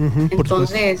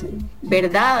 Entonces,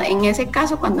 ¿verdad? En ese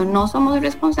caso, cuando no somos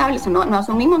responsables, no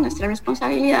asumimos nuestra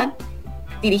responsabilidad,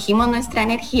 dirigimos nuestra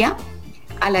energía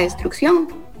a la destrucción,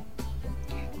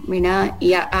 ¿verdad?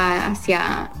 Y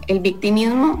hacia el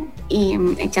victimismo y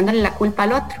echándole la culpa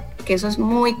al otro, que eso es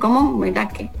muy común, ¿verdad?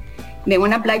 Que de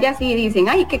una playa así dicen,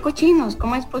 ay, qué cochinos,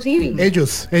 ¿cómo es posible?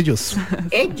 Ellos.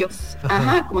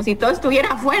 Ajá, como si todo estuviera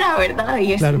afuera, ¿verdad?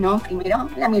 Y claro. No, primero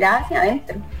la mirada hacia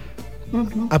adentro.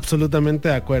 Absolutamente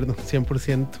de acuerdo,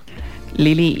 100%.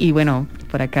 Lili, y bueno,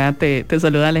 por acá te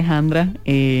saluda Alejandra.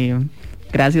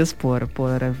 Gracias por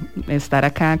estar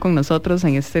acá con nosotros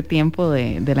en este tiempo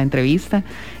de la entrevista.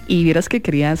 Y vieras que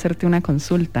quería hacerte una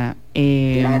consulta.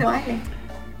 Claro, vale.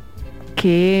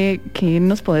 ¿Qué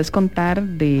nos podés contar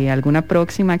de alguna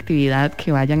próxima actividad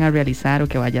que vayan a realizar o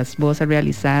que vayas vos a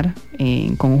realizar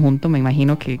en conjunto? Me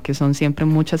imagino que son siempre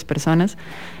muchas personas.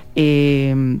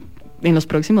 En los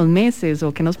próximos meses,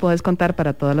 o qué nos podés contar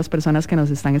para todas las personas que nos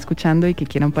están escuchando y que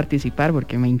quieran participar,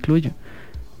 porque me incluyo.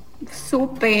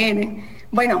 Súper.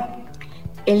 Bueno,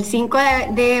 el 5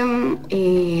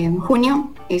 de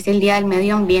junio es el Día del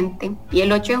Medio Ambiente y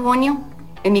el 8 de junio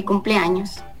es mi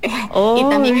cumpleaños. Oh, y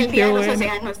también el Día de los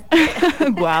Océanos.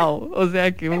 Wow, o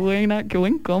sea, qué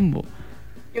buen combo.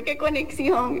 Qué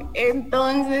conexión.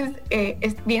 Entonces, se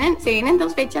vienen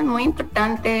 2 fechas muy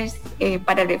importantes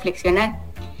para reflexionar.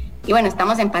 Y bueno,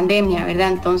 estamos en pandemia,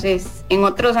 ¿verdad? Entonces, en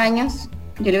otros años,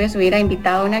 yo les hubiera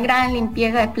invitado a una gran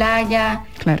limpieza de playa.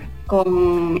 Claro.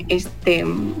 Con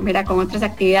 ¿verdad? Con otras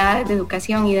actividades de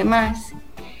educación y demás.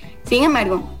 Sin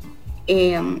embargo,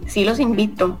 sí los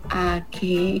invito a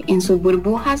que en sus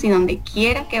burbujas y donde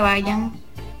quiera que vayan,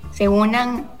 se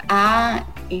unan a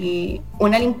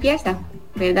una limpieza,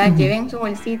 ¿verdad? Uh-huh. Lleven su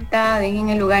bolsita, dejen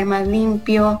el lugar más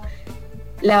limpio.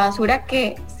 La basura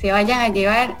que se vayan a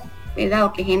llevar, ¿verdad?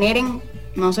 O que generen,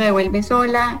 no se devuelve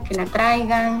sola, que la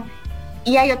traigan.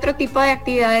 Y hay otro tipo de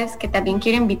actividades que también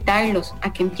quiero invitarlos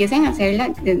a que empiecen a hacerlas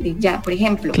desde ya. Por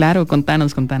ejemplo, claro,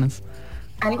 contanos.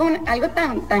 Algo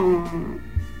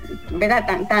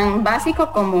tan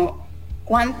básico como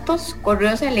cuántos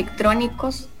correos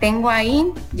electrónicos tengo ahí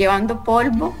llevando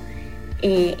polvo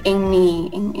en mi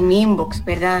inbox,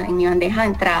 ¿verdad? En mi bandeja de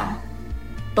entrada.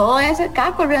 Todo eso,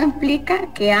 cada correo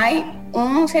implica que hay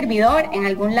un servidor en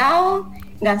algún lado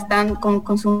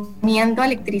consumiendo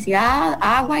electricidad,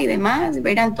 agua y demás,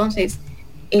 ¿verdad? Entonces,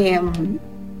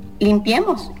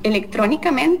 limpiemos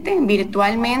electrónicamente,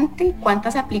 virtualmente,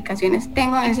 cuántas aplicaciones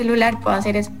tengo en el celular, puedo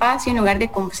hacer espacio en lugar de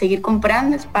seguir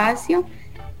comprando espacio,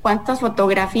 cuántas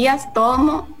fotografías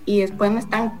tomo y después me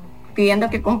están pidiendo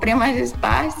que compre más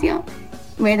espacio,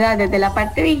 ¿verdad? Desde la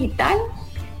parte digital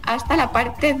hasta la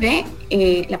parte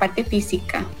de la parte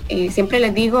física. Siempre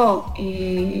les digo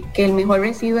que el mejor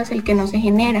residuo es el que no se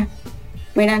genera.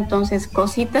 Mira, entonces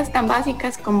cositas tan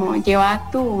básicas como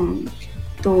llevar tu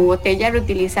botella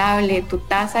reutilizable, tu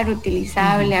taza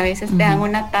reutilizable. A veces te dan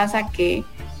una taza que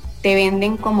te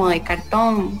venden como de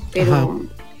cartón, pero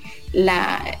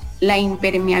la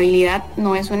impermeabilidad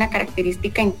no es una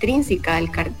característica intrínseca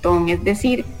del cartón, es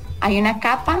decir, hay una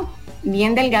capa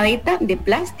bien delgadita de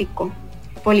plástico,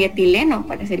 polietileno,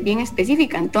 para ser bien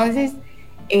específica. Entonces,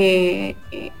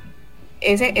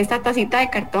 esta tacita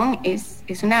de cartón es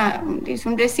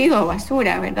un residuo,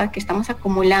 basura, ¿verdad?, que estamos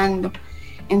acumulando.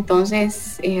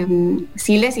 Entonces,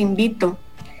 sí les invito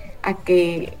a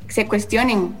que se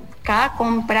cuestionen cada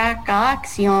compra, cada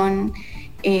acción,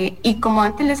 y como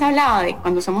antes les hablaba de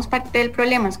cuando somos parte del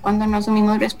problema, es cuando no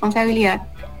asumimos responsabilidad.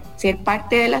 Ser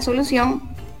parte de la solución,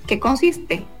 ¿qué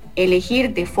consiste?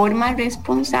 Elegir de forma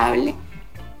responsable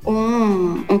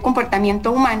un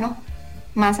comportamiento humano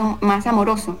más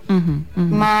amoroso,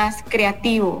 más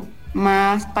creativo,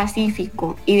 más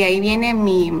pacífico. Y de ahí viene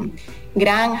mi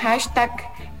gran hashtag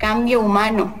cambio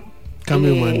humano.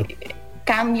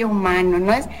 Cambio humano,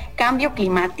 no es cambio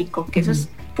climático, que eso es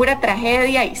pura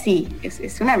tragedia y sí,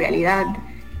 es una realidad.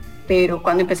 Pero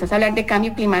cuando empezás a hablar de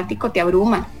cambio climático te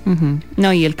abruma.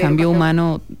 No, y el cambio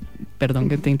humano, perdón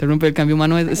que te interrumpa, el cambio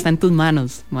humano está en tus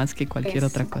manos más que cualquier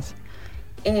otra cosa.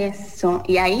 Eso,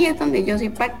 y ahí es donde yo soy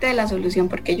parte de la solución,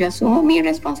 porque yo asumo mi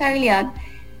responsabilidad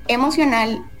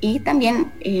emocional y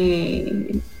también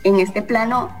en este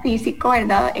plano físico,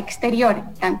 ¿verdad?, exterior,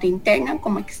 tanto interna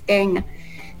como externa.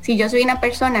 Si yo soy una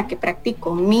persona que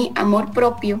practico mi amor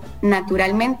propio,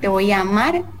 naturalmente voy a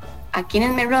amar a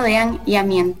quienes me rodean y a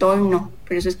mi entorno.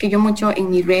 Por eso es que yo mucho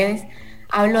en mis redes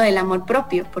hablo del amor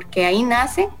propio, porque ahí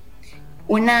nace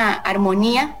una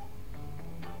armonía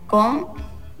con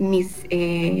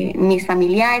mis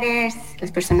familiares,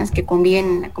 las personas que conviven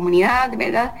en la comunidad,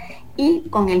 ¿verdad?, y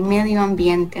con el medio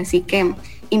ambiente. Así que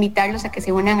invitarlos a que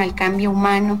se unan al cambio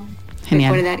humano.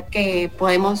 Genial. Recordar que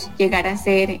podemos llegar a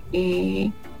ser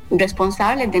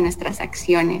responsables de nuestras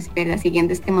acciones, ¿verdad?,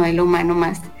 siguiendo este modelo humano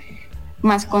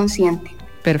más consciente.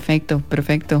 Perfecto.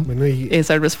 Bueno,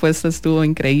 esa respuesta estuvo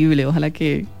increíble. Ojalá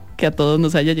que a todos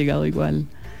nos haya llegado igual.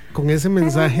 Con ese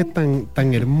mensaje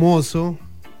tan hermoso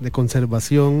de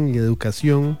conservación y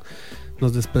educación,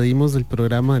 nos despedimos del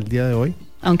programa del día de hoy.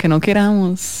 Aunque no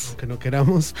queramos,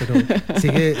 pero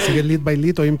sigue Lead by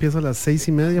Lead. Hoy empieza a las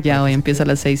 6:30. Ya, hoy empieza a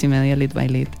las 6:30 Lead by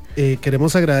Lead.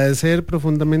 Queremos agradecer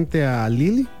profundamente a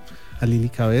Lili, a Lili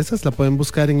Cabezas. La pueden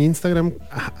buscar en Instagram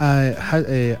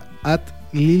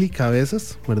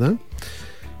 @LiliCabezas, ¿verdad?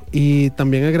 Y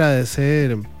también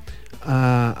agradecer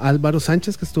a Álvaro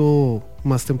Sánchez, que estuvo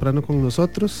más temprano con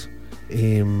nosotros.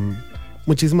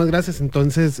 Muchísimas gracias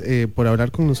entonces por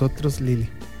hablar con nosotros, Lili.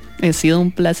 Ha sido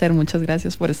un placer, muchas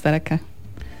gracias por estar acá.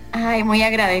 Ay, muy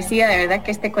agradecida, de verdad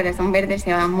que este corazón verde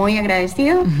se va muy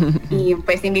agradecido y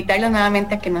pues invitarlos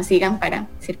nuevamente a que nos sigan para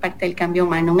ser parte del cambio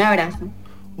humano. Un abrazo.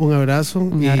 Un abrazo.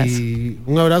 Y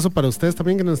un abrazo para ustedes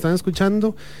también que nos están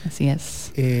escuchando. Así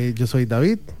es. Yo soy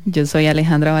David. Yo soy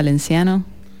Alejandra Valenciano.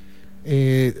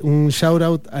 Un shout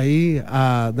out ahí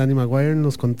a Danny Maguire en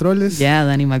los controles. Ya,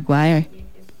 Danny Maguire.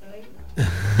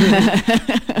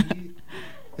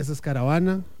 Esa es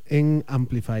Caravana en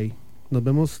Amplify. Nos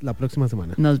vemos la próxima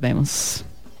semana. Nos vemos.